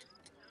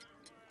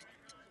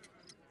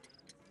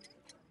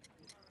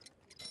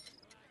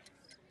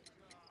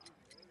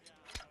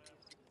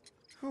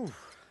 Whew.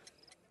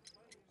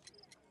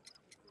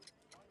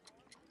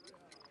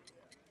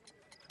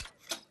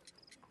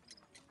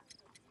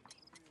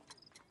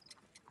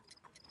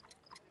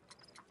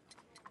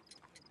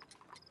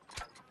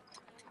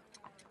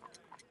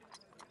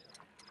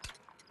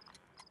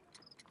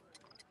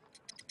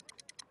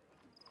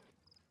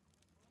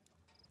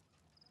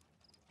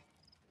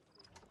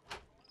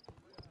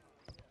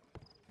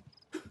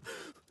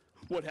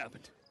 What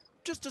happened?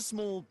 Just a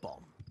small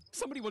bomb.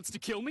 Somebody wants to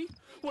kill me?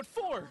 What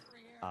for?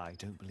 I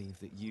don't believe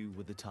that you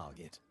were the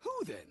target.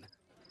 Who then?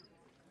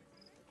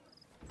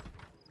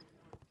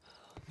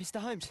 Mr.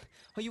 Holmes,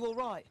 are you all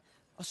right?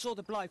 I saw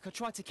the bloke. I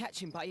tried to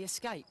catch him, but he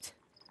escaped.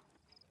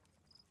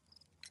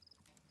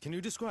 Can you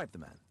describe the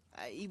man?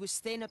 He was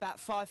thin, about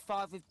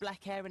 5'5", with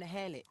black hair and a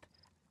hair lip.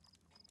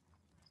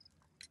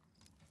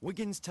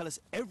 Wiggins, tell us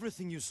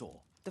everything you saw.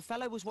 The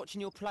fellow was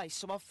watching your place,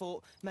 so I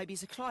thought maybe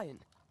he's a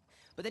client.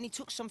 But then he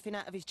took something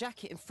out of his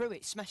jacket and threw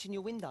it, smashing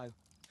your window.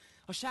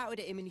 I shouted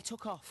at him and he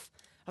took off.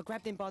 I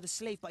grabbed him by the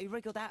sleeve, but he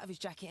wriggled out of his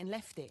jacket and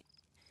left it.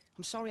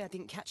 I'm sorry I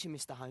didn't catch him,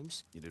 Mr.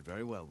 Holmes. You did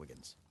very well,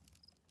 Wiggins.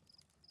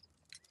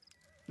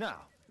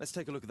 Now, let's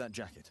take a look at that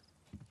jacket.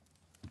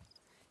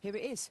 Here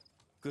it is.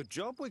 Good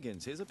job,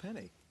 Wiggins. Here's a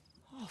penny.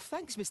 Oh,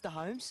 thanks, Mr.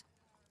 Holmes.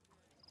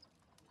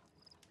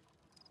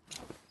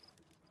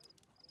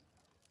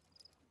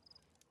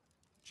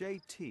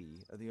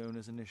 JT are the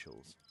owner's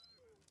initials.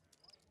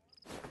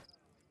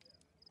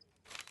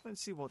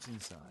 Let's see what's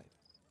inside.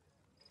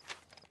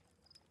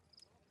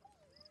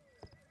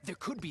 There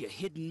could be a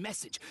hidden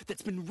message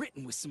that's been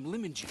written with some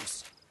lemon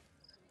juice.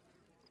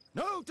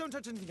 No, don't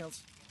touch anything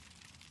else.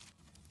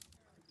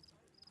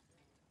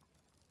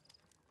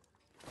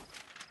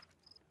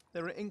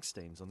 There are ink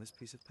stains on this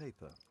piece of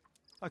paper.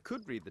 I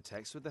could read the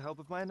text with the help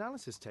of my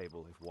analysis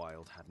table if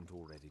Wilde hadn't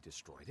already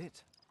destroyed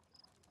it.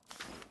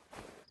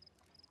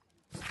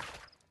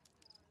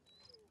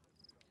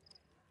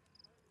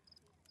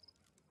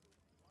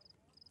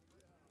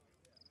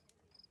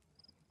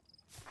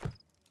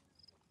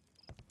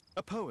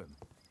 A poem.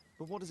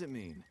 But what does it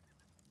mean?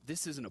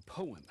 This isn't a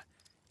poem.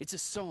 It's a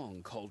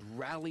song called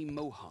Rally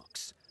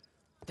Mohawks.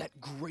 That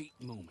great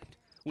moment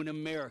when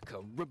America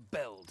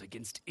rebelled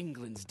against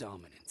England's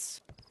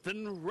dominance.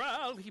 Then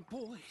rally,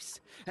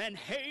 boys, and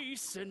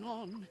hasten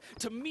on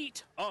to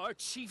meet our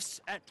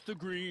chiefs at the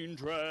Green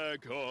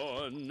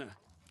Dragon.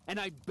 And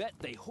I bet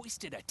they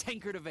hoisted a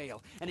tankard of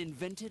ale and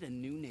invented a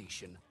new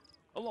nation,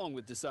 along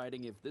with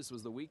deciding if this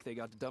was the week they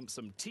got to dump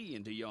some tea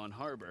into yon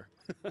harbor.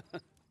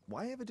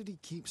 Why ever did he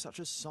keep such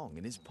a song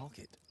in his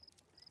pocket?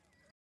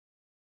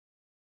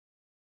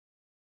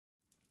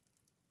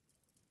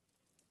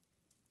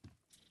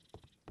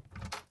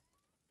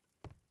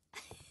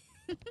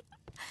 He's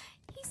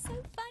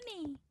so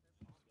funny.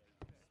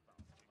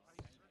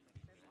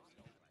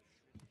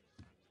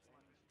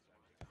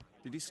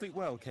 Did he sleep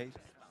well, Kate?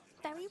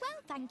 Very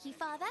well, thank you,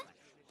 Father.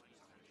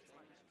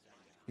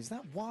 Is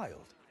that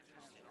Wilde?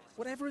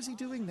 Whatever is he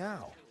doing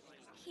now?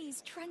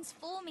 He's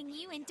transforming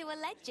you into a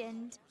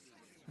legend.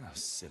 Oh,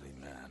 silly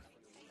man.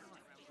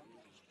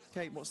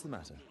 Kate, what's the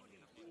matter?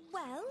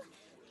 Well,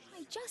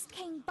 I just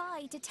came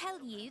by to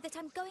tell you that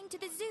I'm going to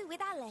the zoo with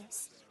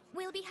Alice.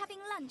 We'll be having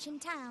lunch in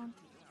town.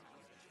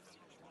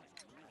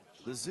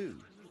 The zoo?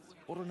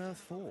 What on earth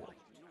for?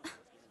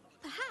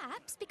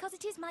 Perhaps because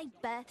it is my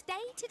birthday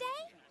today?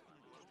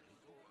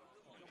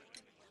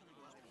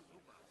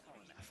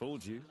 I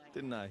fooled you,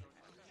 didn't I?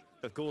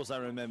 Of course I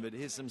remembered.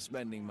 Here's some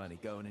spending money.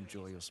 Go and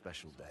enjoy your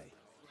special day.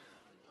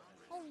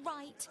 All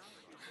right.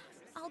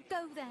 I'll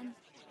go then.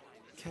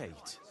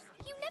 Kate.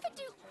 You never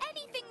do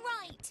anything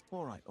right.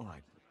 All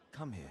right.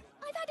 Come here.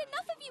 I've had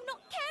enough of you not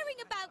caring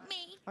about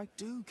me. I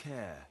do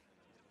care.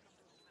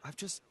 I've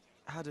just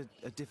had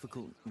a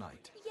difficult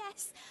night.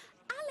 Yes,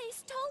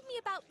 Alice told me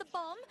about the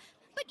bomb,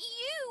 but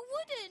you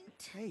wouldn't.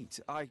 Kate,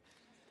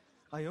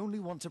 I only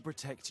want to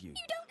protect you.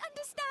 You don't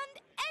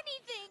understand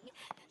anything.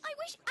 I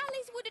wish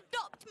Alice would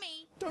adopt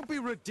me. Don't be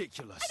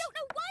ridiculous. I don't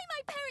know why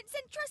my parents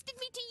entrusted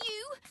me to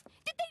you.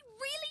 Did they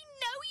really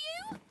know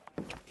you?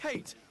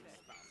 Kate,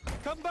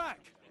 come back.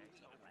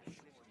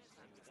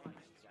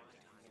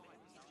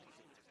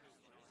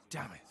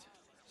 Damn it.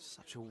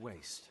 Such a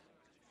waste.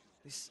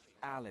 This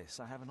Alice,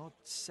 I have an odd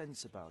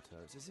sense about her.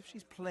 It's as if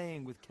she's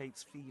playing with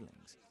Kate's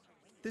feelings.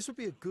 This would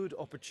be a good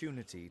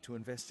opportunity to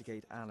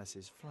investigate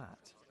Alice's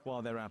flat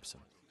while they're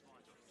absent.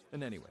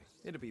 And anyway,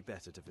 it'd be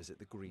better to visit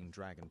the Green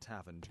Dragon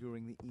Tavern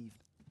during the evening.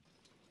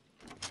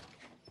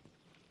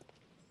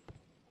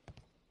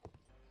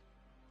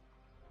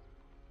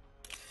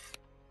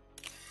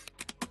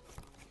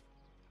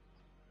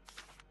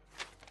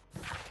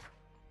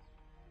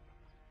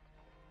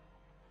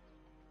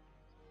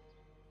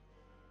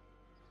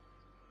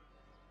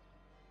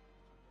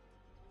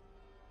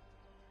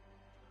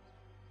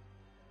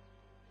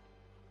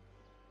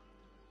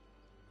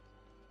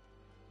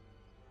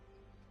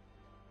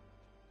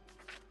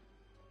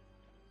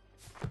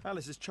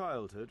 Alice's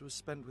childhood was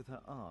spent with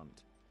her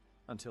aunt,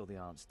 until the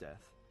aunt's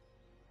death.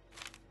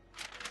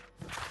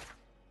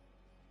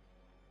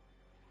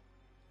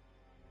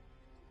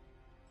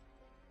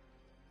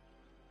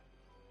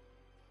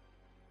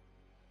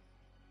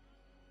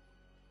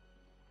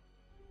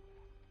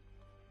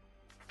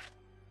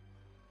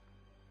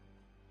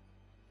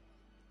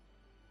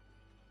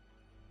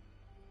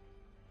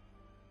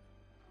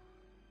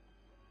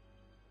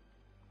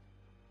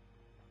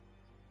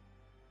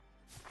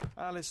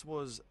 Alice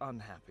was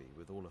unhappy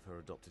with all of her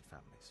adopted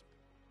families.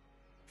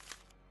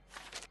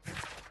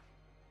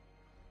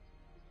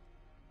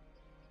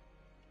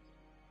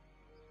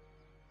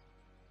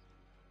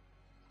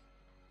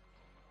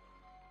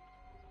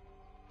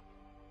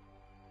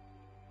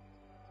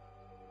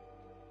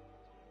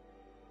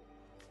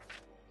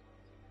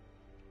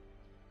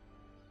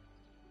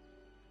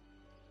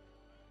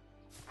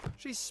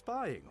 She's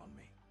spying on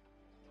me.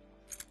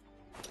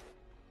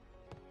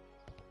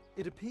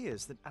 It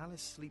appears that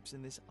Alice sleeps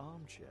in this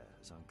armchair,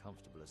 as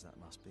uncomfortable as that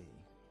must be.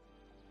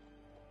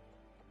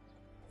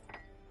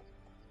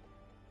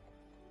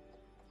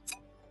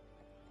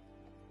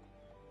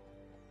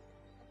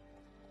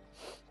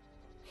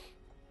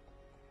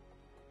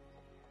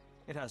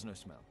 It has no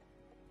smell.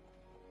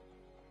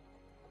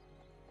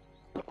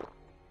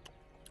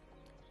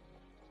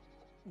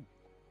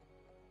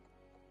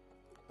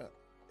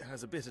 It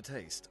has a bitter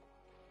taste.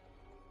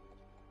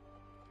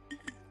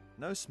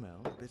 No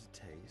smell, bitter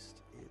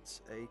taste.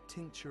 It's a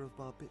tincture of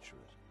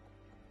barbiturate.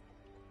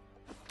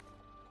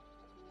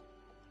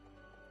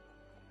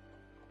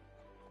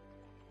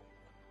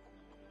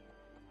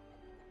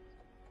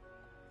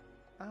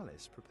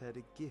 Alice prepared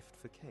a gift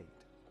for Kate.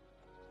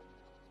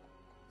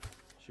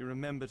 She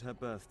remembered her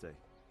birthday.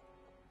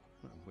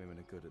 Well, women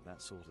are good at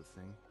that sort of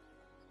thing.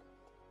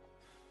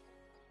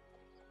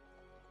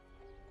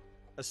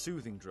 A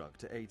soothing drug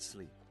to aid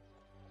sleep.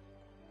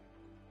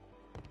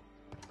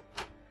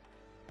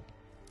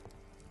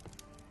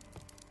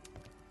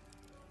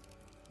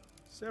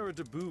 Sarah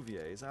de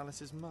Bouvier is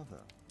Alice's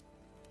mother.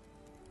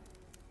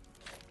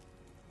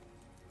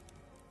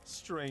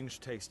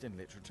 Strange taste in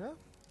literature.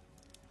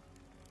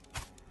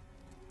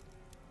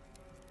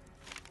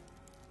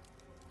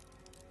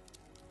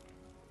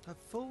 Her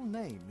full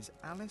name is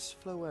Alice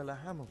Floella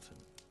Hamilton.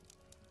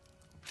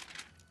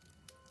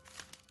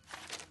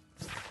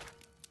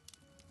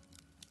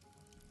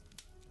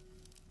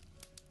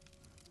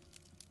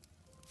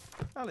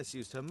 Alice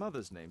used her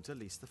mother's name to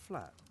lease the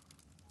flat.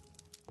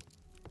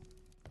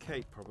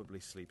 Kate probably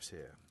sleeps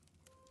here.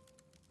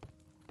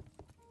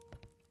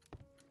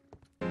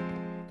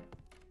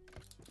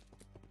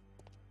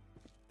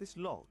 This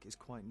lock is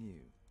quite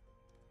new.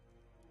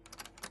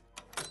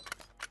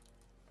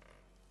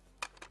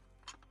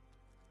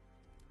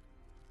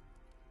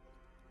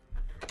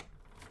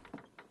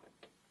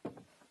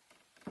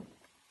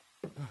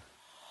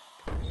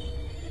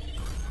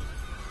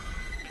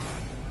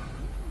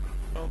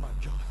 Oh my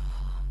God.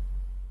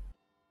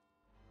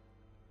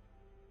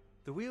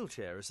 The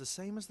wheelchair is the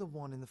same as the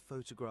one in the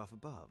photograph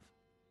above.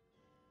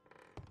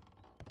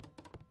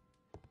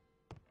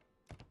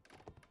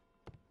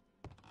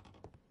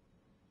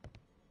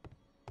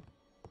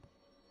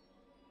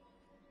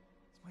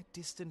 It's my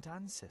distant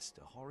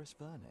ancestor, Horace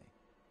Verney.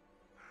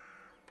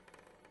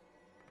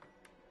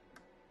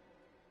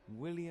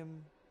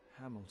 William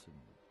Hamilton.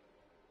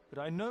 But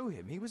I know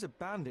him. He was a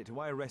bandit who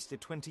I arrested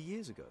 20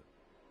 years ago.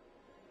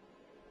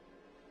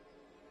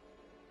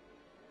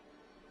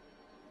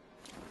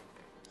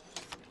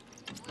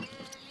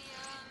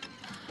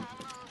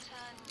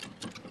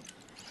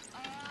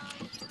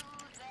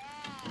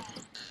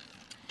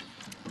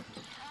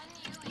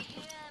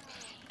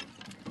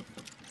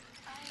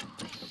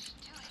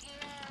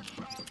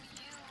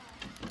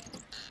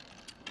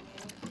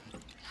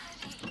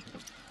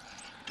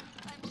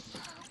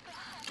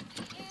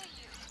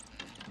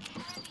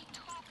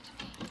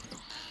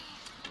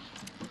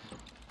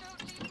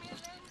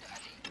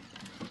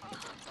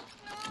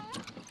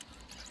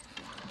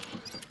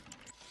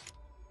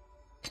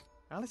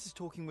 Alice is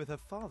talking with her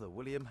father,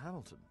 William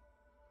Hamilton.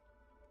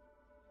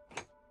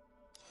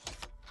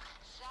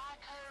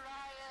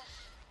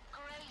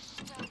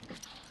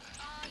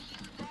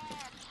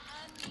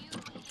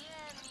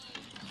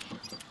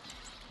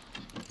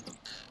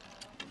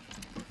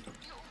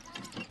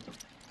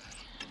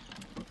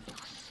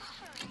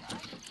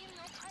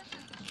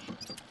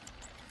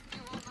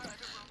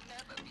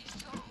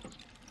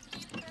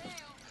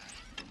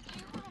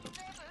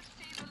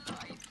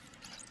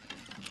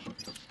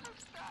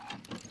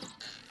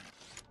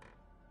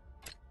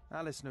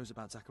 Alice knows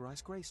about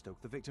Zacharias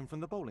Greystoke, the victim from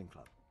the bowling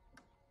club.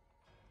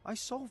 I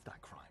solved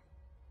that crime.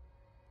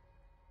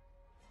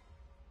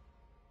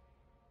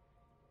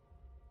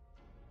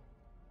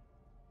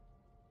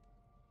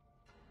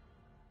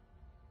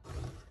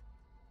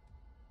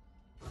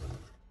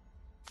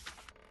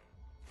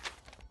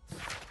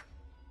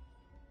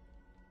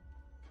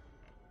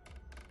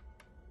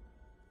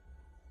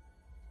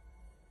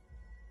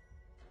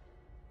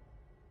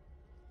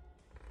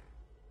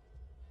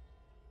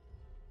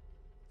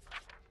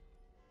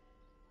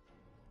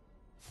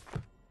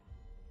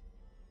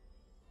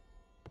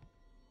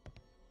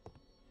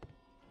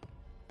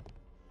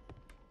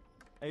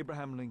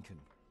 Abraham Lincoln.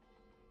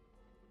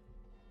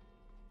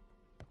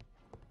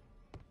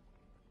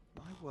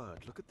 My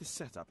word, look at this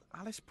setup.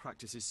 Alice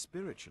practices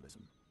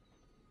spiritualism.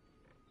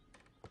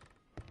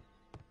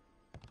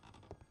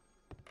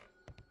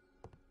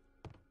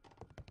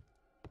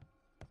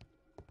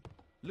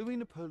 Louis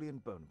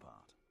Napoleon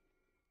Bonaparte.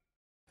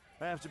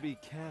 I have to be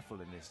careful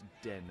in this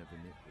den of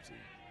iniquity.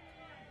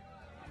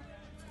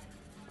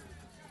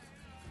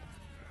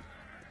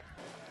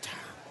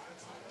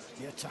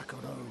 The attack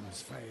on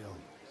Holmes failed.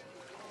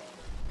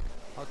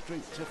 I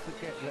drink to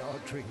forget that I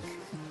drink.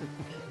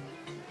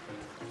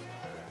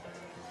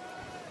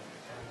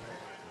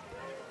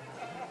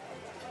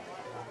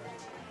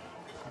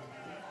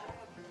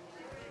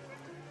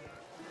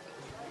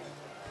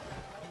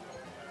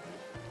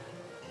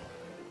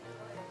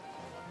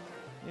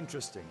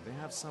 Interesting, they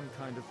have some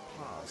kind of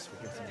pass for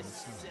getting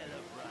inside.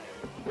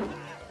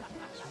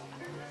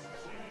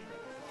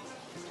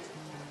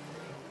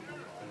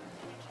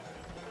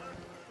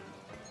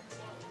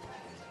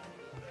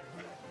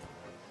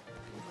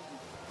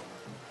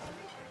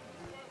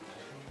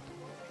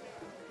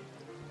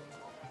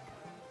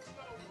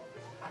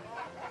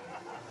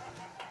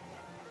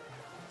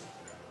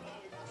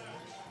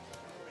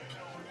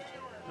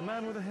 The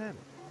man with a hen.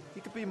 He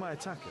could be my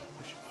attacker.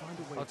 I should find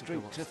a way I to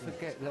drink go to upstairs.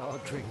 forget that I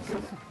drink.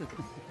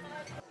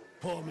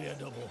 Pour me a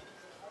double.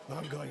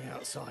 I'm going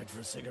outside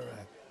for a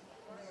cigarette.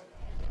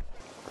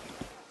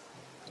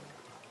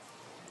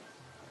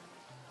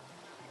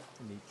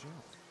 A neat job.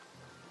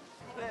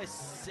 Let's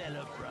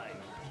celebrate.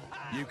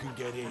 You can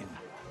get in.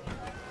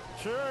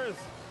 Cheers!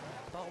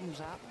 Bottoms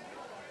up.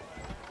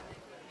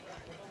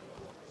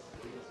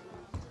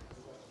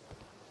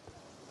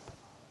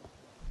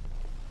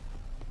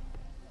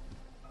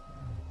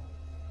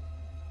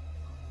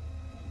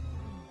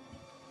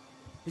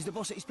 Is the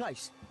boss at his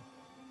place?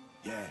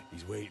 Yeah,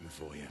 he's waiting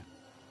for you.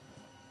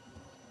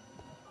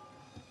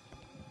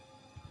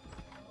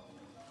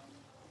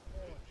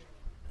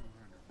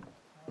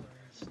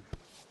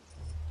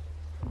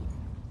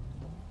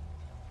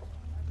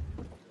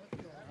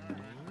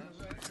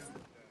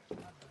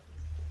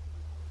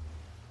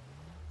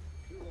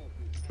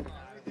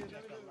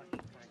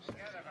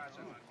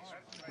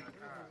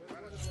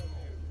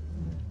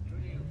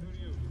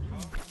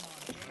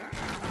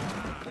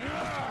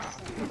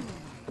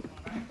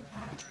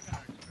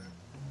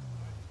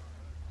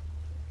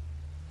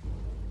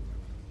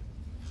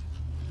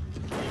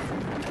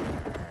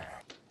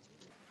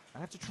 I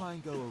have to try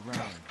and go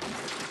around.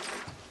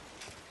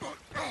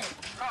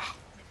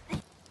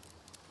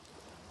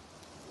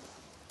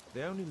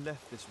 They only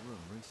left this room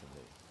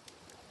recently.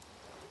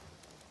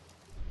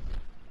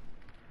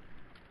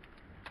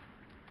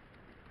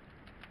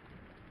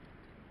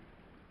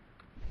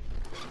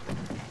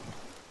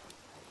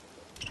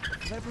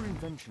 Clever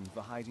invention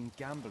for hiding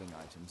gambling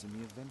items in the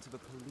event of a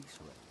police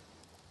raid.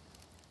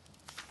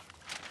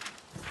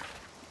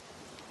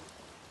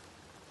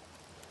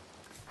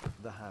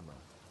 The hammer.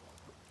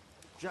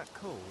 Jack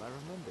Cole, I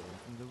remember him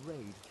from the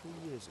raid 3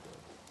 years ago.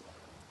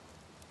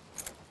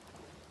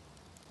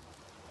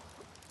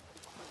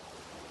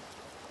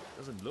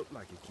 Doesn't look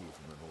like a key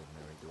from an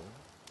ordinary door.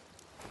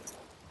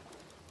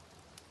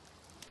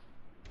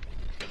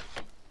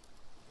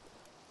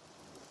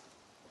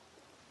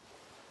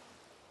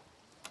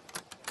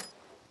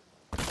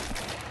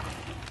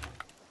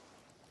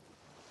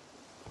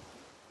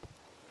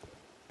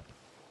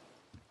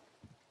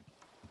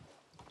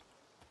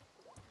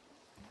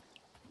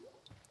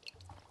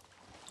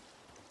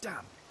 Damn,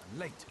 I'm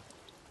late.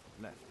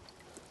 Left.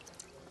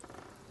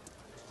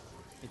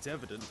 It's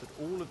evident that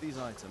all of these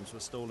items were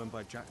stolen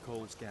by Jack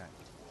Cole's gang.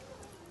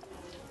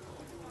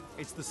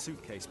 It's the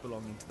suitcase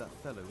belonging to that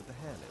fellow with the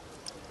hairlip.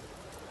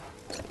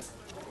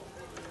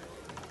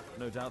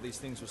 No doubt these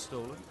things were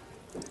stolen.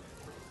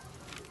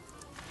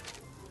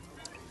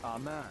 Our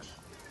man,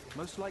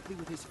 most likely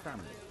with his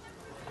family.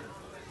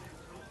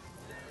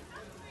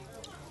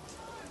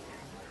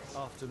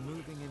 After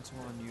moving into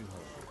our new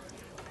home.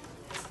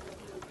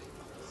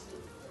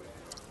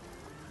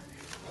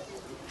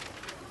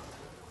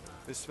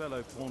 This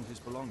fellow pawned his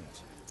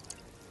belongings.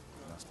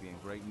 He must be in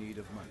great need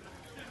of money.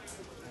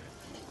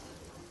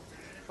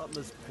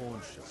 Butler's pawn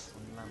shop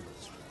on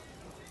Lambert Street.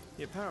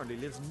 He apparently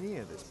lives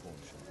near this pawn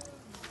shop.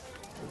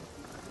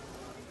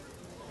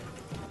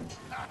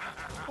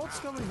 What's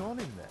going on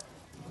in there?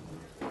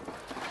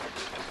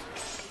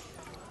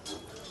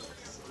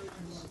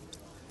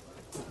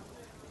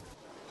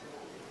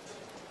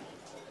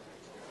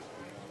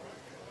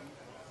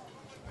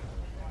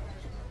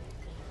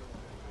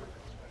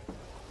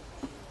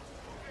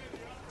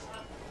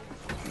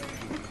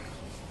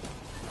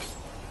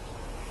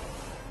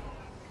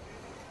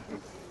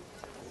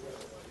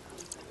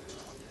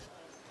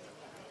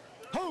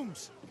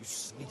 Holmes! You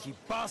sneaky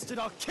bastard,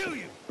 I'll kill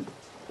you!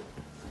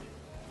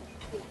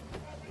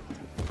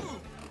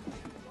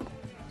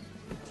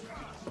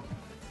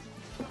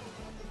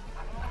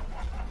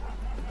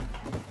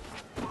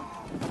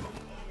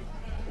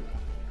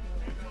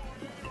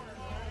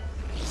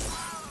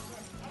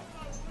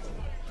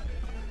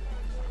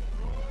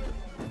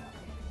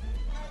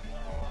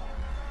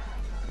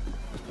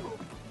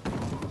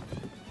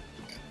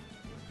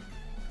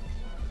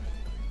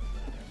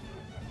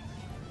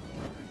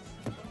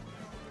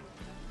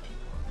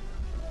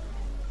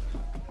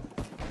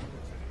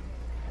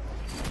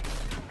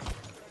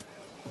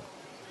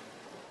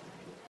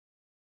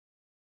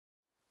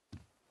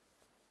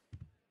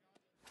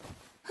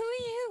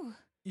 are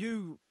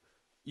you?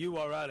 You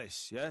are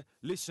Alice, yeah?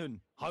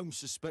 Listen, Holmes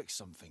suspects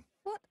something.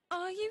 What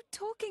are you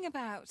talking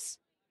about?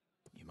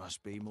 You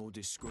must be more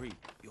discreet.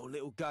 Your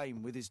little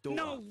game with his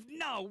daughter.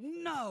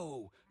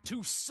 No!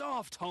 Too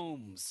soft,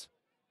 Holmes.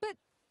 But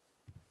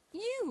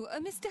you are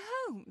Mr.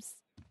 Holmes.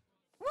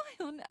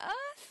 Why on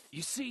earth?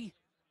 You see,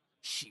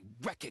 she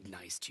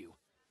recognized you.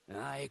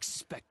 I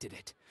expected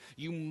it.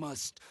 You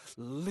must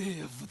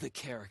live the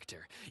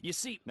character. You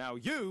see... Now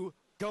you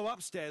go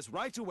upstairs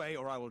right away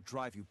or I will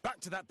drive you back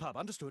to that pub,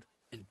 understood?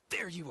 And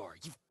there you are.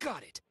 You've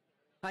got it.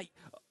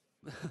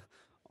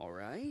 All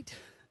right.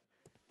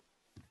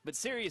 But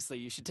seriously,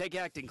 you should take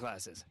acting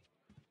classes.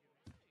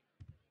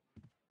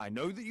 I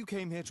know that you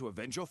came here to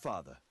avenge your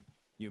father.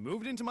 You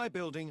moved into my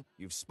building,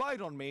 you've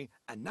spied on me,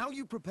 and now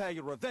you prepare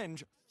your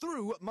revenge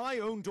through my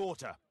own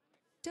daughter.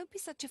 Don't be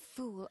such a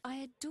fool. I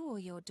adore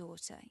your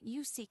daughter.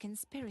 You see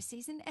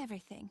conspiracies in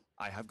everything.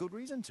 I have good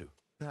reason to.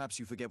 Perhaps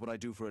you forget what I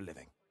do for a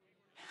living.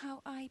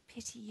 How I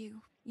pity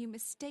you. You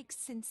mistake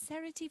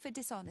sincerity for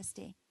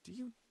dishonesty. Do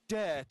you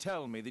dare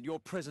tell me that your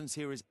presence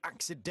here is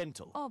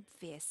accidental?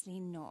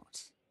 Obviously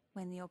not.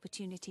 When the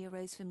opportunity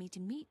arose for me to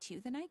meet you,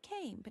 then I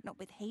came, but not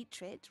with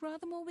hatred,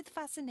 rather more with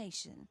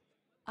fascination.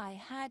 I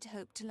had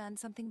hoped to learn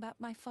something about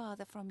my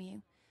father from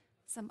you.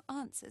 Some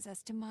answers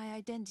as to my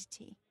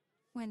identity.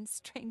 When,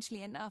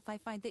 strangely enough, I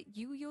find that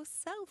you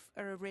yourself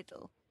are a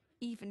riddle,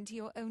 even to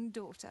your own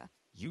daughter.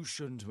 You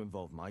shouldn't have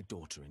involved my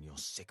daughter in your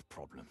sick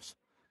problems.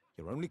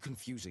 You're only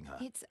confusing her.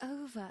 It's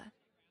over.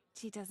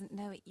 She doesn't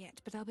know it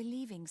yet, but I'll be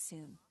leaving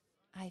soon.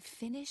 I've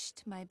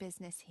finished my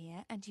business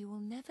here, and you will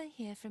never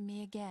hear from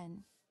me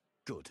again.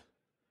 Good.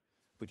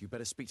 But you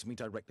better speak to me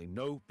directly.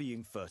 No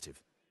being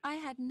furtive. I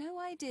had no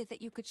idea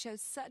that you could show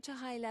such a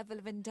high level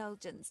of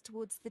indulgence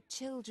towards the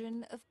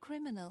children of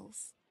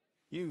criminals.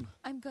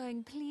 I'm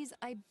going. Please,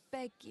 I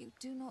beg you,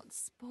 do not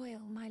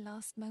spoil my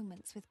last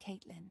moments with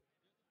Caitlin.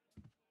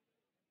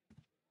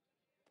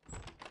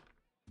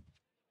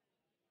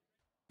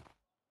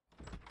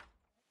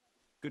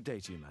 Good day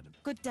to you, madam.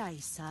 Good day,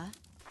 sir.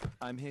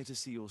 I'm here to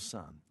see your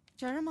son.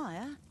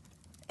 Jeremiah?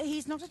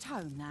 He's not at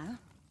home now.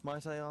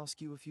 Might I ask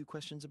you a few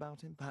questions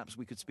about him? Perhaps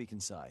we could speak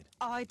inside.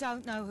 I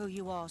don't know who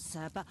you are,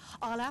 sir, but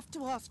I'll have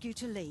to ask you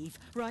to leave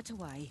right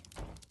away.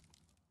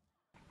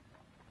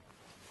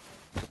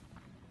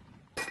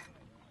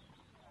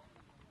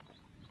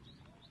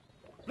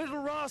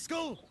 Little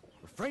rascal!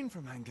 Refrain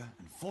from anger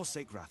and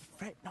forsake wrath.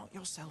 Fret not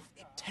yourself,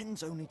 it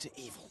tends only to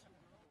evil.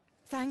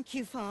 Thank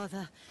you,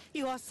 Father.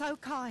 You are so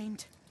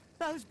kind.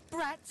 Those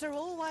brats are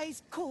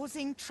always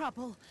causing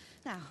trouble.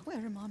 Now,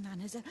 where are my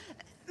manners?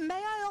 May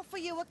I offer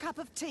you a cup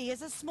of tea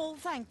as a small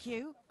thank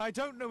you? I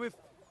don't know if...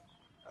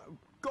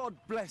 God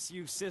bless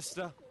you,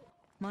 sister.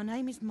 My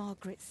name is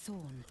Margaret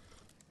Thorne.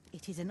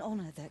 It is an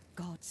honor that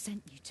God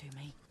sent you to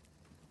me.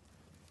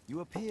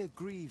 You appear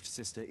grieved,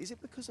 sister. Is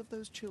it because of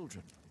those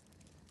children?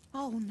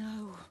 Oh,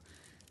 no.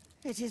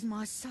 It is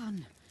my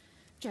son,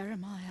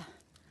 Jeremiah.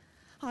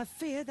 I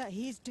fear that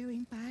he is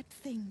doing bad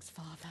things,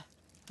 Father.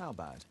 How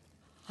bad?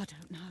 I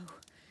don't know.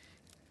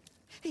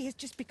 He has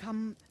just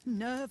become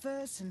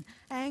nervous and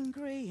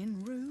angry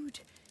and rude.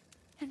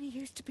 And he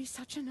used to be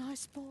such a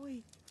nice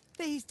boy.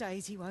 These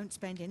days he won't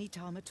spend any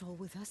time at all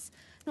with us.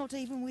 Not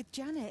even with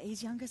Janet,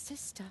 his younger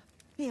sister.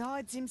 He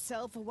hides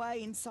himself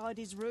away inside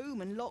his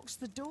room and locks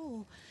the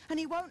door. And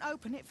he won't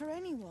open it for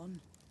anyone.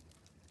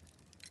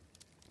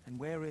 And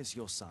where is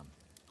your son?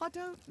 I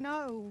don't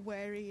know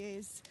where he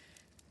is.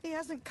 He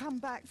hasn't come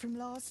back from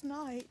last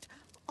night.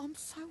 I'm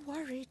so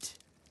worried.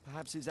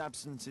 Perhaps his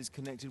absence is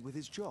connected with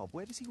his job.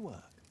 Where does he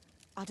work?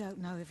 I don't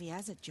know if he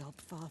has a job,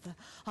 Father.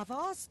 I've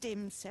asked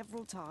him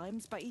several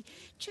times, but he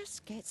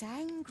just gets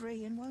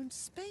angry and won't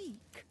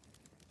speak.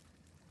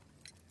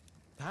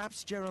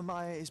 Perhaps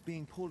Jeremiah is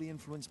being poorly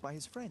influenced by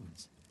his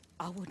friends.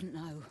 I wouldn't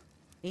know.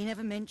 He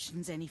never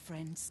mentions any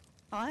friends.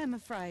 I am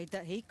afraid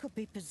that he could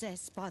be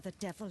possessed by the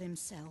devil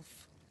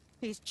himself.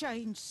 He's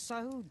changed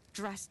so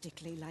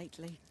drastically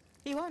lately.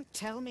 He won't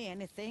tell me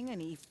anything,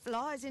 and he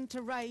flies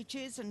into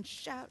rages and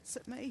shouts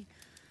at me.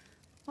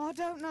 I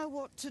don't know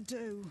what to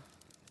do.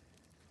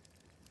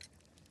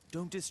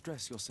 Don't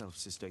distress yourself,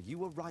 sister. You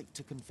were right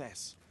to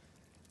confess.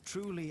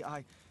 Truly,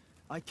 I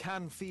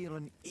can feel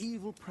an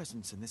evil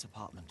presence in this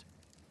apartment.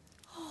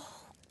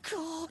 Oh,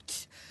 God!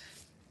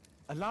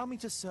 Allow me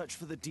to search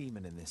for the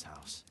demon in this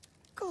house.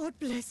 God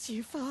bless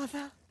you,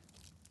 Father.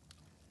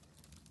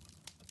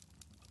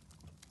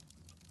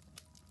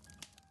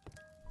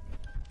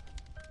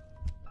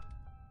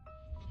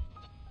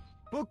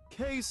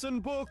 Bookcase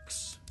and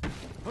books,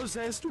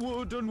 possessed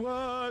wood and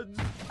words,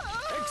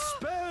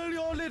 expel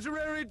your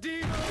literary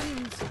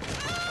demons!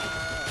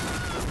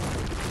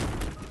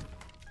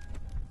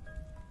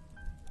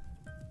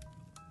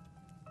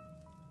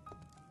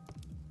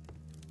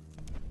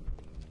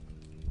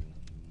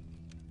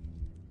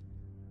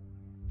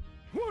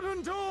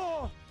 Wooden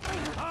door,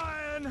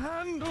 iron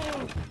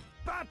handle,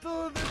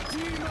 battle the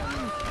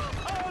demon,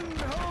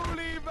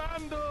 unholy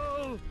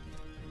vandal!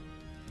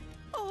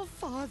 Oh,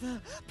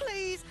 Father,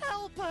 please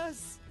help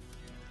us!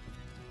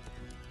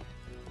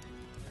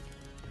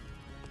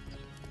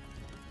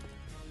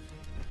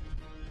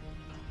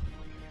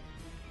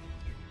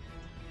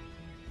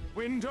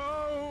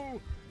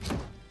 Window!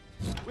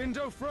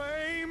 Window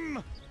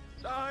frame!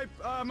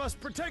 I must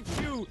protect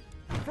you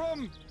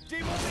from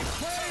demonic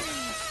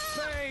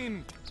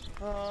pain!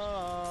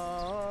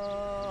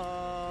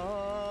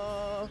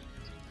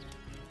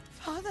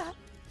 Father,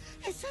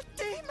 it's a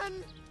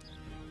demon!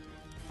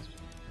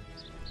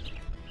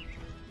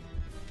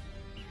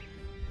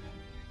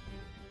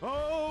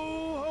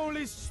 Oh,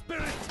 Holy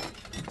Spirit!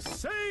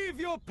 Save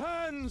your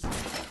pans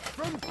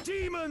from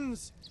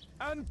demons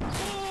and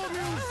poor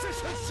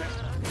musicianship!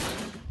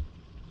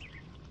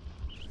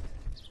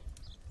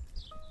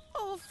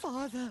 Oh,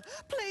 Father,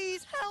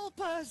 please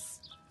help us!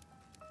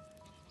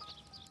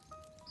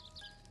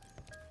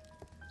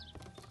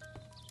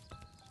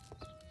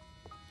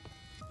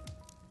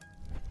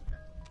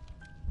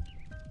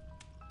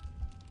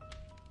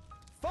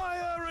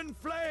 Fire and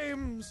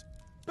flames!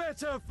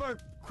 Better for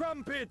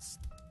crumpets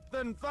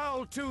than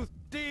foul-toothed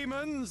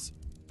demons!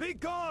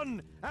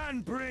 Begone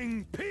and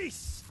bring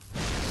peace!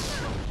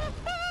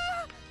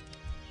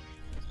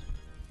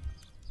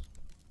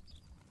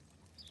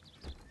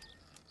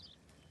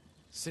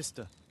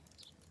 Sister,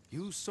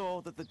 you saw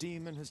that the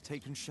demon has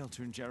taken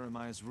shelter in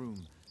Jeremiah's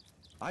room.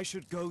 I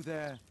should go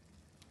there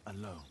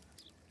alone.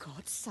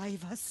 God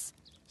save us.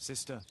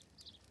 Sister,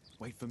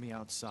 wait for me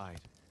outside.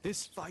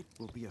 This fight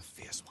will be a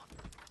fierce one.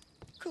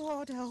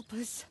 God help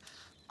us.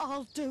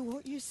 I'll do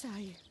what you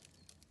say.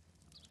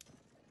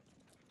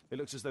 It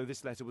looks as though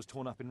this letter was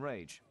torn up in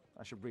rage.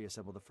 I should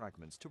reassemble the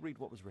fragments to read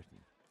what was written.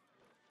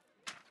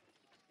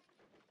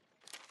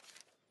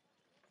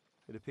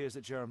 It appears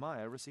that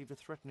Jeremiah received a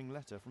threatening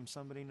letter from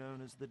somebody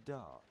known as the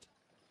Dart.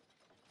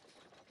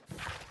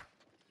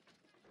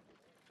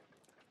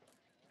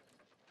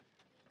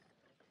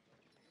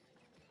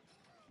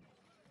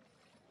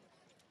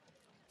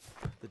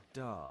 The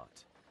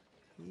Dart.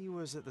 He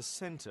was at the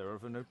center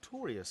of a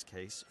notorious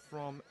case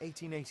from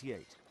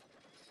 1888.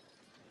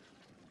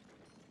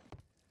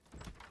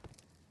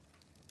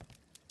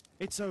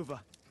 It's over.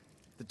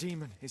 The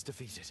demon is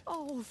defeated.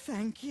 Oh,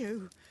 thank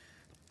you.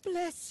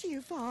 Bless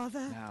you,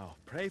 Father. Now,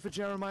 pray for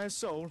Jeremiah's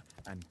soul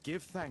and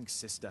give thanks,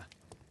 sister.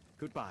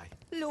 Goodbye.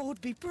 Lord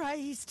be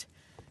praised.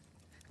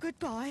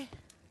 Goodbye.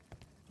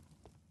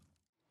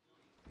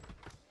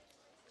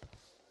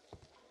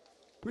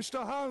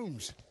 Mr.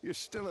 Holmes, you're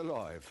still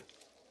alive.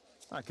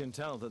 I can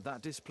tell that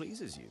that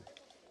displeases you.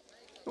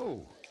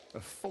 Oh, a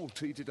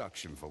faulty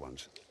deduction for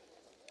once.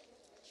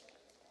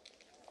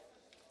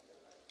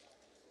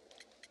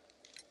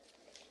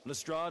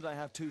 Lestrade, I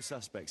have two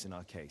suspects in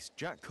our case,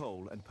 Jack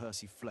Cole and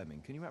Percy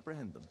Fleming. Can you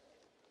apprehend them?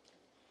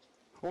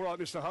 All right,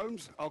 Mr.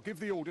 Holmes, I'll give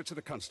the order to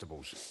the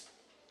constables.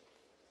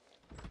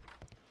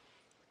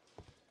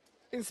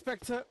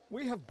 Inspector,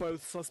 we have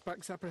both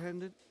suspects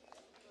apprehended.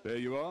 There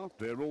you are.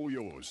 They're all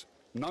yours.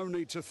 No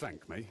need to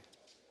thank me.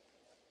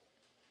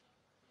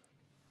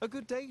 A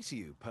good day to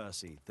you,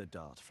 Percy the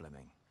Dart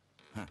Fleming.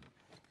 Huh.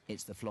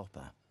 It's the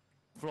flopper.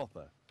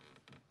 Flopper?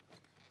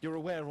 You're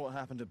aware of what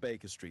happened at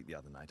Baker Street the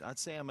other night. I'd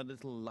say I'm a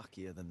little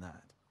luckier than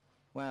that.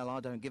 Well,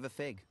 I don't give a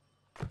fig.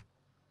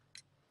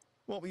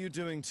 What were you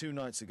doing 2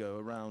 nights ago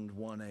around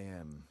 1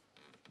 a.m.?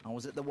 I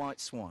was at the White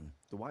Swan.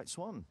 The White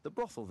Swan? The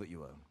brothel that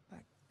you own?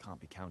 That can't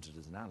be counted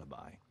as an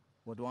alibi.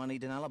 What do I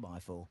need an alibi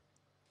for?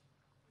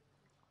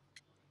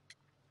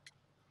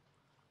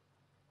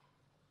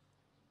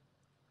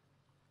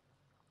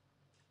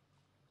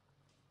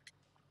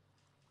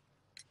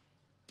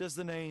 Does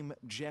the name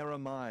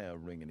Jeremiah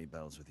ring any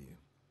bells with you?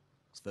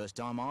 It's the first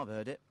time I've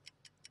heard it.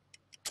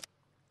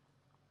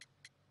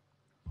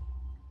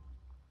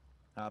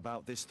 How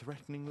about this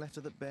threatening letter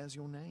that bears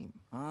your name?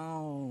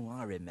 Oh,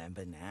 I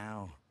remember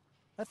now.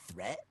 A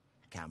threat?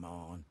 Come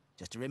on.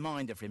 Just a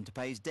reminder for him to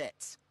pay his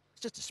debts.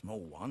 It's just a small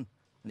one,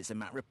 and it's a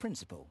matter of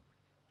principle.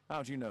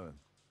 How do you know him?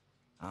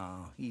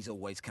 Ah, he's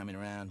always coming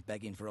around,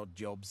 begging for odd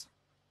jobs.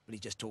 But he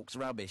just talks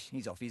rubbish.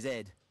 He's off his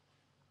head.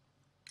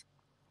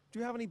 Do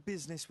you have any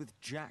business with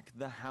Jack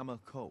the Hammer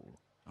Cole?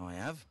 I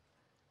have.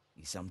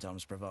 He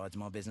sometimes provides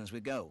my business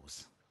with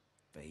girls.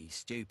 But he's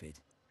stupid.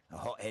 A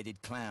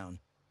hot-headed clown.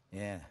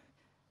 Yeah,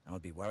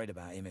 I'd be worried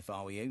about him if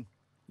I were you.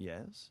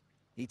 Yes?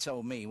 He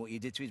told me what you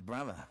did to his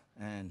brother,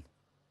 and...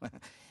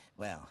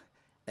 well,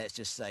 let's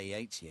just say he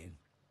hates you.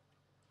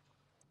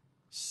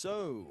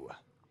 So,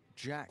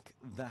 Jack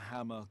the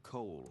Hammer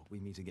Cole, we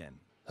meet again.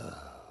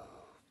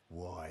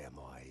 Why am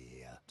I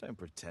here? Don't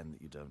pretend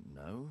that you don't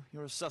know.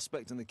 You're a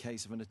suspect in the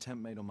case of an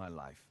attempt made on my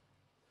life.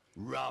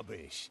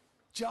 Rubbish.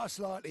 Just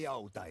like the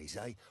old days,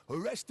 eh?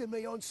 Arresting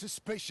me on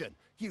suspicion.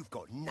 You've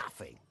got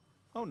nothing.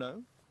 Oh,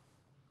 no?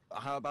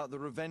 How about the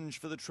revenge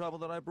for the trouble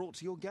that I brought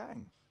to your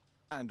gang?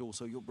 And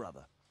also your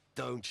brother.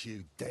 Don't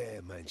you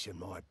dare mention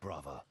my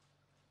brother.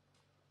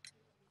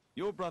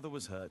 Your brother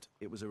was hurt.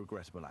 It was a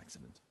regrettable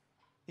accident.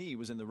 He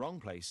was in the wrong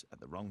place at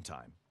the wrong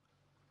time.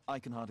 I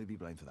can hardly be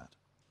blamed for that.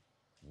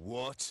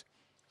 What?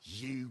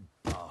 You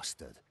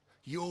bastard.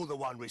 You're the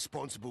one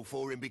responsible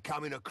for him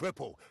becoming a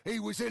cripple.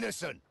 He was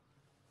innocent.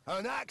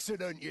 An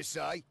accident, you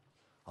say?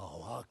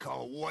 Oh, I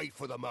can't wait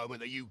for the moment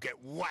that you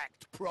get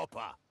whacked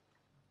proper.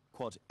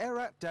 Quod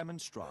erat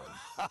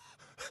demonstrandum.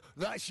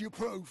 That's your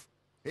proof.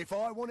 If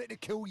I wanted to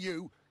kill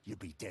you, you'd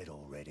be dead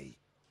already.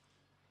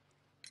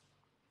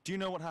 Do you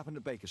know what happened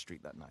at Baker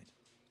Street that night?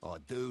 I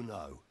do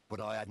know,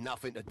 but I had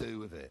nothing to do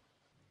with it.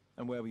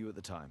 And where were you at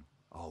the time?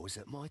 I was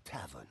at my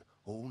tavern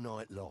all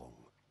night long.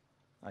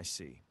 I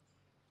see.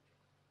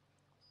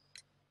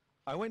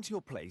 I went to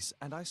your place,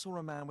 and I saw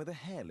a man with a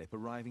hare lip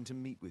arriving to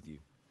meet with you.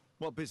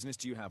 What business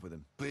do you have with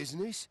him?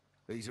 Business?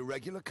 He's a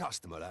regular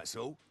customer, that's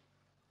all.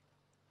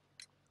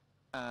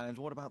 And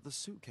what about the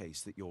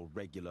suitcase that your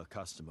regular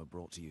customer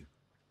brought to you?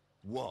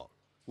 What?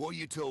 What are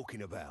you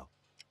talking about?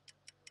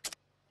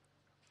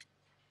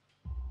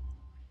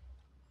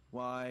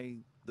 Why,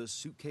 the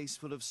suitcase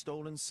full of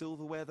stolen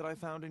silverware that I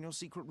found in your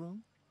secret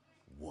room?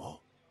 What?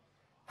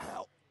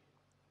 How?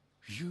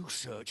 You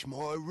searched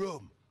my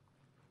room.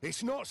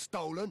 It's not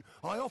stolen.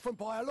 I often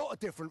buy a lot of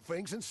different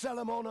things and sell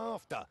them on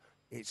after.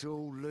 It's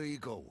all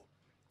legal.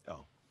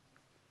 Oh.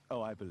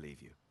 Oh, I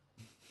believe you.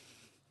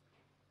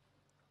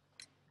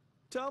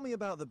 Tell me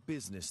about the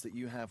business that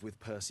you have with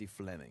Percy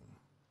Fleming.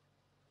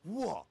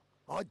 What?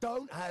 I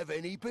don't have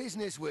any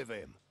business with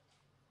him.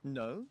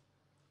 No?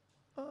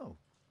 Oh.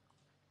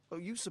 Oh,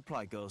 you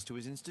supply girls to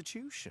his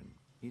institution.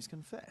 He's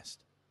confessed.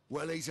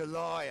 Well, he's a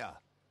liar.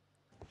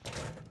 It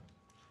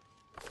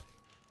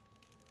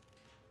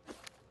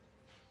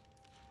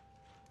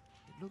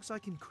looks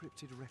like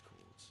encrypted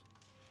records.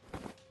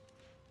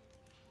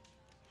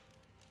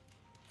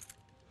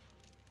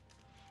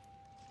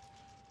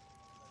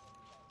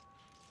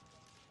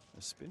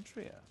 A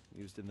spintria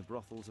used in the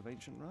brothels of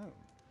ancient Rome.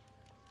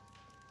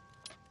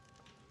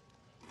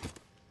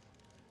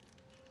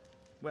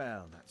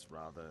 Well, that's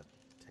rather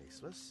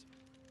tasteless.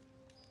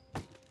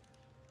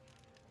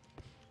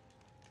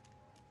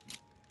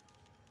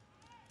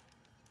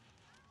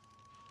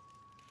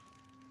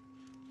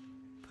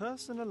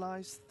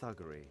 Personalized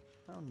thuggery.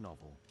 How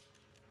novel.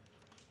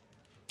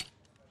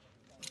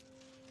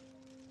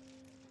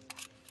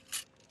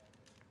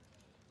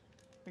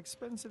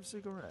 Expensive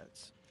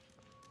cigarettes.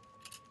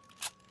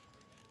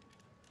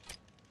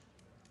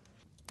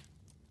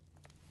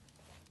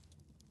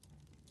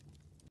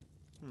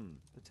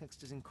 The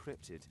text is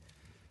encrypted.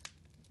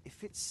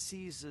 If it's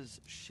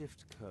Caesar's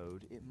shift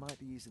code, it might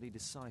be easily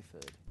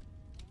deciphered.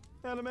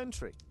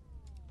 Elementary.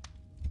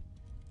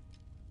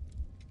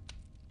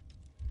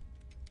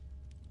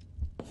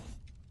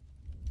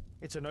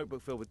 It's a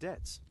notebook filled with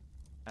debts.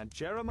 And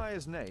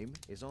Jeremiah's name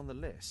is on the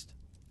list.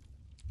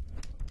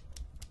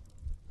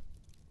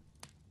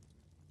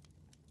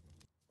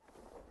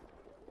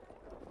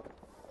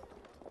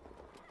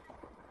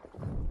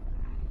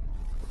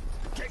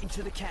 Get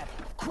into the cab,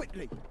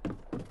 quickly!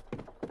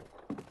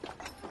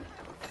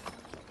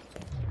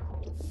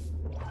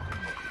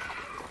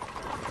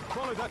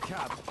 Follow that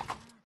cab!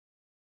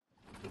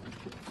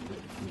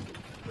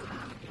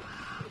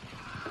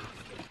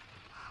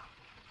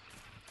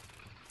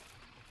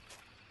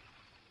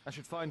 I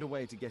should find a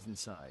way to get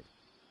inside.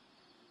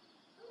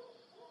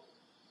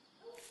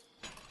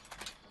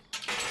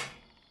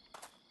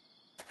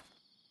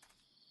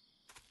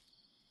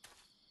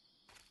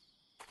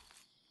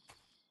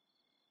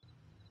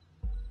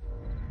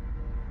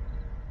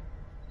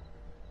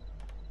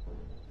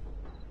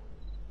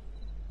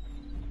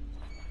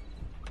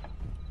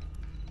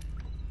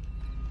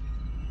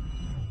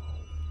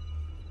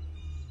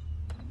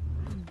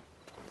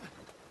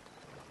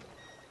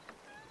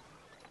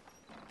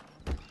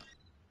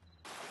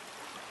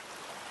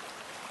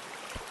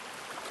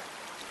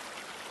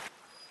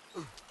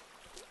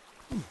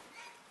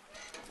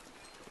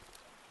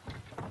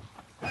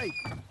 Hey!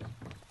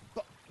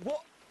 But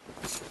what?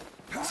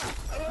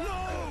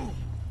 No!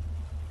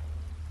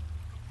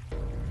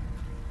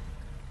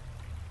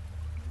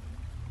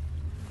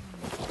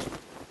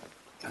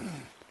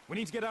 We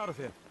need to get out of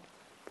here.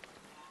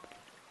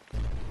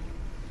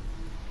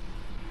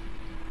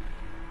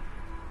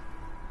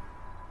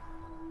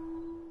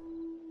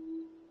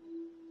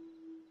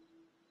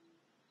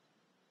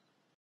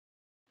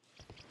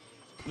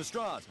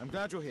 Lestrade, I'm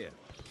glad you're here.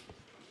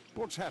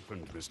 What's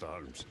happened, Mr.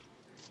 Holmes?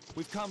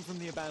 We've come from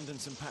the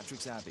abandoned St.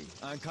 Patrick's Abbey.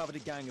 I uncovered a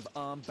gang of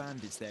armed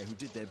bandits there who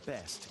did their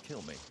best to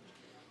kill me.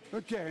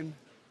 Again?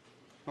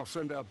 I'll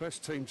send our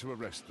best team to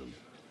arrest them.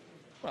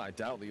 Well, I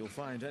doubt that you'll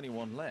find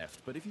anyone left,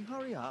 but if you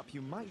hurry up,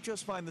 you might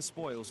just find the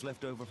spoils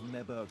left over from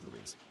their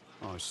burglaries.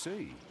 I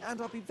see.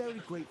 And I'll be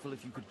very grateful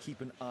if you could keep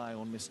an eye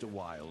on Mr.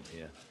 Wilde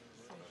here.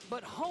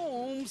 But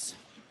Holmes...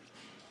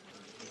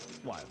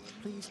 Wilde,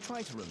 please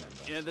try to remember.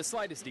 Yeah, the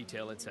slightest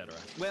detail, etc.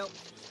 Well,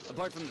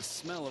 apart from the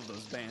smell of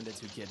those bandits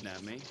who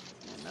kidnapped me,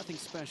 nothing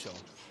special.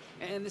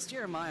 And this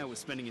Jeremiah was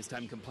spending his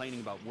time complaining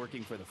about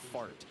working for the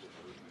fart.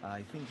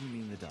 I think you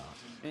mean the Dart.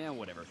 Yeah,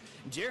 whatever.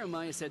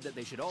 Jeremiah said that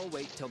they should all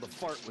wait till the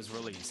fart was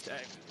released.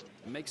 It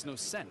makes no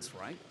sense,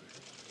 right?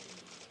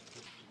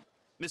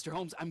 Mr.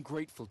 Holmes, I'm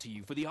grateful to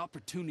you for the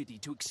opportunity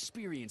to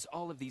experience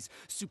all of these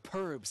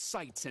superb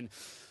sights and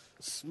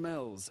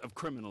smells of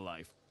criminal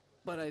life.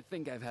 But I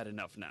think I've had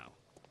enough now.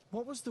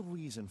 What was the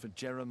reason for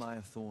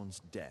Jeremiah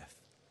Thorne's death?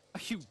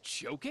 Are you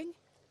joking?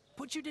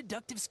 Put your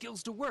deductive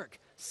skills to work.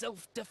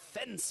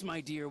 Self-defense,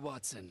 my dear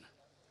Watson.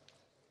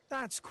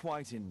 That's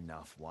quite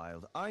enough,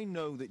 Wilde. I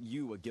know that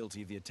you were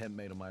guilty of the attempt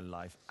made on my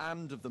life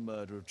and of the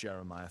murder of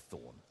Jeremiah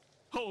Thorne.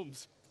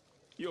 Holmes,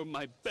 you're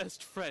my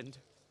best friend.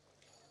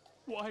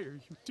 Why are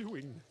you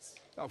doing this?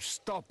 Oh,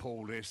 stop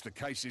all this. The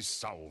case is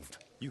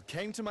solved. You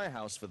came to my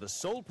house for the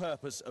sole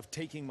purpose of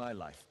taking my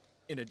life.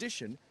 In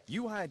addition,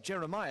 you hired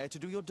Jeremiah to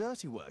do your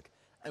dirty work.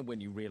 And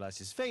when you realized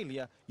his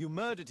failure, you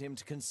murdered him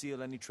to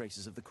conceal any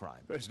traces of the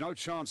crime. There's no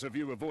chance of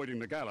you avoiding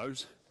the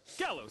gallows.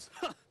 Gallows?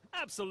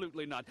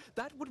 Absolutely not.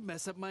 That would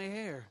mess up my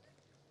hair.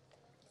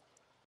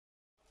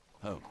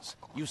 Holmes,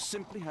 you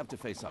simply have to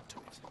face up to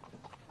it.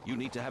 You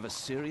need to have a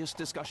serious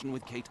discussion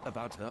with Kate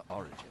about her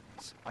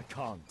origins. I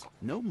can't.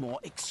 No more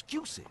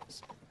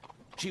excuses.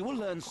 She will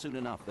learn soon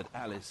enough that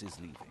Alice is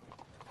leaving.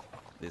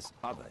 This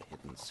other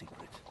hidden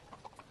secret.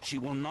 She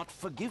will not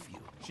forgive you.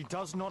 She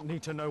does not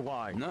need to know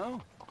why.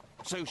 No?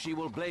 So she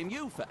will blame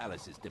you for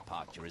Alice's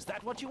departure. Is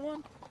that what you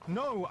want?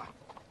 No,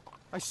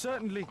 I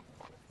certainly...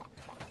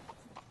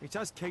 It's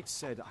as Kate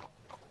said,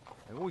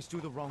 I always do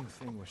the wrong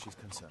thing where she's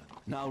concerned.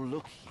 Now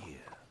look here.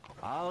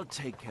 I'll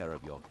take care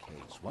of your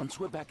case once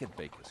we're back at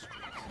Baker Street.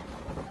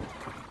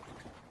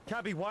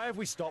 Cabby, why have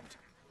we stopped?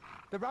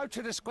 The road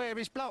to the square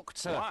is blocked,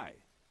 sir. Why?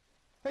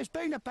 There's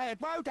been a bad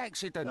road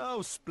accident.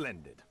 Oh,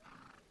 splendid.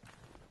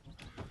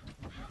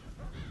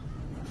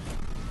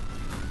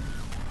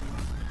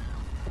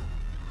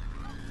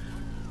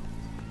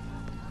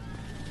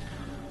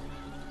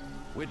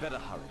 We'd better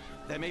hurry.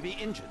 There may be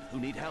injured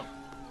who need help.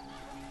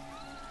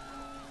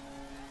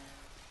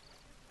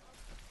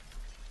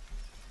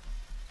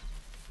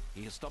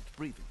 He has stopped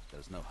breathing.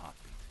 There's no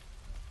heartbeat.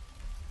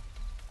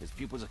 His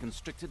pupils are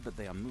constricted, but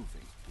they are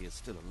moving. He is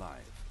still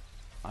alive.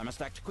 I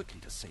must act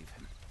quickly to save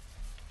him.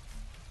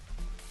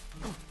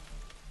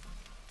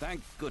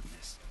 Thank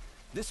goodness.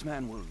 This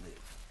man will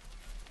live.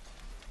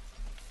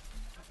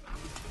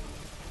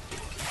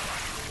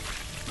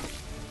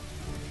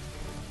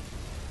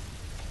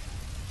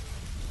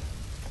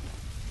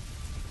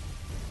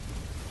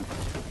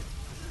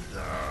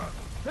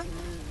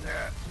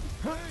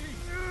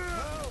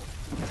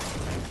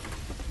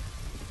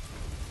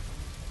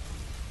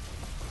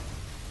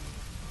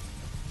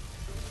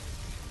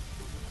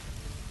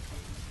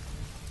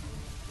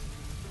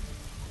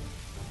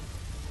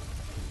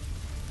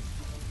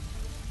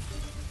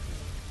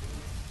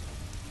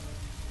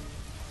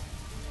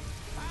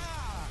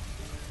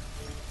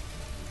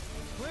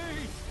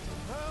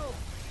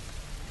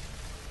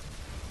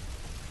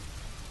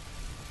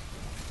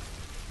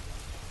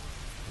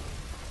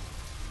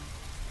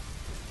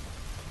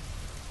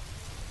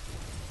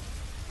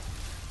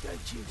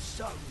 Thank you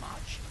so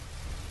much.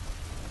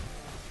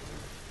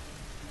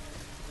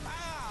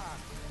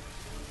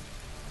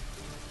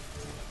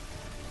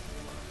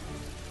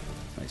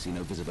 I see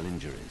no visible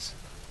injuries.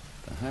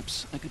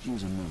 Perhaps I could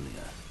use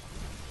ammonia.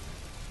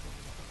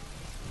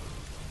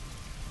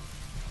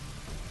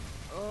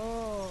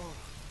 Oh,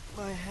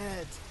 my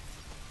head.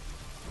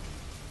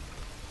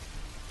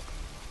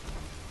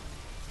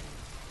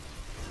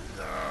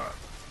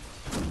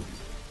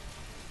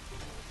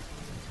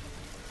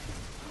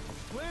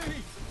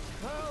 Please,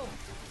 help!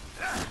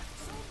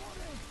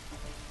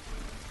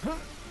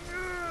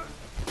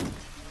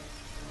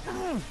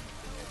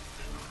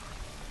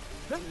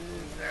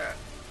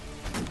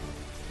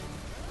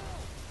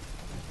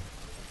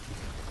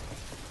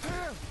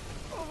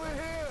 Over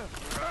here!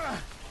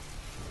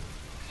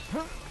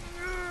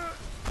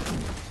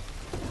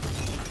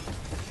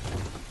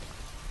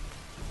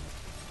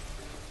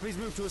 Please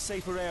move to a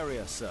safer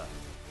area, sir.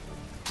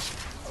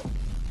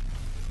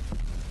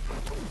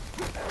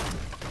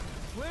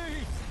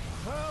 Please,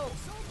 help!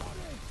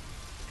 Somebody!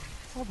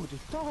 I would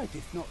have died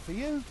if not for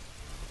you.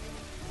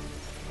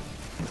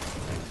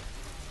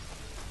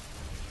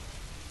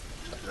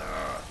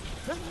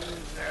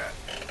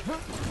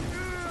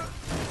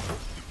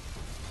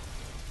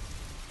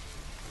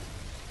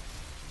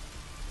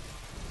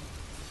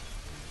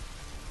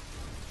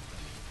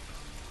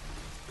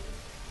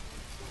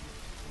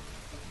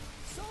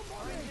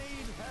 Somebody! I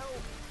need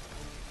help!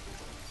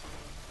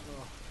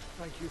 Oh,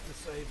 thank you for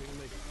saving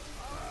me.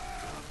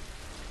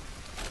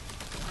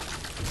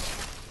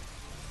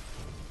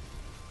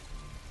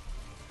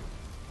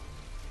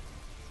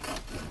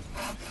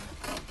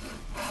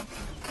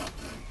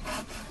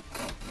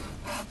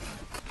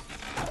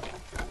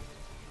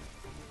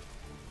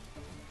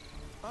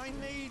 I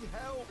need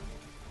help!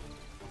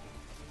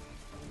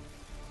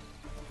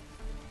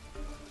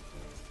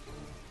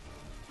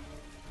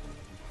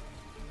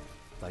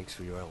 Thanks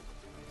for your help.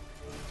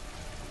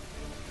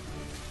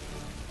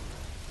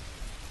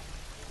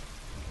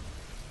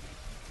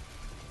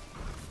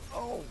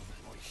 Oh,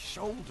 my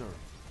shoulder.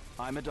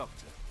 I'm a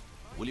doctor.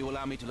 Will you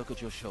allow me to look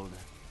at your shoulder?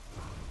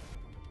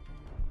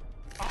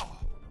 Oh.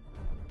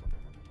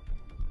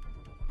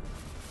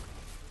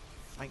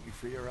 Thank you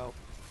for your help.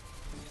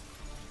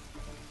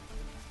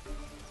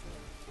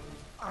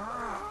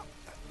 Ah,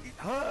 it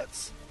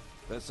hurts.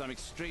 There's some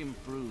extreme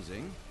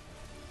bruising.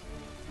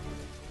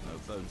 No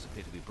bones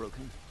appear to be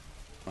broken.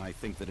 I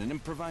think that an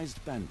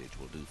improvised bandage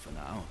will do for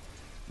now.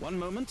 One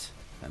moment,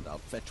 and I'll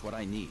fetch what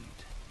I need.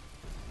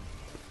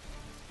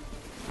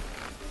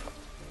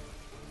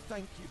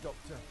 Thank you,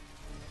 Doctor.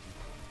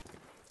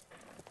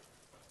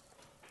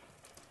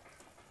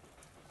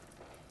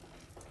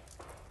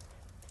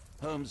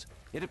 Holmes,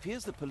 it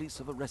appears the police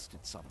have arrested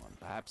someone.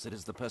 Perhaps it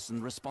is the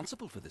person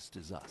responsible for this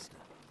disaster.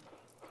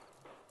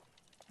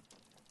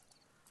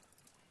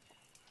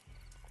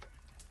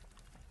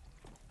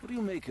 What do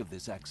you make of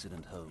this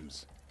accident,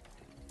 Holmes?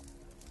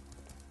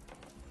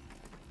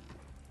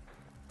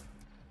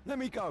 Let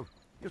me go.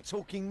 You're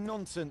talking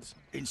nonsense.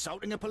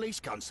 Insulting a police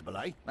constable,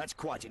 eh? That's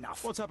quite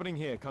enough. What's happening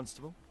here,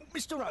 Constable?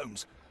 Mr.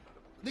 Holmes,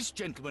 this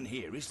gentleman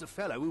here is the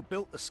fellow who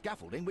built the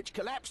scaffolding which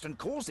collapsed and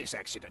caused this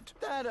accident.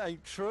 That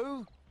ain't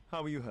true.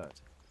 How were you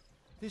hurt?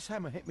 This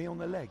hammer hit me on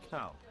the leg.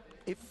 How?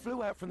 It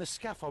flew out from the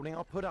scaffolding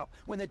I put up.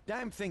 When the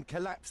damn thing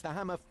collapsed, the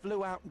hammer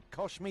flew out and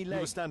cost me leg.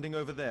 You were standing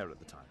over there at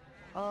the time.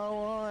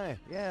 Oh, aye.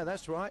 Yeah,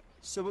 that's right.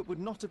 So it would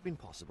not have been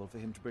possible for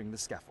him to bring the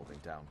scaffolding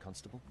down,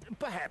 Constable?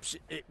 Perhaps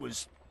it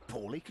was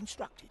poorly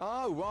constructed.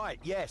 Oh, right.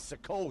 Yes,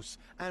 of course.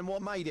 And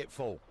what made it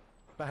fall?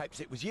 Perhaps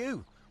it was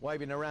you,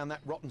 waving around that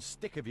rotten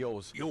stick of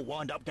yours. You'll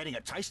wind up getting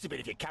a taste of it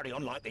if you carry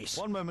on like this.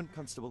 One moment,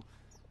 Constable.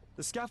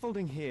 The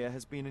scaffolding here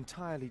has been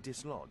entirely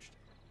dislodged.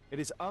 It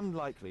is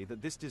unlikely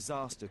that this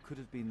disaster could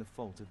have been the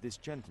fault of this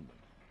gentleman.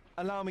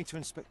 Allow me to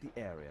inspect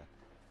the area,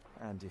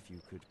 and if you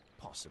could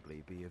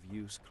possibly be of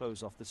use,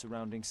 close off the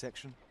surrounding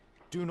section.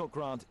 Do not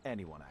grant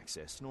anyone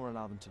access, nor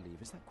allow them to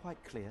leave. Is that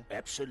quite clear?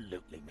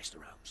 Absolutely, Mr.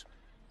 Holmes.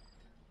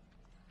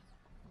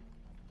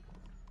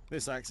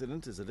 This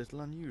accident is a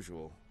little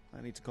unusual.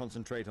 I need to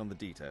concentrate on the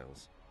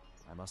details.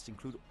 I must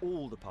include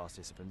all the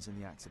participants in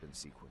the accident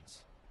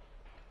sequence.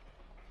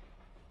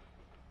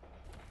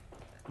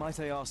 Might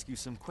I ask you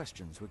some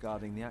questions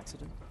regarding the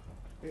accident?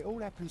 It all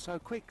happened so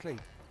quickly.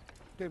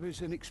 There was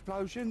an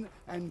explosion,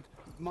 and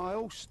my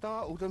horse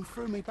startled and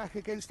threw me back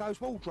against those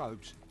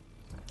wardrobes.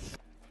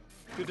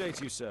 Good day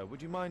to you, sir.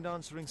 Would you mind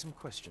answering some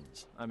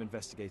questions? I'm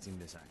investigating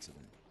this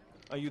accident.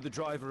 Are you the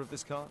driver of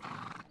this car?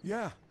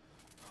 Yeah.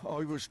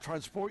 I was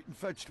transporting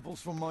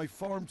vegetables from my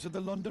farm to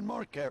the London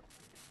market.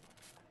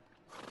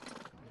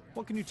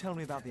 What can you tell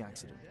me about the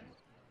accident?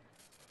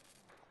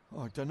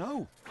 I don't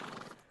know.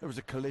 There was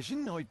a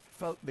collision, I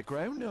felt the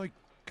ground, I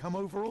come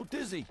over all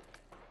dizzy.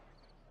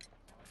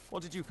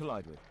 What did you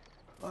collide with?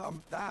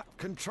 That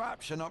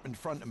contraption up in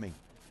front of me.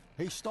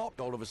 He stopped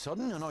all of a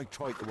sudden and I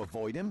tried to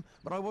avoid him,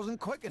 but I wasn't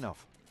quick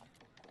enough.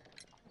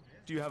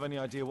 Do you have any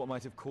idea what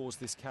might have caused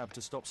this cab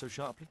to stop so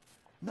sharply?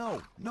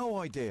 No, no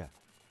idea.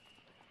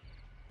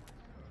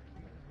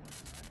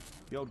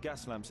 The old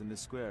gas lamps in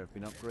this square have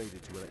been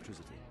upgraded to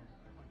electricity.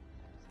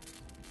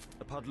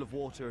 A puddle of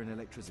water and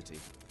electricity.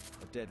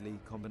 A deadly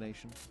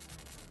combination.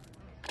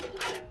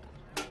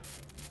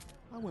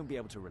 I won't be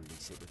able to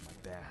release it with my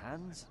bare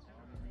hands.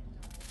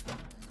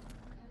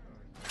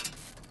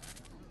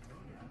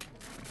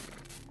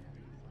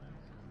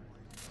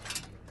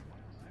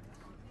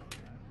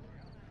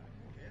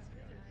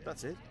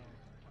 That's it.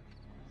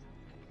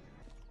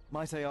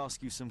 Might I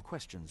ask you some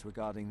questions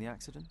regarding the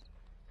accident?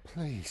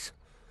 Please.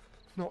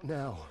 Not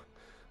now.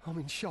 I'm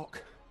in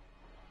shock.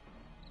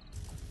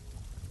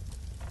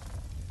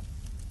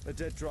 A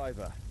dead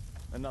driver.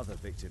 Another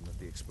victim of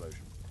the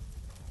explosion.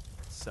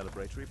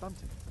 Celebratory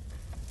bunting.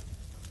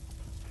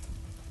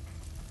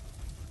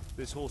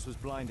 This horse was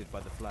blinded by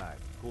the flag,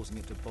 causing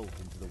it to bolt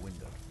into the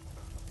window.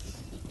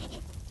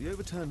 The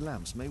overturned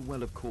lamps may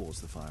well have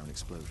caused the fire and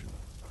explosion.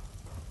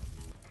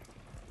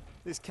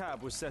 This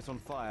cab was set on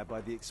fire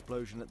by the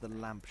explosion at the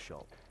lamp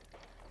shop.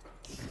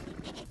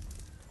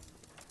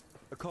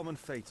 A common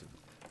fatum.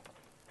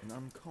 An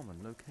uncommon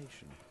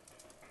location.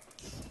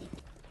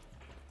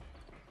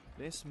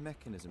 This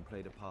mechanism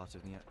played a part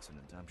in the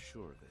accident, I'm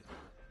sure of it.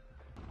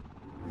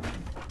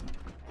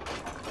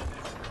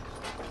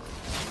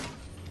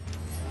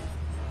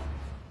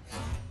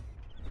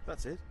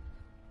 That's it.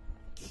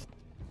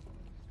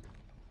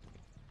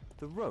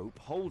 The rope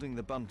holding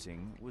the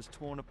bunting was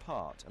torn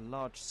apart. A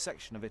large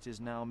section of it is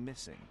now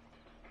missing.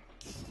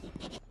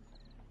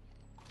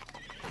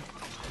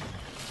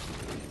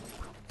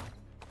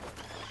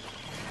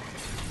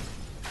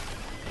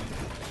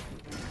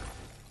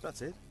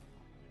 That's it.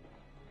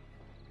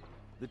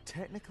 The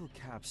technical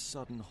cab's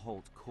sudden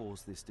halt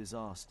caused this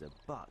disaster,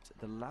 but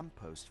the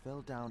lamppost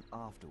fell down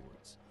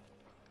afterwards.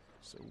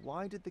 So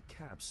why did the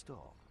cab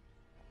stop?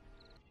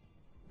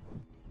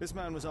 This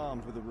man was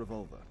armed with a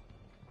revolver.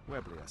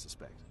 Webley, I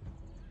suspect.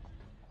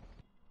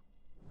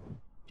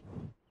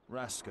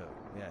 Rasco.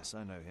 Yes,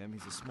 I know him.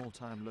 He's a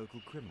small-time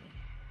local criminal.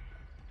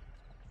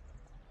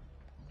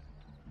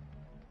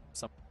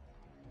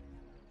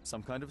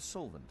 Some kind of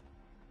solvent.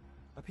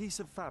 A piece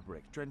of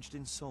fabric drenched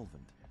in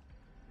solvent.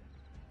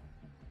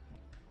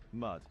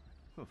 Mud.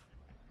 Oof,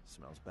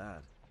 smells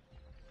bad.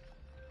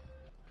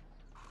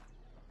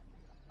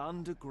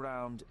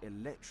 Underground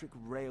Electric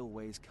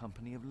Railways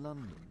Company of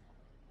London.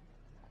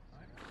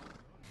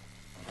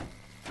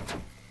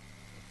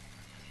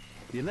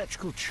 The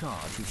electrical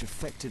charge which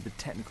affected the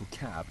technical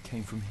cab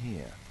came from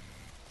here.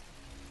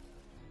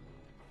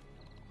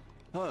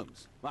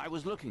 Holmes, I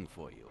was looking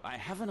for you. I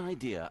have an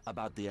idea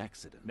about the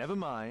accident. Never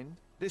mind.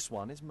 This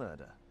one is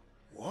murder.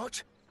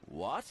 What?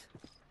 What?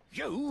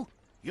 You?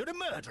 You're the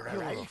murderer,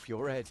 You're eh? off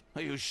your head.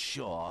 Are you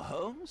sure,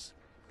 Holmes?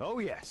 Oh,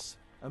 yes.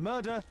 A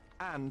murder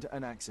and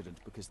an accident,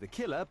 because the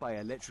killer, by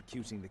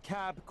electrocuting the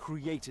cab,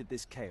 created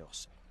this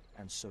chaos.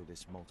 And so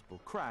this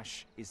multiple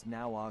crash is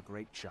now our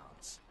great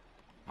chance.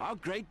 Our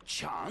great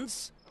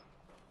chance?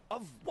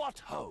 Of what,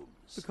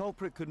 Holmes? The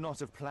culprit could not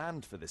have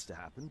planned for this to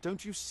happen,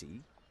 don't you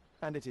see?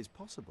 And it is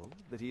possible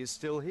that he is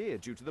still here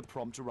due to the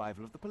prompt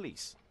arrival of the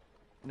police.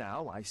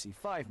 Now, I see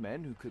 5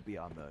 men who could be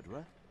our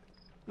murderer.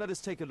 Let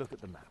us take a look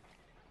at the map.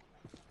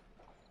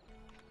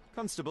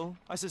 Constable,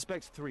 I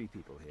suspect 3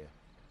 people here.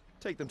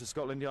 Take them to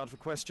Scotland Yard for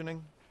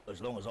questioning.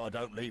 As long as I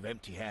don't leave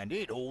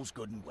empty-handed, all's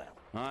good and well.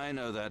 I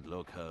know that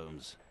look,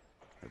 Holmes.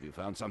 Have you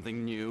found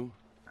something new?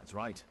 That's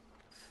right.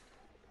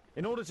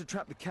 In order to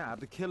trap the cab,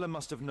 the killer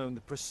must have known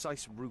the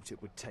precise route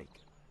it would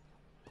take.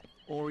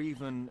 Or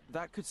even,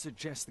 that could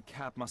suggest the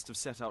cab must have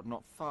set out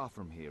not far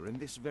from here, in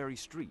this very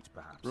street,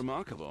 perhaps.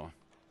 Remarkable.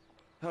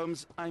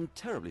 Holmes, I'm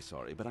terribly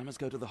sorry, but I must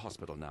go to the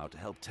hospital now to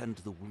help tend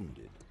to the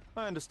wounded.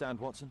 I understand,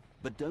 Watson.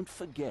 But don't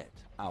forget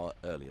our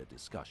earlier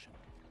discussion.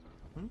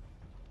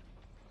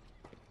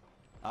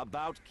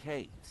 About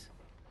Kate.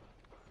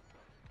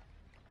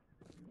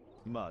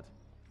 Mud.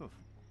 Oof.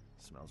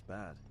 Smells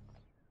bad.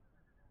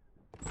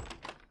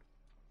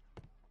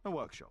 A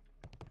workshop.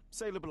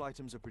 Saleable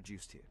items are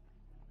produced here.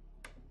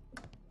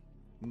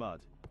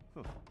 Mud.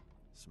 Oof.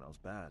 Smells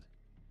bad.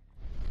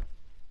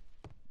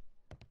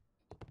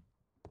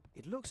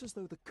 It looks as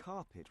though the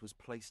carpet was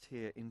placed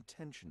here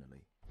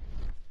intentionally.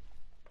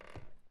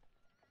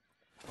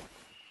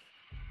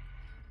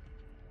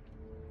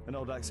 An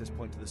old access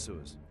point to the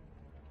sewers.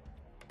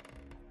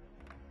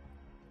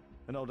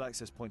 An old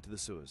access point to the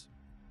sewers.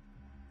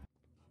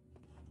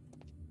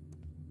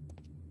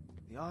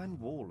 The iron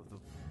wall of the...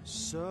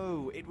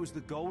 So, it was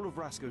the goal of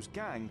Rasco's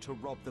gang to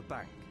rob the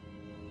bank.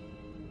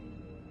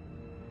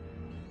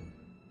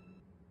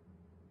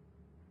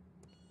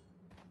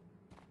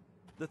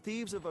 The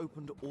thieves have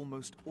opened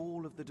almost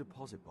all of the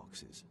deposit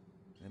boxes.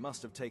 They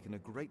must have taken a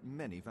great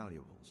many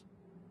valuables.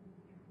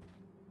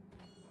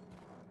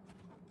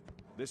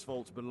 This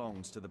vault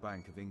belongs to the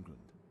Bank of England.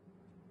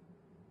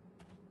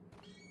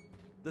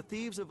 The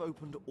thieves have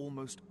opened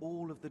almost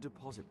all of the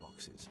deposit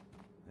boxes.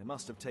 They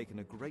must have taken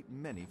a great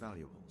many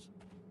valuables.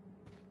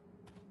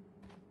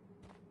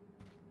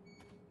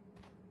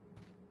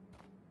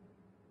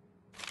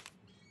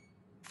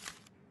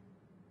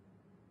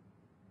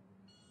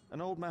 An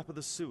old map of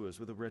the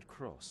sewers with a red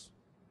cross.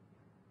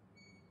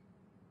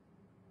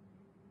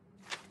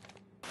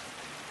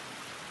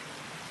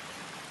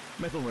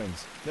 Metal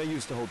rings. They're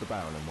used to hold the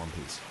barrel in one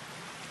piece.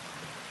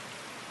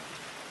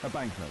 A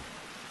banknote.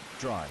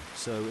 Dry,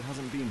 so it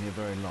hasn't been here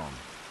very long.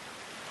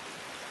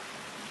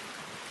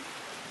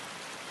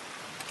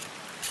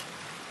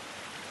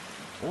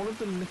 All of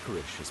the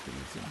licorice has been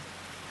eaten.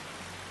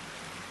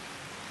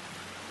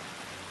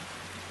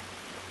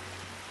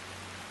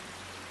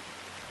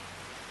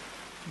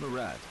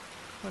 Murad,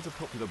 quite a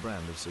popular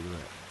brand of cigarette.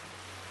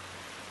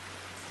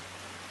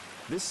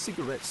 This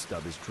cigarette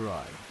stub is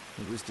dry.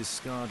 It was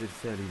discarded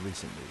fairly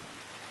recently.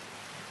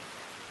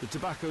 The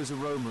tobacco's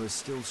aroma is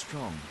still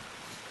strong.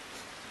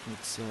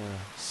 It's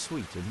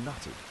sweet and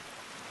nutty.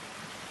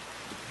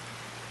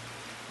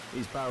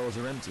 These barrels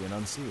are empty and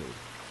unsealed.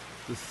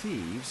 The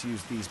thieves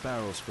used these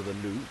barrels for the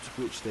loot,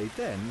 which they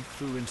then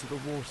threw into the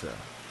water.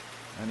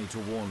 I need to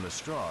warn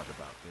Lestrade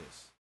about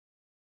this.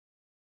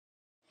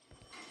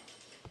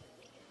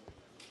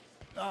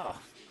 Ah,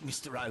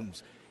 Mr.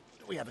 Holmes,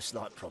 we have a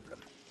slight problem.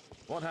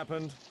 What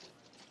happened?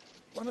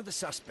 One of the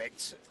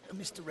suspects,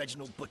 Mr.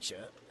 Reginald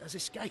Butcher, has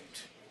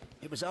escaped.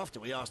 It was after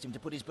we asked him to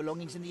put his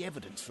belongings in the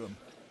evidence room.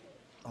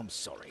 I'm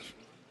sorry.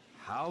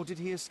 How did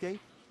he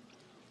escape?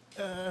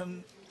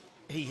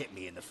 He hit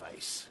me in the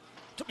face.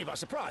 Took me by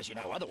surprise, you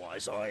know,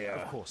 otherwise I,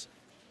 Of course.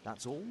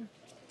 That's all?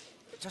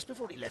 Just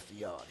before he left the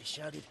yard, he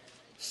shouted,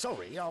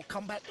 "Sorry, I'll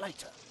come back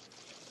later."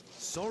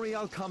 Sorry,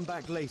 I'll come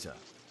back later.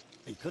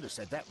 He could have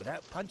said that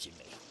without punching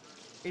me.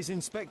 Is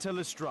Inspector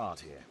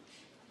Lestrade here?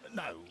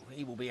 No,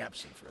 he will be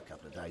absent for a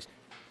couple of days.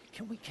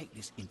 Can we keep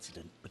this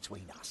incident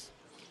between us?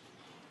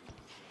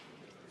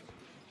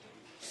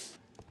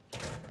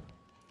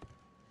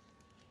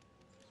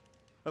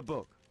 A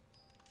book.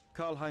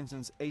 Karl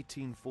Heinzen's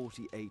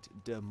 1848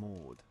 Der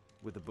Mord,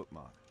 with a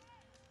bookmark.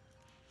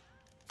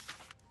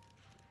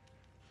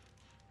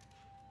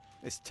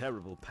 This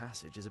terrible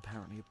passage is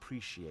apparently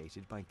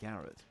appreciated by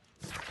Garrett.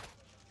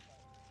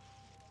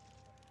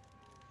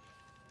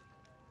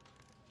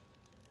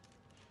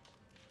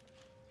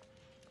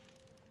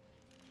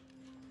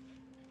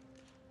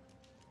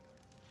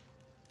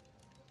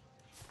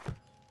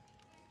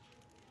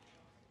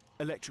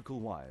 Electrical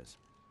wires.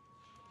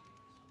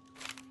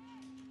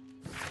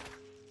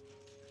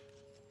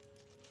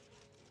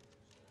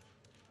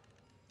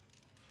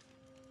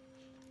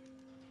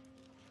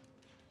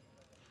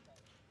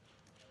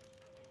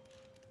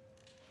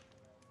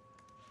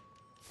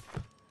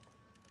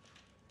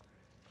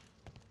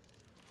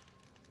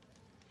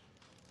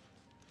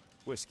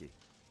 Whiskey.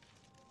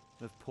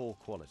 Of poor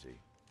quality.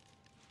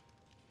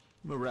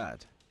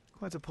 Murad.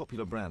 Quite a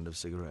popular brand of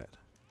cigarette.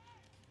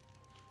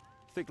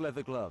 Thick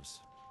leather gloves.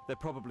 They're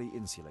probably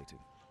insulating.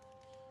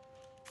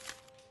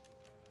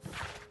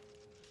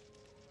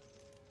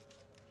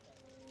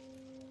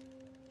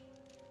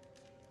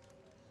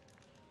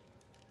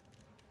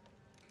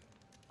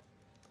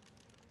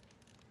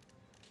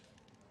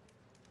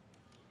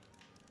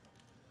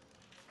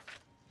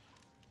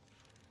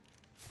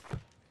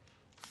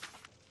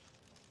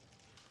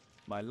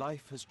 My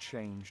life has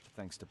changed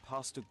thanks to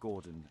Pastor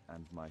Gordon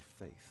and my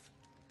faith.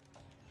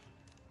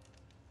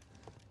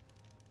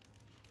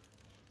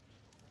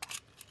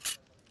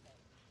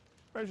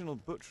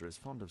 Reginald Butcher is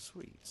fond of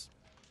sweets.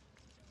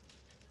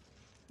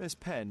 This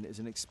pen is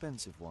an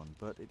expensive one,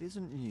 but it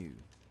isn't new.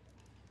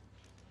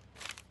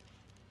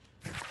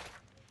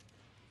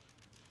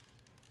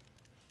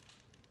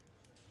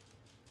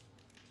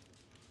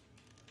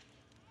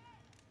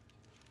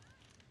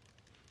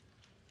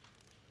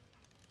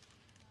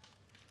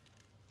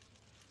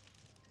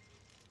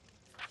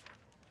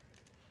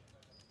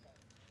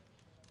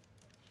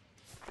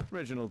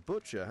 Reginald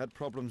Butcher had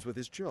problems with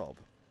his job.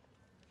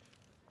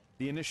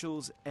 The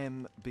initials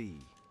MB.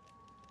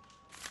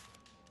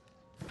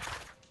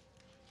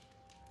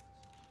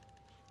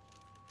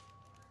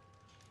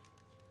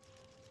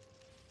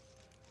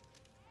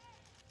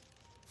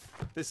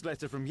 This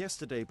letter from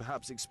yesterday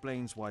perhaps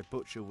explains why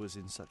Butcher was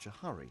in such a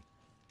hurry.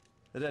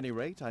 At any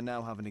rate, I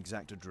now have an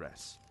exact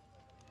address.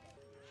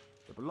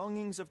 The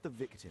belongings of the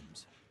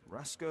victims,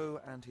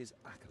 Rasco and his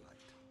acolyte.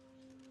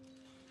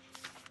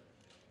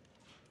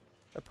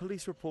 A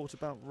police report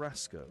about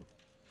Rasco.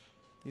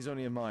 He's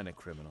only a minor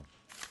criminal.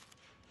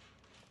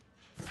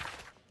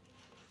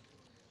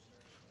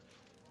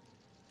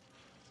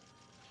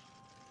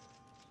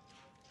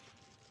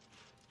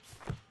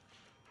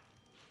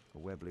 A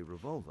Webley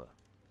revolver.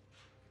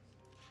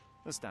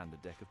 A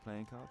standard deck of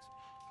playing cards.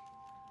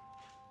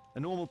 A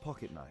normal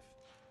pocket knife.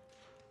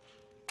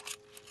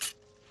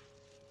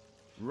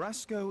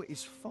 Rasco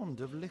is fond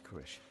of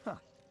licorice. Huh.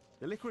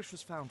 The licorice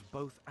was found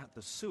both at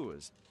the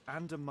sewers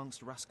and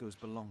amongst Rasco's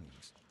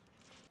belongings.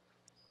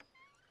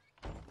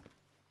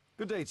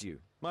 Good day to you.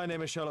 My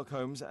name is Sherlock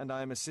Holmes, and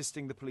I am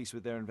assisting the police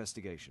with their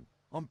investigation.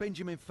 I'm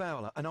Benjamin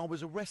Fowler, and I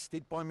was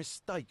arrested by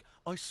mistake.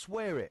 I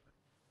swear it.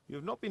 You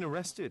have not been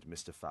arrested,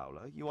 Mr.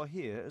 Fowler. You are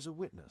here as a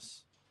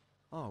witness.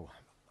 Oh,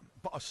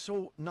 but I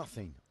saw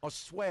nothing. I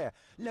swear.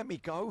 Let me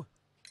go.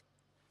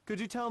 Could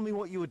you tell me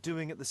what you were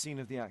doing at the scene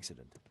of the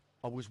accident?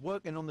 I was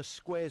working on the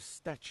square's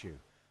statue.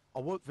 I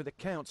work for the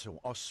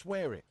council. I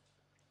swear it.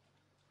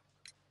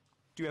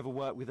 Do you ever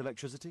work with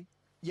electricity?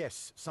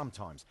 Yes,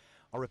 sometimes.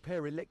 I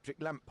repair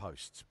electric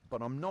lampposts,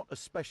 but I'm not a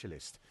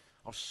specialist.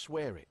 I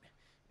swear it.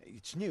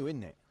 It's new,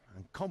 isn't it?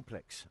 And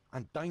complex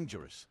and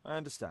dangerous. I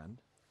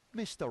understand.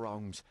 Mr.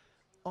 Holmes,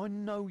 I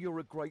know you're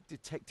a great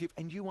detective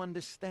and you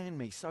understand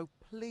me, so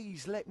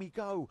please let me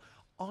go.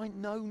 I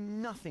know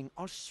nothing,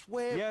 I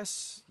swear.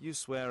 Yes, you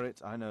swear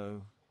it, I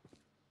know.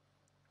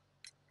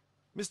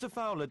 Mr.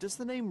 Fowler, does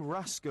the name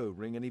Rasco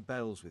ring any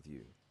bells with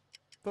you?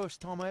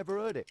 First time I ever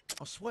heard it,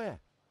 I swear.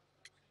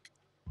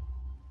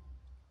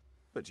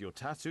 But your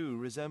tattoo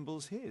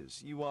resembles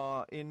his. You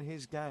are in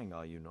his gang,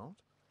 are you not?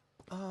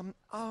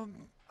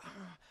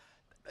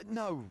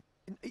 No.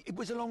 It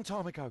was a long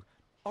time ago.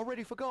 I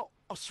already forgot.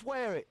 I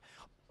swear it.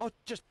 I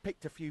just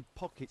picked a few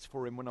pockets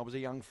for him when I was a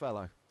young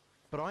fellow.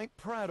 But I ain't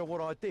proud of what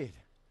I did.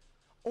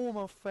 All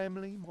my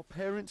family, my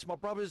parents, my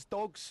brothers,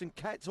 dogs and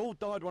cats all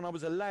died when I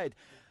was a lad.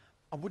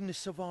 I wouldn't have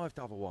survived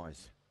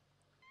otherwise.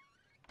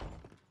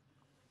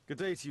 Good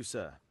day to you,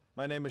 sir.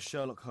 My name is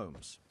Sherlock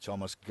Holmes.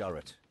 Thomas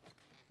Garrett.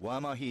 Why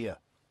am I here?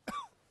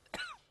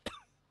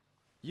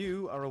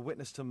 You are a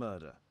witness to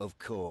murder. Of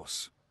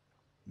course.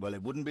 Well,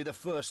 it wouldn't be the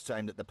first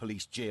time that the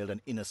police jailed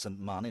an innocent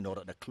man in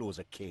order to close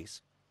a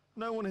case.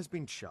 No one has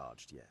been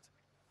charged yet.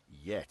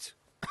 Yet.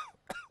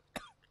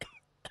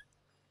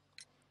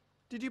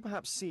 Did you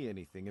perhaps see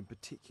anything in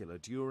particular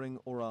during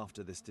or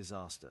after this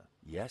disaster?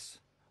 Yes.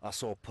 I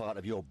saw part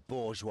of your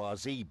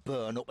bourgeoisie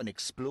burn up and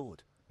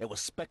explode. It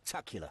was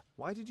spectacular.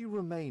 Why did you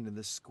remain in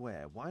the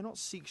square? Why not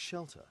seek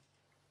shelter?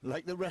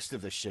 Like the rest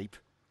of the sheep,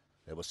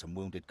 there were some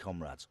wounded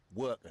comrades,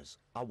 workers.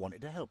 I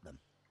wanted to help them.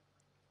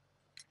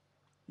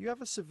 You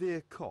have a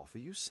severe cough. Are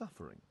you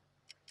suffering?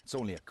 It's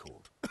only a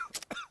cold.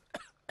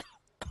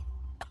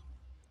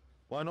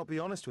 Why not be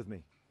honest with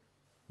me?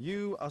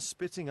 You are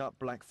spitting up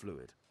black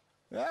fluid.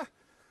 Ah,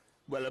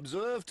 well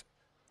observed.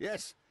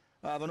 Yes,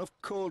 I have enough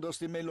coal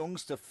dust in my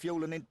lungs to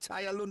fuel an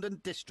entire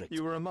London district.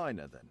 You were a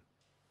miner then?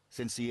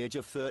 Since the age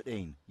of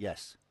 13,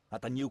 yes.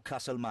 At the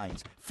Newcastle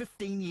mines.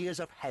 15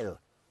 years of hell.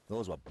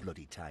 Those were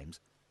bloody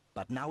times.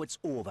 But now it's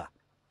over.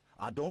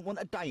 I don't want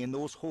to die in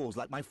those holes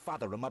like my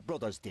father and my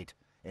brothers did,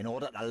 in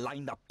order to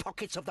line the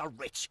pockets of the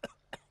rich.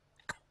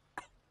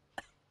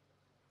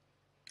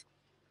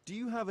 Do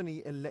you have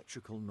any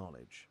electrical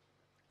knowledge?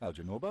 How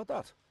do you know about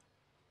that?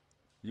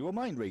 You a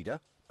mind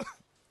reader?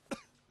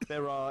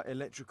 There are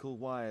electrical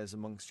wires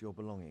amongst your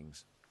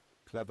belongings.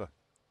 Clever.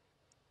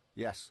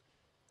 Yes.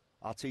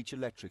 I teach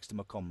electrics to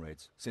my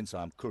comrades, since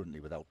I'm currently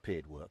without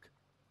paid work.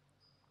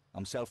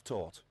 I'm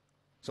self-taught,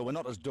 so we're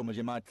not as dumb as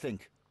you might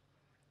think.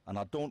 And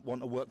I don't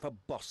want to work for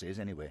bosses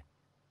anyway.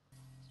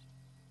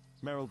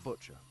 Merrill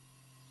Butcher.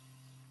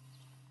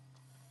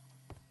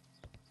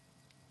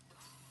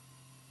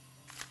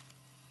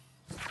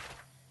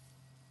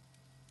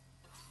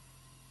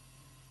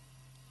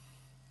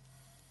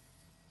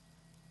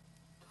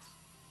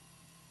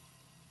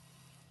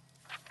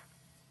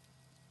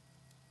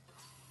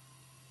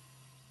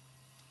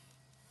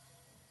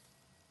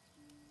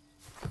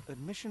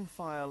 Admission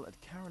file at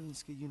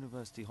Karolinska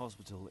University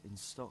Hospital in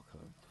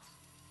Stockholm.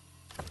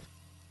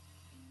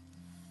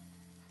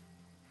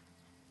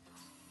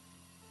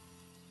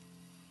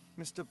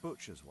 Mr.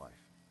 Butcher's wife.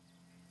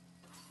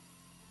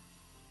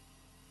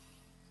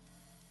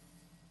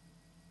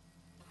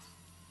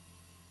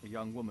 A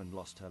young woman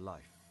lost her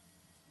life.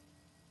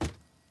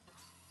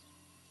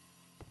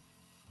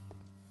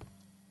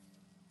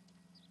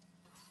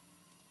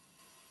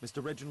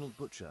 Mr. Reginald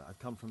Butcher, I've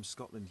come from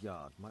Scotland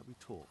Yard. Might we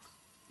talk?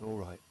 All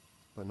right,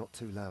 but not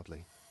too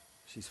loudly.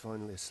 She's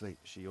finally asleep.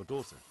 Is she your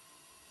daughter?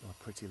 My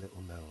pretty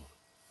little Merrill.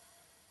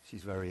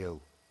 She's very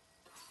ill.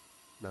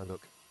 Now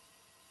look,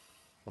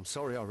 I'm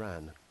sorry I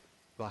ran,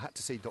 but I had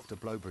to see Dr.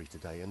 Blowberry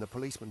today and the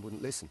policeman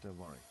wouldn't listen. Don't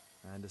worry,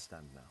 I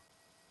understand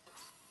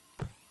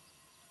now.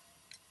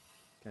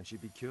 Can she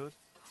be cured?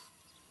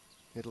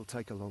 It'll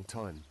take a long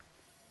time,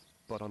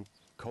 but I'm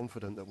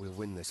confident that we'll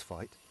win this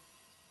fight.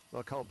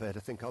 I can't bear to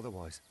think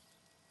otherwise.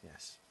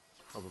 Yes,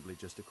 probably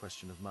just a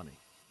question of money.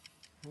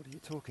 What are you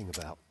talking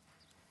about?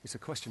 It's a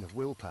question of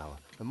willpower,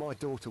 and my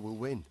daughter will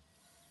win.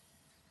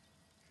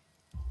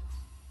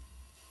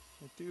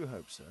 I do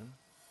hope so.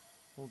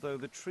 Although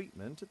the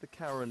treatment at the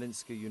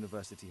Karolinska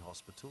University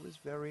Hospital is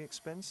very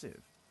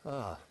expensive.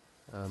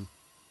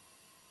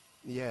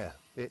 Yeah,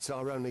 it's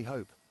our only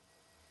hope.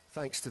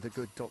 Thanks to the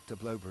good Dr.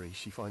 Blowberry,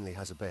 she finally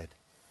has a bed.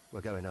 We're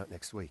going out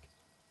next week.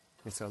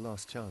 It's our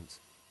last chance.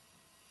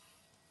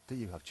 Do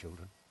you have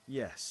children?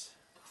 Yes,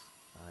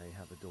 I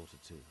have a daughter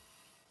too.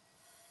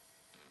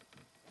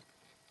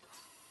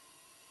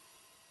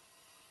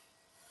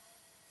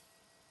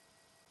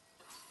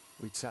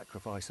 We'd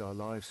sacrifice our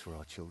lives for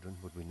our children,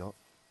 would we not?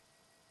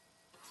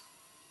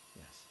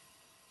 Yes.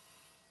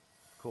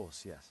 Of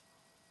course, yes.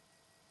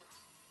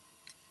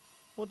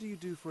 What do you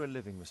do for a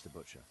living, Mr.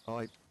 Butcher?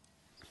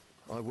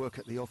 I work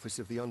at the office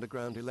of the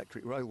Underground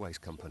Electric Railways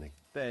Company.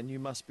 Then you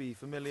must be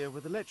familiar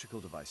with electrical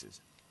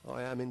devices.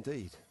 I am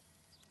indeed.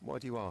 Why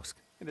do you ask?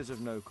 It is of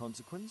no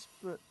consequence,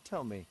 but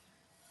tell me,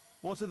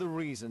 what are the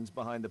reasons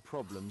behind the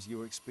problems you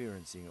are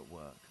experiencing at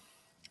work?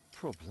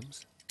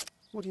 Problems?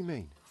 What do you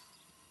mean?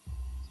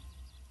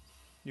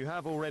 You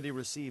have already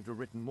received a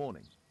written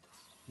warning.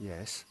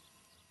 Yes.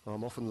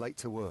 I'm often late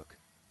to work.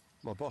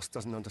 My boss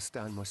doesn't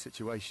understand my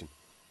situation.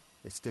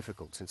 It's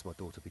difficult since my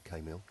daughter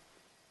became ill.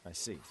 I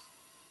see.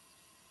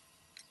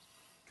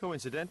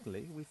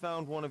 Coincidentally, we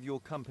found one of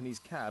your company's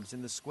cabs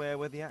in the square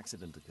where the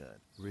accident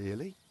occurred.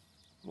 Really?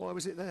 Why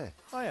was it there?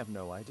 I have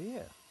no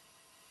idea.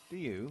 Do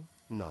you?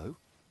 No.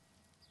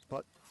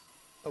 But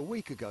a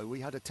week ago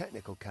we had a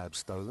technical cab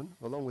stolen,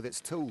 along with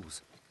its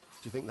tools.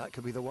 Do you think that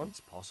could be the one?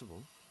 It's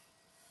possible.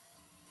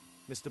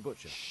 Mr.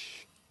 Butcher.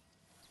 Shh.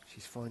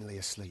 She's finally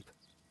asleep.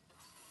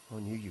 I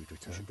knew you'd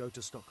return. You should go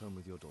to Stockholm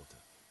with your daughter.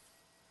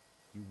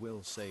 You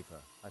will save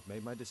her. I've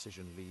made my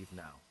decision. Leave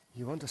now.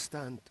 You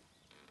understand,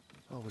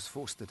 I was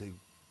forced to do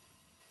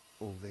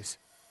all this.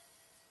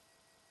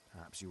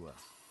 Perhaps you were.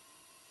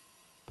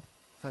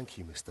 Thank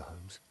you, Mr.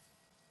 Holmes.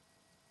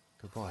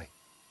 Goodbye.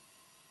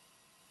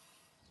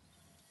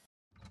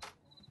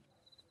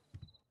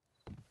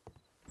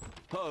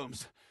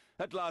 Holmes,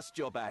 at last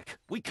you're back.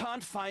 We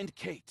can't find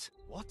Kate.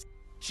 What?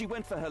 She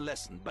went for her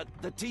lesson, but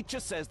the teacher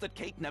says that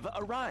Kate never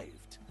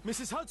arrived.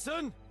 Mrs.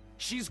 Hudson!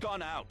 She's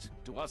gone out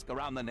to ask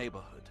around the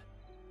neighborhood.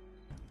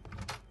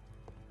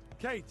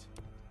 Kate!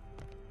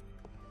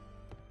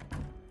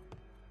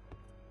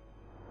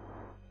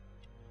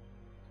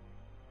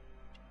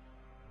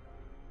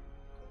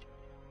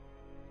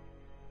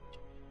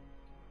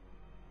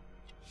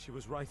 She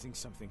was writing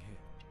something here.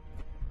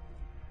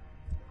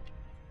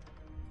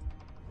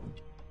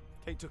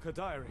 Kate took her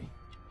diary.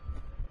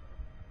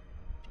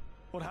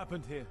 What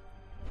happened here?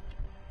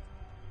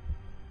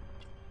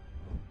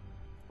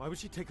 Why would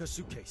she take her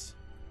suitcase?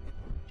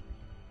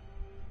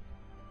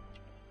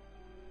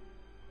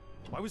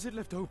 Why was it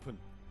left open?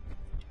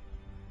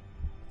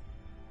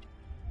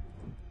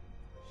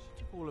 She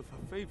took all of her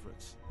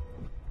favorites.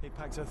 They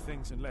packed her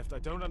things and left. I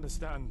don't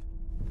understand.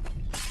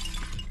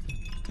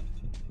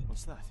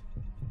 What's that?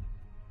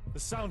 The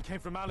sound came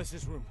from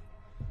Alice's room.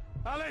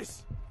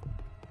 Alice!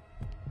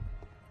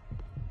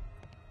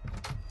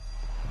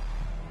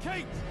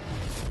 Kate!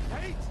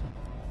 Kate!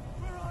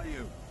 Where are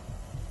you?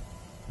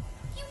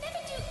 You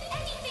never do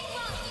anything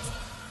right!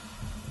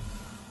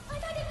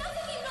 I've had enough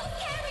of you not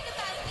caring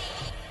about me!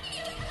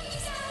 You don't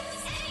understand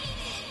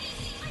anything!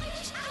 I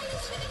wish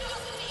Alice would have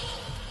got me!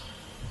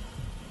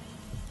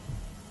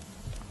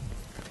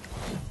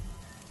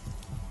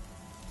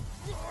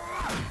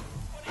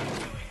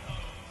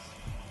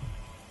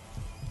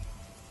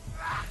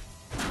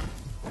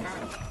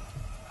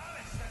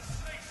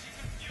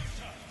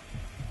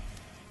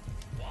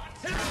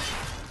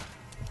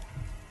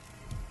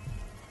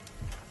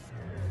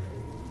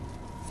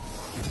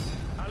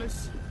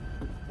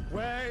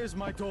 Where is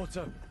my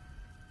daughter?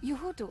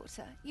 Your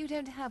daughter? You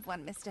don't have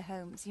one, Mr.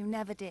 Holmes. You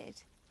never did.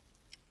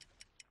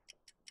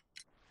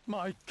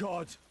 My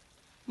God!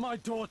 My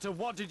daughter,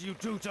 what did you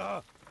do to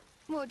her?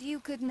 What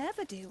you could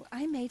never do.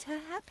 I made her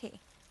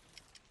happy.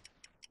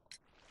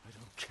 I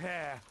don't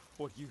care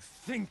what you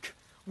think.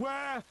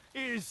 Where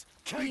is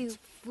Kate? You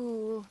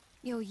fool.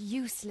 You're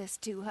useless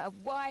to her.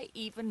 Why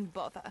even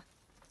bother?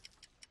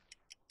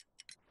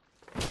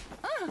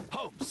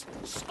 Holmes,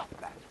 stop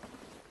that!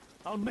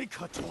 I'll make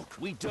her talk.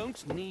 We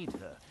don't need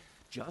her.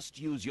 Just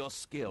use your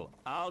skill.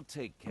 I'll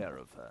take care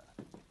of her.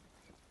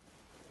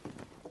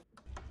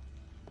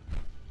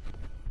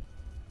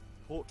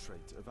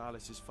 Portrait of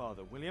Alice's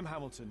father, William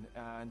Hamilton,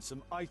 and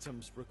some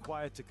items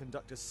required to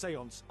conduct a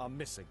séance are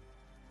missing.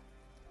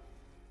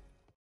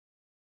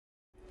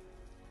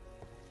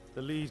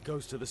 The lead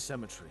goes to the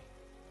cemetery.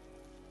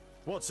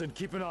 Watson,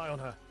 keep an eye on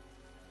her.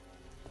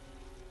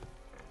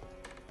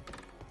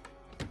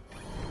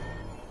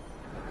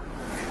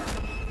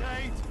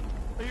 Kate!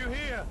 Are you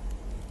here?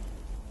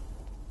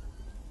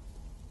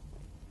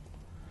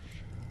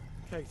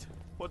 Kate,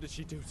 what did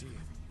she do to you?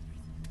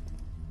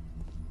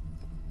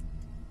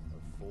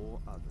 Of 4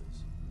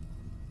 others.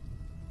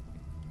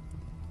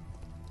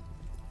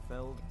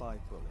 Felled by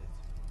bullet.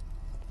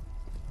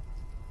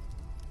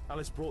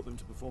 Alice brought them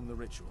to perform the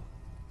ritual.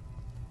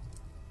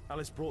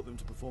 Alice brought them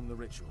to perform the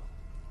ritual.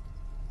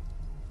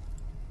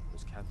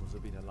 Those candles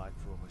have been alight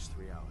for almost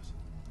 3 hours.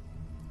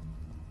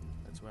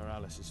 That's where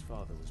Alice's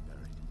father was buried.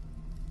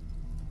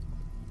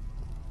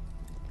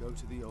 Go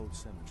to the old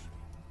cemetery.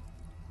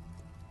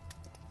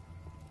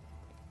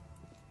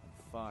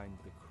 And find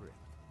the crypt.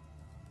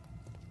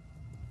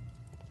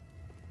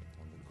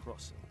 On the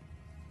crossing.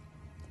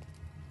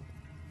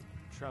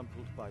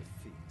 Trampled by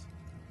feet.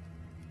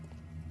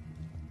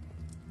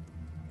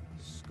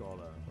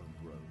 Scholar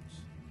of Rhodes.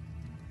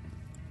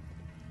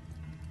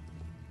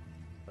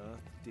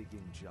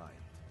 Earth-digging giant.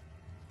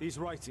 These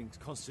writings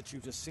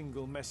constitute a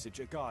single message,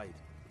 a guide.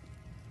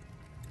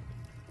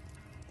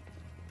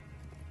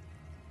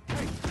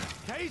 Kate!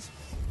 Kate!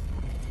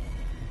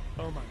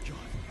 Oh my God.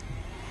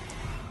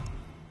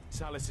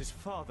 It's Alice's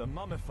father,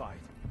 mummified.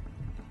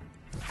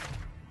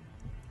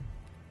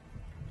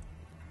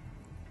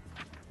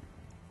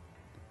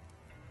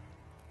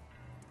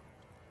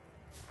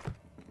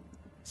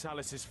 It's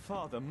Alice's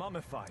father,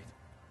 mummified.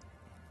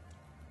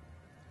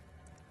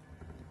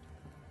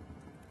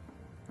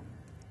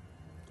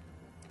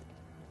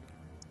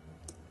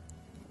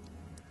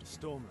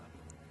 Stormland.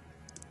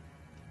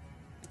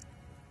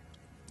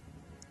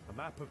 A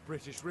map of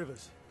British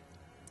rivers.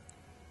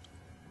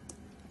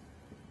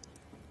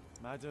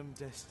 Madame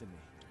Destiny.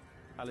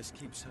 Alice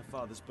keeps her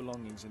father's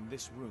belongings in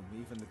this room,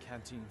 even the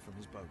canteen from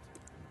his boat.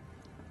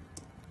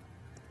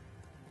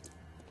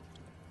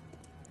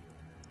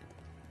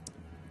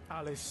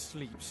 Alice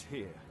sleeps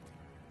here.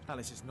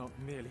 Alice is not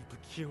merely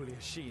peculiar,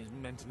 she is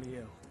mentally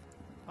ill.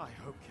 I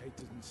hope Kate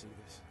doesn't see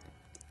this.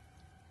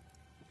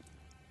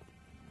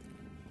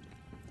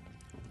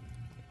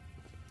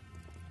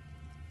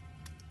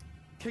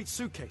 Kate's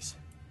suitcase.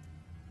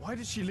 Why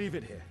did she leave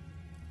it here?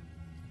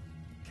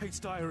 Kate's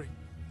diary.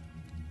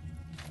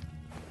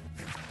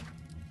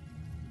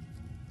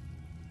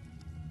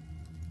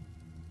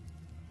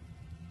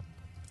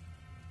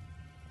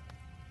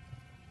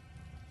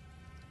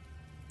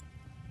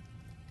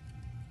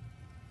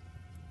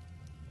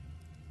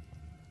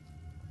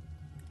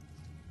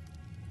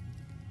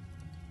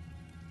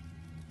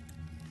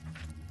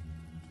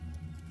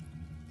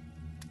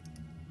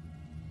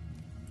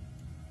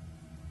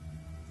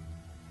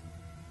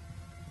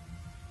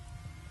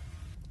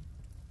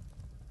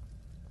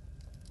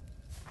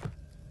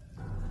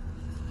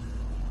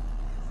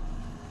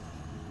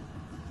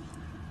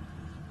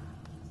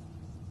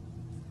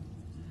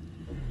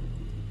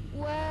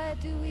 Where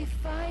do we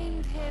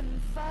find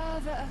him,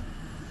 Father?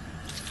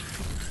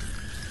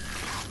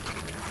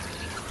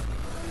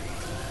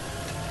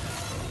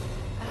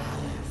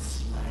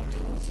 Alice, my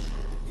daughter.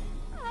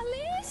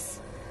 Alice?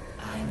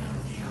 I know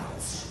the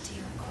answer to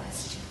your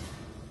question.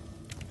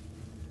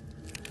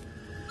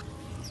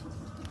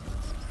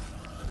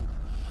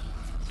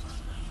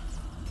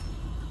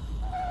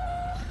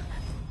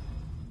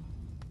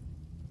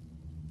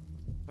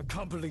 I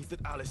can't believe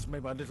that Alice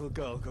made my little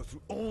girl go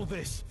through all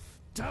this.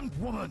 Damned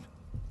woman!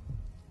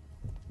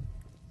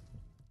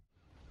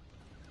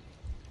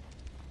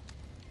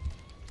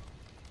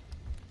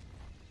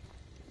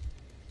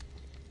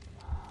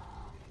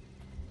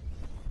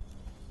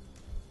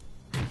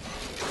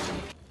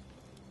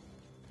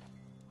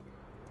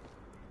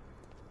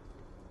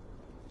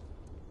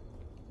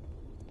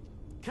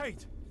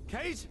 Kate!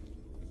 Kate!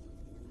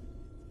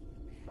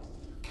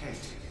 Kate,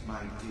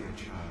 my dear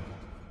child.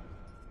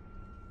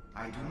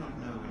 I do not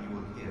know when you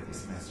will hear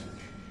this message,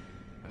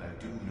 but I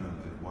do know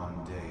that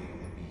one day you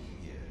will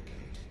be here,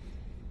 Kate.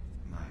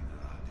 My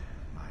blood,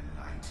 my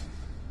light.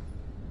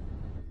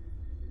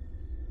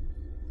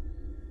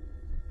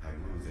 I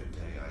rue the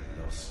day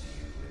I lost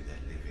you in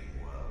the living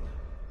world.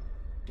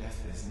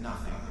 Death is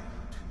nothing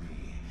to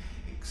me,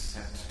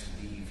 except to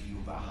leave you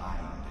behind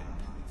and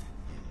with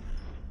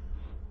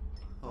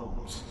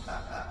Holmes.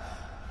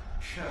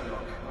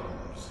 Sherlock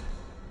Holmes.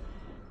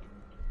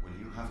 Well,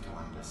 you have to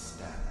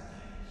understand,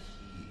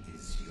 he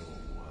is your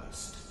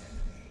worst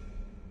enemy.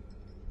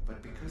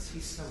 But because he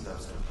so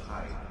loves to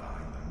hide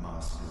behind the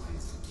mask of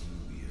his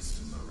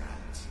dubious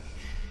morality,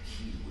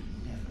 he would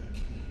never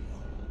kill you.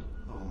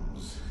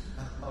 Holmes.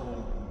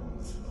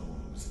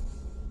 Holmes.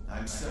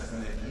 I'm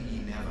certain that he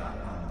never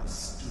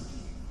understood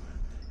you.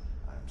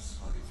 I'm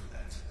sorry for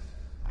that.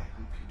 I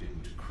hope you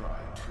didn't cry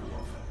too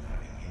often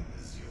having him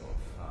as your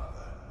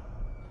father.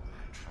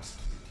 I trust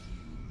that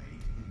you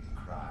made him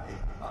cry.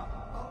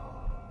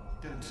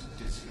 Don't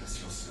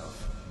discuss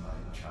yourself,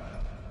 my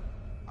child.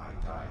 I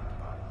died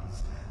by his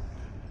hand.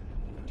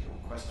 But your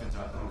questions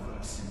are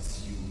over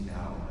since you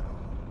now know.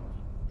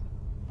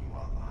 You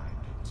are my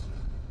daughter.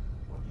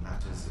 What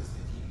matters is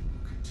that you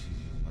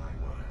continue my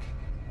work.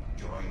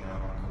 Join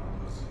our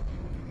cause, you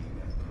will be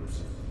the empress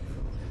of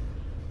evil.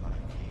 My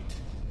Kate,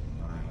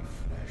 my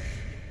flesh,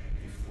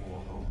 before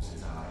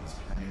Holmes's eyes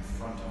and in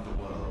front of the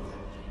world.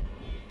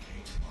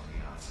 Kate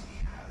Moriarty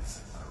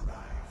has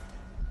arrived.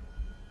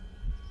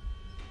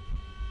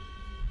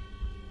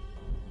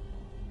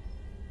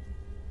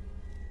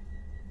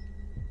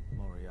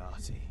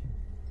 Moriarty.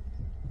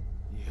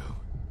 You.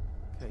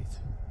 Kate.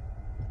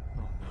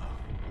 Oh no.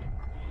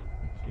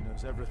 She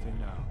knows everything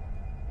now.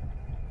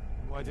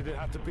 Why did it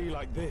have to be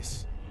like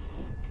this?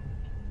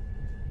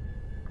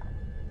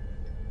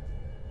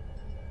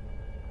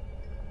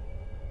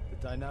 The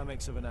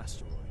Dynamics of an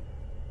Asteroid.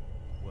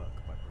 Work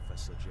by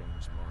Professor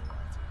James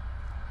Moriarty.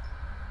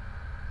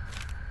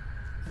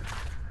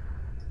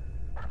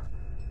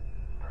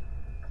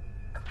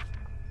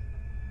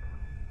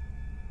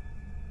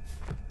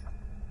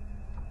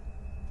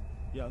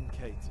 Young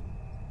Kate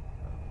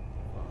and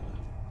father.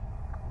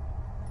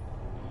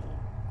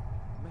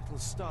 Metal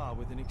star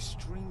with an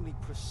extremely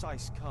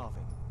precise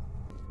carving.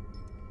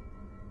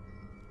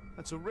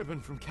 That's a ribbon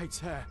from Kate's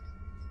hair.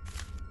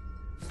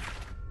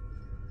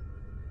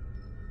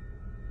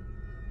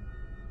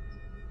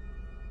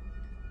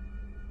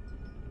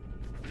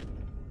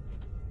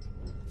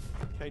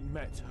 Kate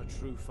met her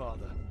true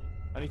father.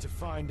 I need to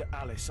find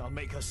Alice. I'll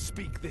make her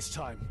speak this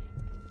time.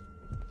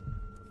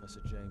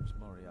 Professor James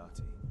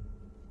Moriarty.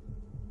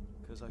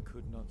 Because I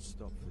could not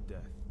stop for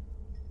death,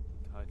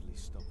 kindly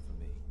stop for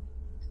me.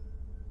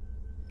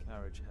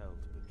 Carriage held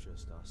but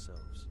just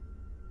ourselves.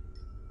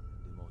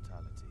 And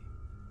immortality.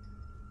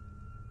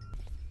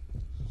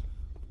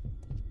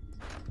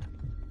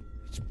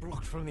 It's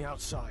blocked from the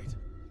outside.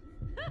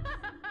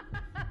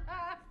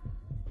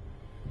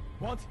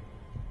 What?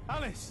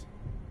 Alice!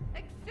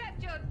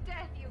 Accept your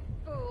death, you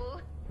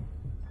fool!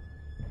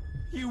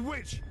 You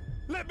witch!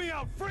 Let me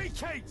out! Free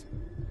Kate!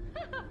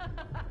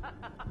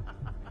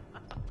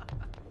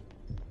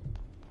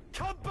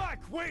 Come back,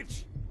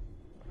 witch!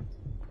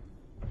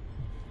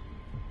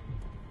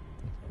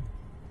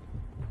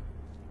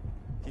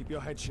 Keep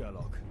your head,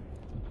 Sherlock.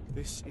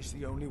 This is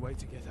the only way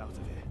to get out of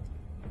here.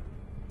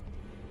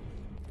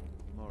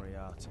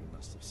 Moriarty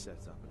must have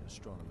set up an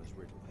astronomer's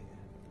riddle here.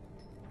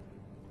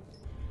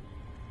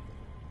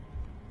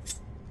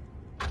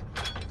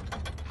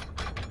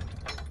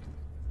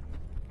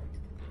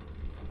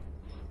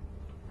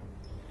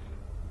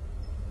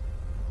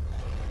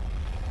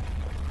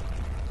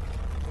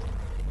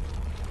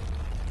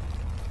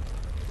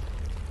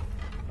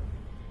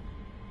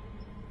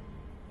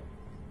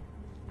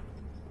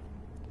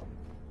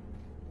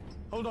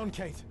 Hold on,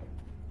 Kate.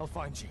 I'll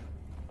find you.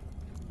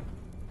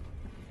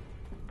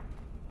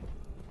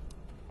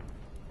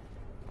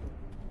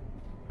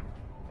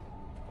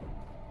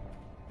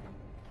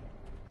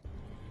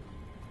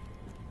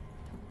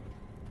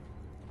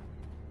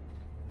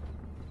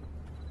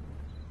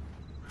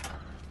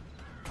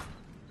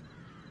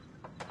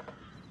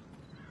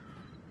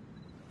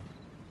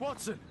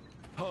 Watson!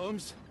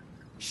 Holmes,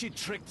 she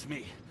tricked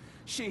me.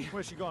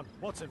 Where's she gone?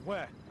 Watson,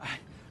 where?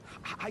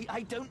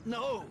 I don't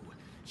know.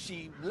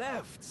 She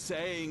left,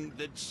 saying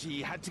that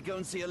she had to go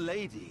and see a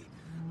lady.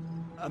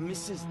 A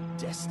Mrs.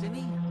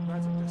 Destiny?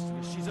 Madam Destiny,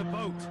 she's a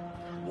boat.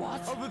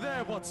 What? Over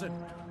there, Watson!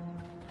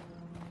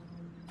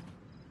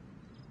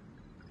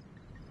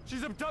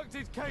 She's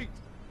abducted Kate!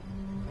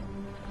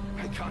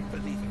 I can't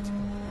believe it.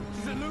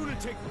 She's a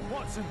lunatic,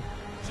 Watson!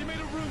 She made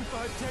a room for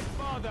her dead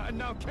father, and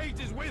now Kate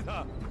is with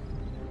her!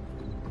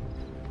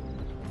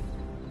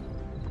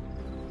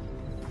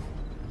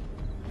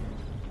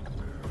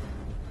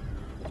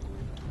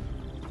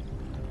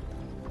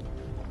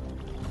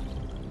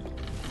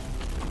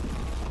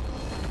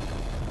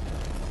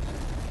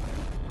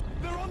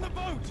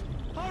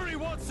 Hurry,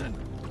 Watson!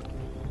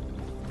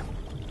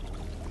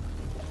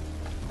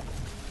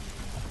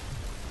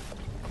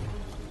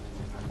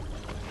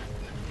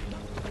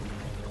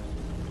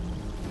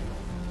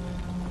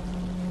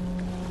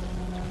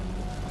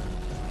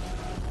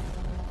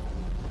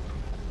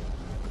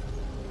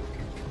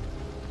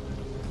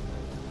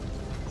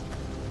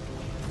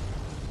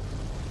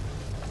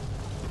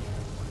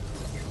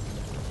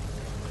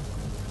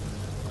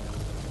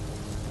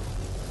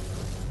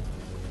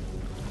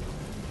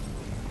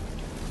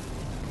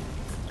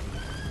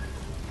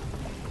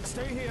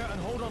 Stay here and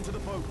hold on to the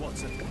boat,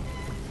 Watson.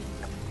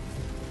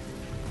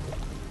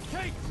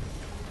 Kate!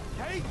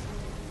 Kate!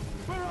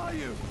 Where are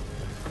you?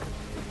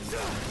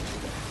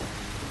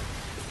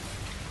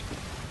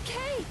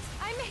 Kate!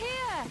 I'm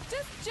here!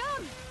 Just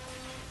jump!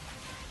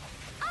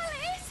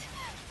 Alice!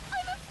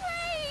 I'm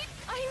afraid!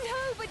 I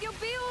know, but you'll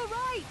be all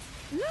right!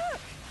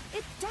 Look!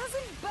 It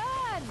doesn't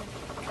burn!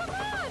 Come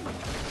on!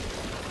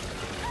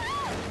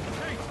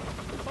 Kate!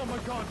 Oh my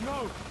god,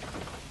 no!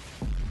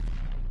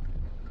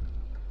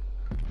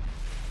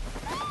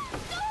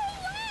 Go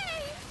away!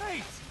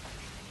 Kate!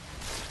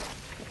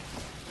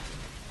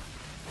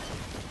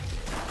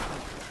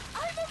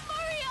 I'm a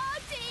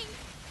Moriarty!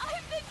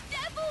 I'm the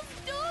devil's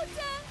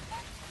daughter!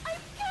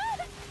 I'm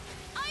cursed!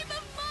 I'm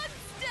a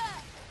monster!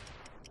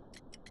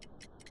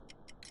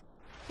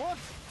 What?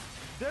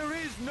 There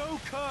is no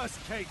curse,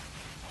 Kate!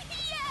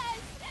 Yes!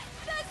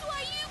 That's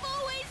why you've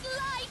always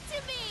lied to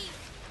me!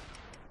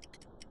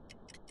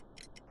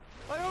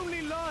 I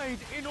only lied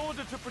in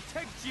order to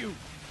protect you!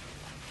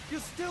 You're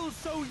still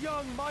so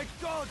young, my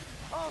god!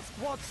 Ask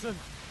Watson!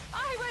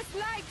 I was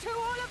lied to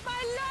all of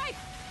my life!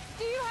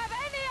 Do you have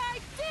any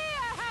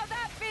idea how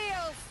that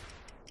feels?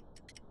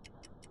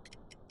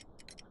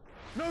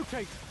 No,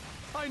 Kate!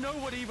 I know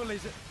what evil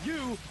is.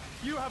 You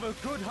have a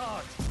good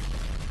heart!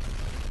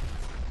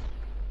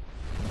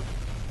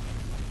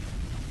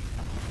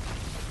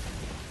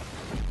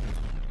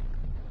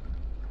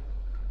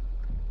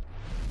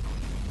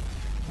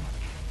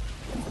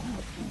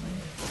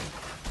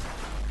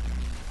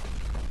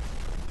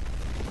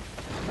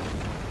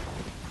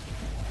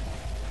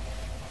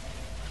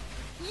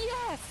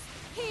 Yes!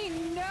 He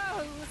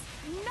knows!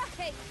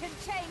 Nothing can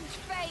change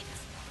fate!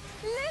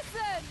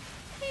 Listen!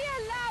 He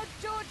allowed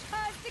George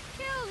Hurst to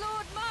kill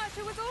Lord Marsh,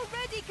 who was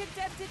already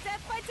condemned to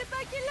death by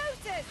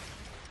tuberculosis!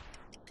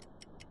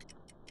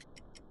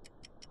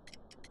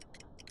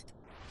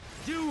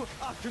 You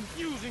are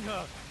confusing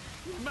her!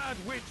 You mad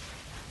witch!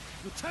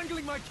 You're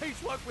tangling my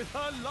casework with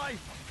her life!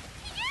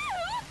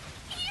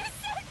 You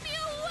sent me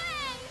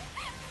away!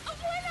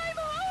 When I'm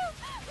home,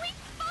 we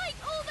fight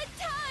all the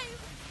time!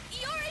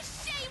 You're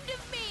ashamed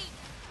of me!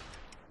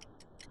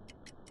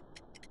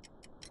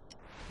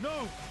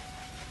 No!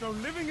 No,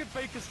 living at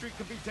Baker Street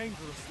can be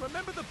dangerous.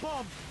 Remember the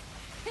bomb!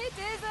 It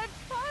isn't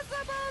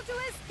possible to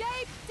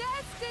escape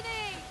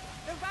destiny!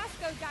 The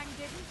Rasco gang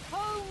didn't.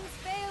 Holmes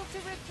failed to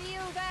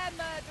reveal their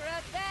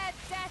murderer. Their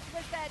death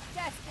was their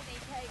destiny,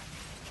 Kate.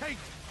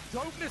 Kate,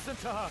 don't listen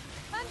to her!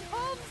 And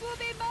Holmes will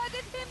be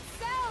murdered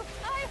himself!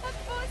 I have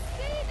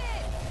foreseen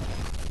it!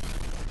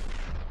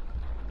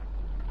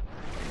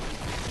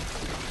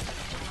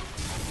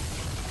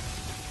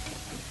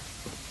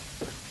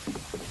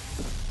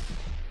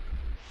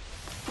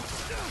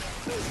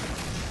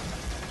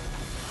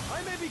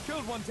 I may be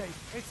killed one day.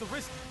 It's the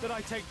risk that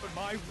I take, but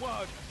my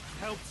work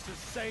helps to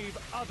save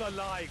other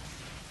lives.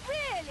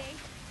 Really?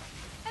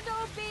 And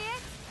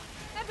albeit?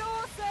 And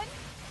Orson?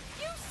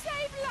 You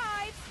save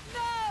lives?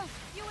 No!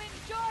 You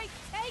enjoy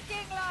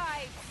taking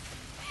lives!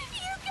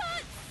 You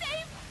can't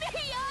save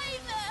me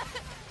either!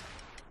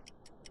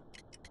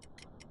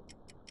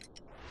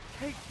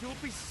 Kate,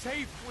 you'll be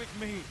safe with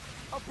me.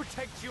 I'll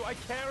protect you. I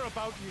care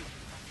about you.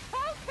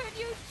 How can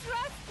you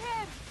trust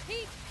him?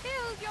 He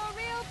killed your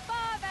real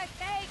father,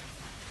 Kate!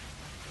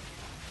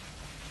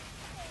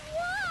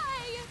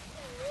 Why?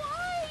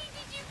 Why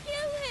did you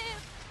kill him?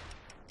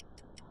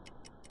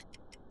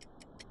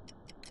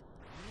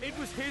 It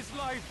was his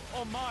life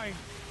or mine.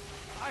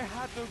 I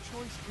had no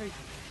choice, Kate.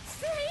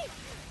 See?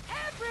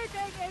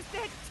 Everything is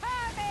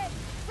determined!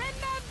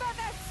 Remember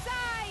the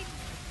signs!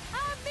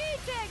 Our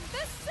meeting!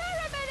 The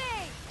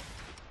ceremony!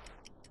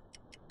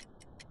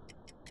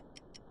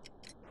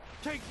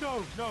 Kate,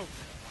 no, no.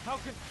 How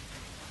can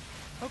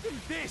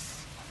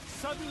this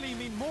suddenly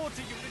mean more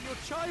to you than your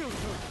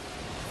childhood?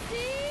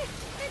 See?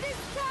 It is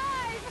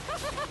time!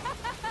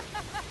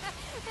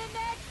 The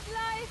next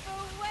life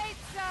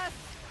awaits us!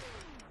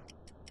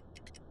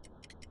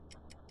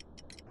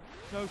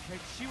 No,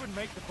 Kate, she would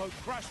make the boat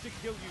crash to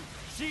kill you.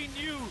 She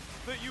knew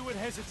that you would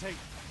hesitate.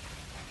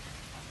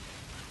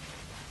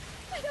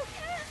 I don't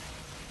care.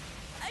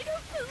 I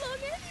don't belong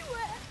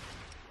anywhere.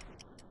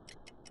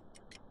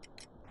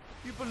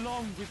 You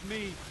belong with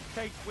me,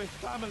 Kate, with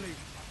family.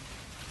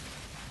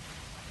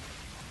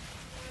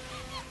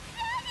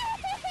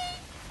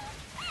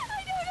 I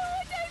don't know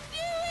what I'm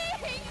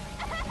doing!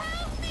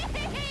 Help me!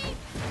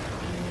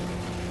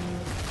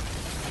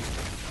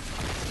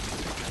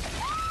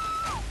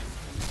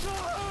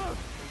 Ah!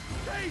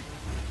 Kate!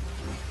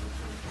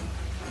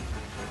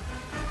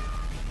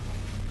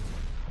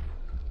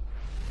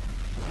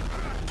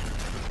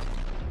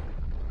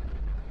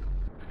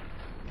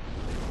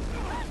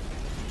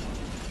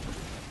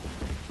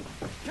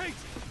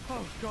 Kate!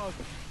 Oh, God.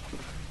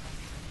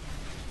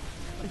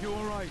 Are you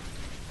all right?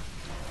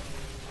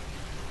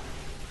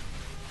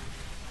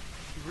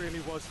 She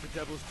really was the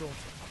devil's daughter.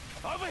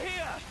 Over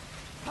here!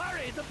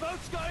 Hurry, the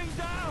boat's going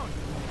down!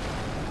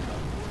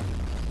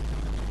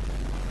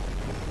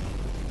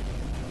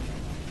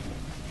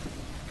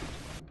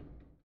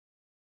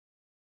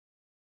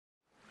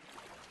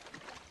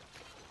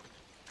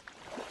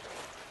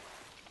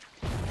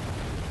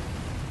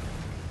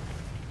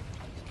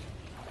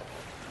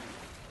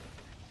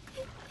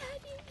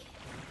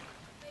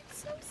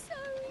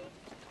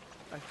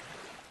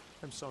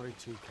 I'm sorry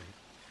too,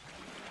 Kate.